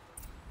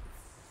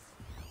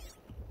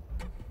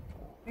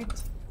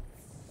 Right.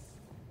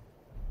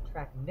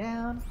 Track him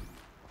down.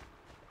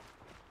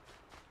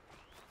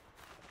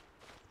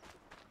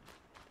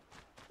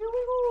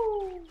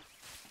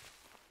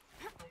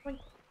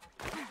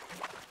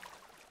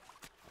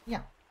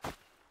 Yeah.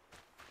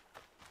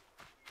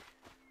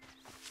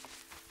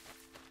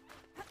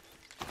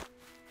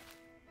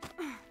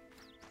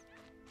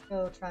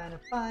 Go trying to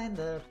find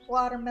the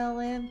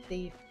watermelon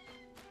thief.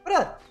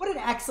 What an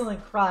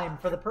excellent crime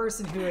for the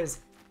person who has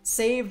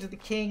saved the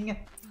king,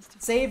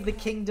 saved the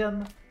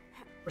kingdom,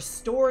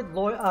 restored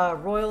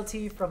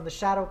royalty from the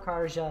Shadow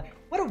Karja.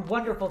 What a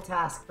wonderful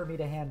task for me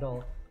to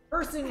handle.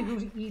 Person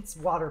who eats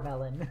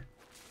watermelon.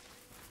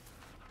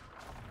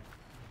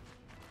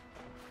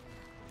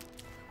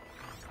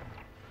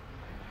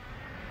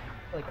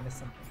 I feel like I missed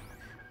something.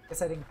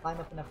 Guess I didn't climb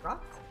up enough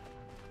rocks?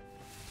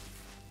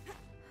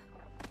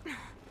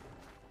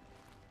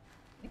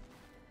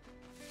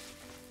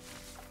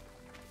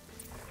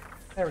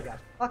 There we go.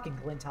 Fucking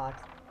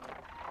Glinthawks.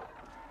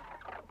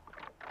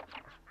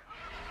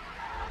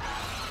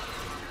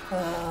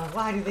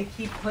 Why do they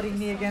keep putting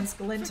me against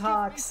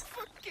Glinthawks?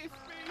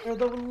 They're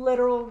the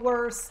literal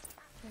worst.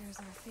 There's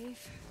our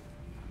thief,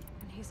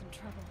 and he's in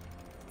trouble.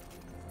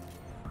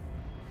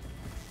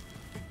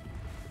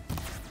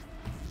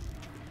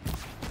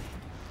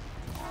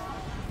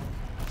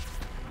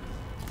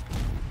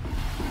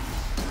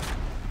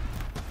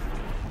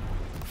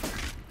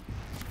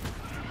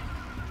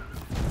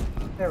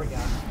 There we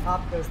go.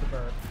 Off goes the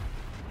bird.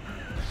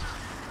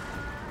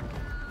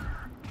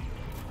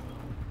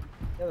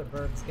 The other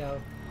birds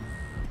go.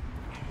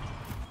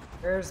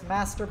 There's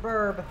Master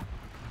Burb.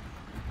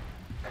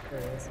 There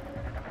he is.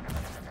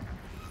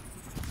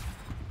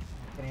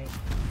 Okay.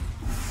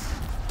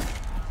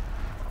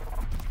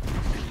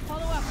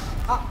 Follow up.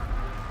 Ah.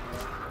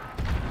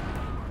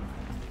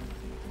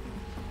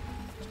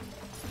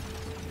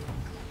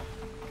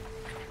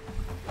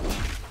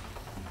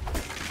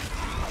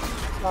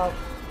 Oh.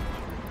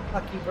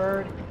 Fuck you,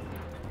 bird.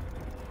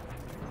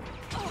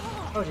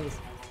 Oh, jeez.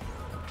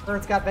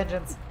 Bird's got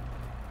vengeance.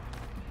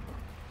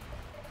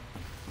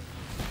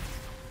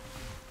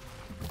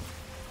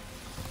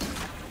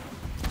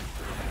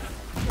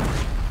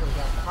 There we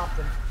go. Popped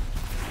him.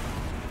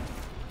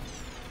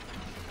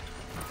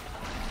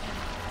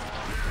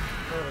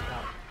 There we go.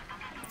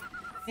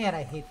 Man,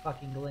 I hate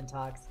fucking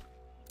Glinthawks.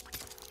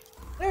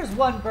 There's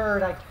one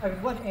bird, I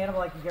mean, one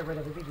animal I can get rid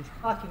of. It'd be these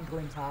fucking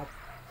Glinthawks.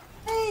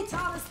 Hey,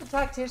 Thomas the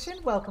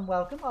Tactician. Welcome,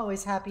 welcome.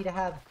 Always happy to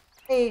have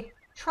a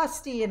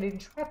trusty and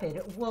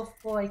intrepid wolf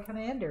boy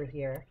commander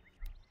here.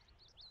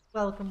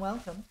 Welcome,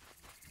 welcome.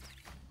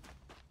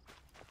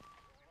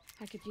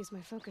 I could use my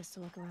focus to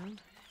look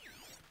around.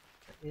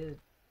 Where'd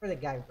the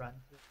guy run?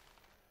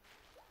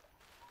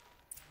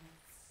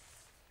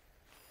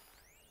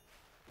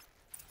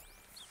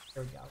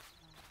 There we go.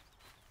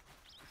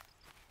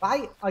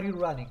 Why are you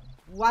running?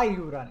 Why are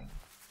you running?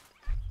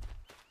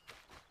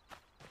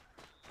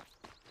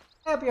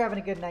 I hope you're having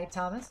a good night,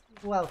 Thomas.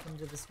 Welcome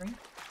to the stream.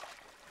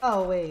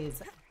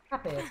 Always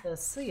happy to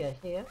see you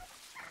here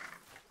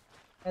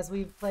as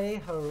we play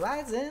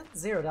Horizon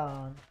Zero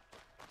Dawn.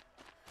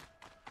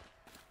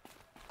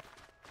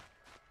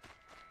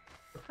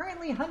 We're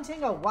currently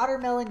hunting a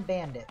watermelon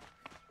bandit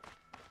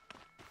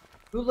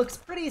who looks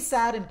pretty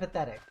sad and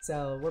pathetic,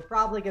 so we're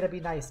probably going to be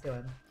nice to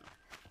him.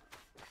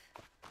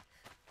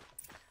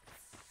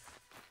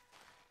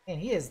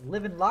 And he is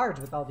living large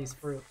with all these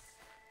fruit.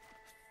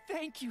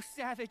 Thank you,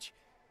 Savage.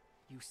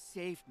 You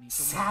saved me from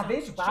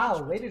Savage?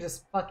 Wow, way to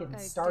just fucking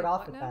start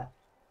off with that.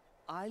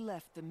 I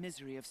left the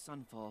misery of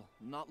Sunfall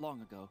not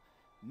long ago,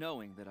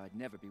 knowing that I'd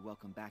never be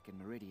welcome back in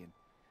Meridian.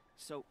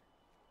 So,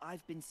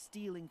 I've been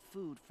stealing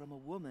food from a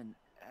woman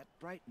at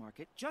Bright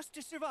Market just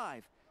to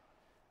survive.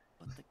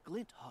 But the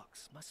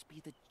Glinthawks must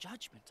be the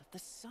judgment of the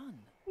sun.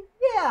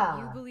 Yeah!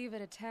 You believe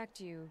it attacked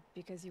you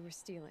because you were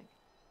stealing.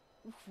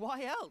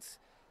 Why else?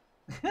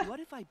 What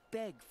if I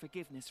beg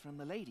forgiveness from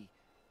the lady?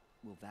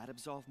 Will that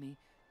absolve me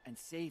and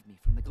save me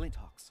from the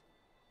Glinthawks?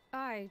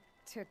 I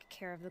took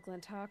care of the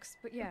Glinthawks,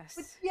 but yes.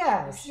 But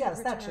yes, you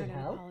yes, that should return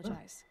and help.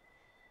 Apologize.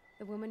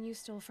 The woman you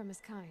stole from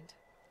is kind.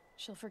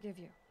 She'll forgive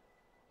you.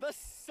 The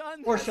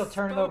sun Or has she'll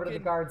turn him over to the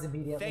spoken. guards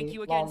immediately. Thank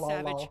you again, Lol, lol,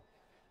 Savage. lol.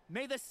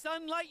 May the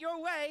sun light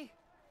your way.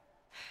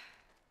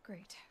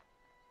 Great.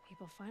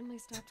 People finally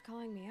stopped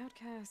calling me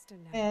outcast,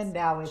 and now And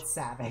now it's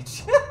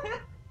Savage.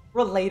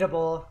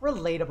 Relatable.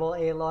 Relatable,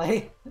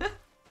 Aloy.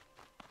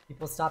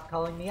 People stopped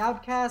calling me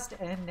outcast,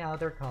 and now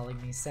they're calling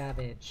me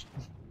Savage.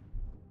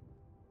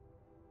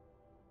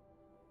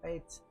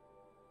 Right.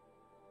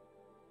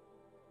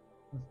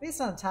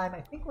 Based on time,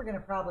 I think we're going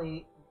to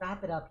probably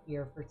wrap it up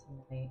here for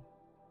tonight.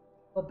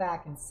 Go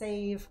back and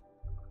save.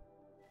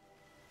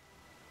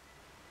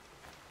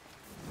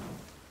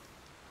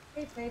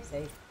 Save, save,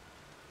 save.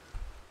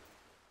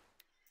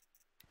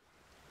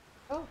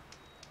 Oh.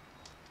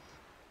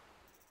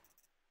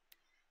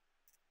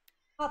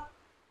 Hop.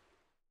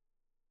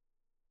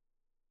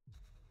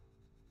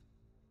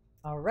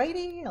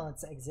 Alrighty,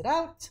 let's exit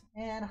out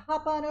and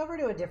hop on over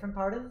to a different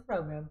part of the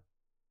throne room.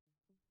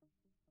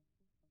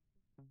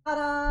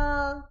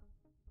 Ta-da!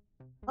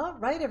 All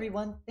right,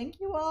 everyone. Thank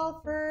you all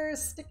for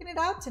sticking it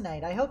out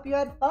tonight. I hope you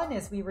had fun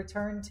as we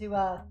return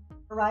to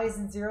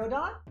Horizon Zero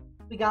Dawn.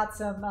 We got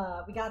some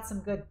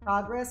good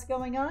progress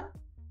going on.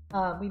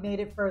 We made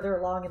it further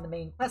along in the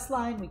main quest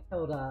line. We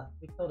killed a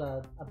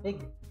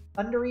big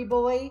thundery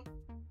boy.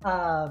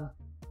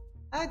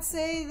 I'd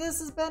say this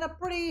has been a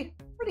pretty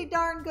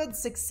darn good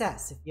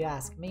success, if you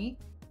ask me.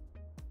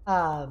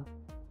 Now,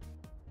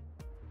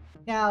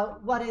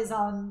 what is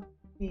on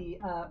the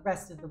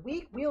rest of the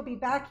week? We'll be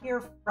back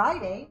here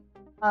Friday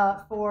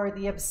for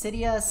the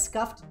Obsidia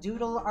Scuffed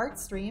Doodle art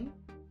stream.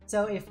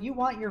 So if you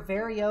want your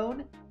very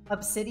own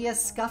Obsidia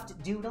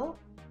Scuffed Doodle,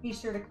 be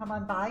sure to come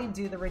on by and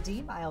do the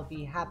redeem. I'll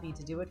be happy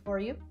to do it for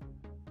you.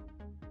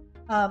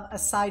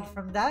 Aside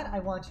from that, I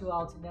want you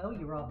all to know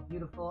you're all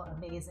beautiful,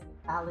 amazing,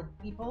 valid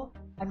people.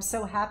 I'm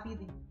so happy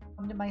that you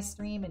come to my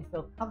stream and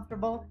feel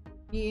comfortable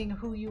being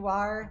who you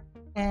are.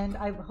 And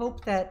I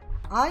hope that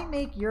I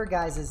make your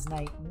guys'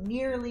 night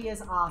nearly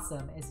as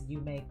awesome as you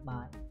make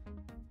mine.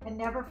 And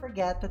never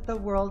forget that the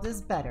world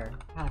is better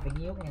having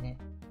you in it.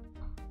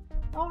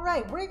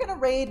 Alright, we're gonna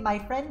raid my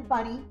friend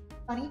Bunny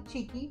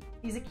Cheeky.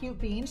 She's a cute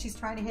bean. She's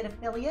trying to hit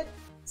affiliate.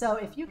 So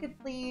if you could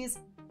please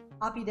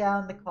copy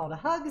down the call to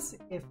hugs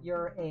if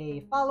you're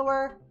a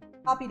follower,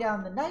 copy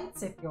down the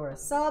knights if you're a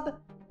sub,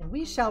 and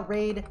we shall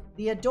raid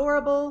the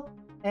adorable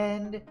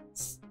and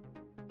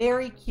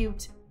very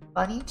cute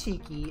Bunny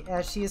Cheeky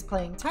as she is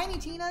playing Tiny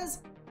Tina's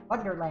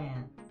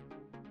Wonderland.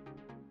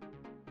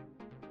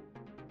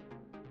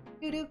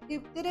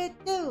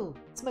 Do-do-do-do-do-do.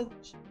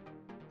 Smooch.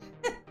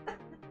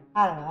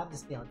 I don't know, I'm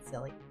just feeling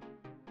silly.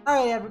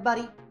 Alright,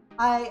 everybody.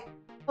 I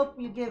hope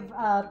you give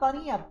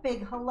Bunny a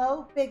big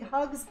hello, big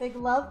hugs, big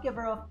love. Give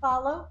her a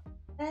follow.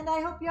 And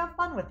I hope you have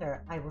fun with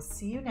her. I will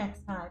see you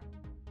next time.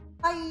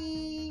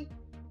 Bye!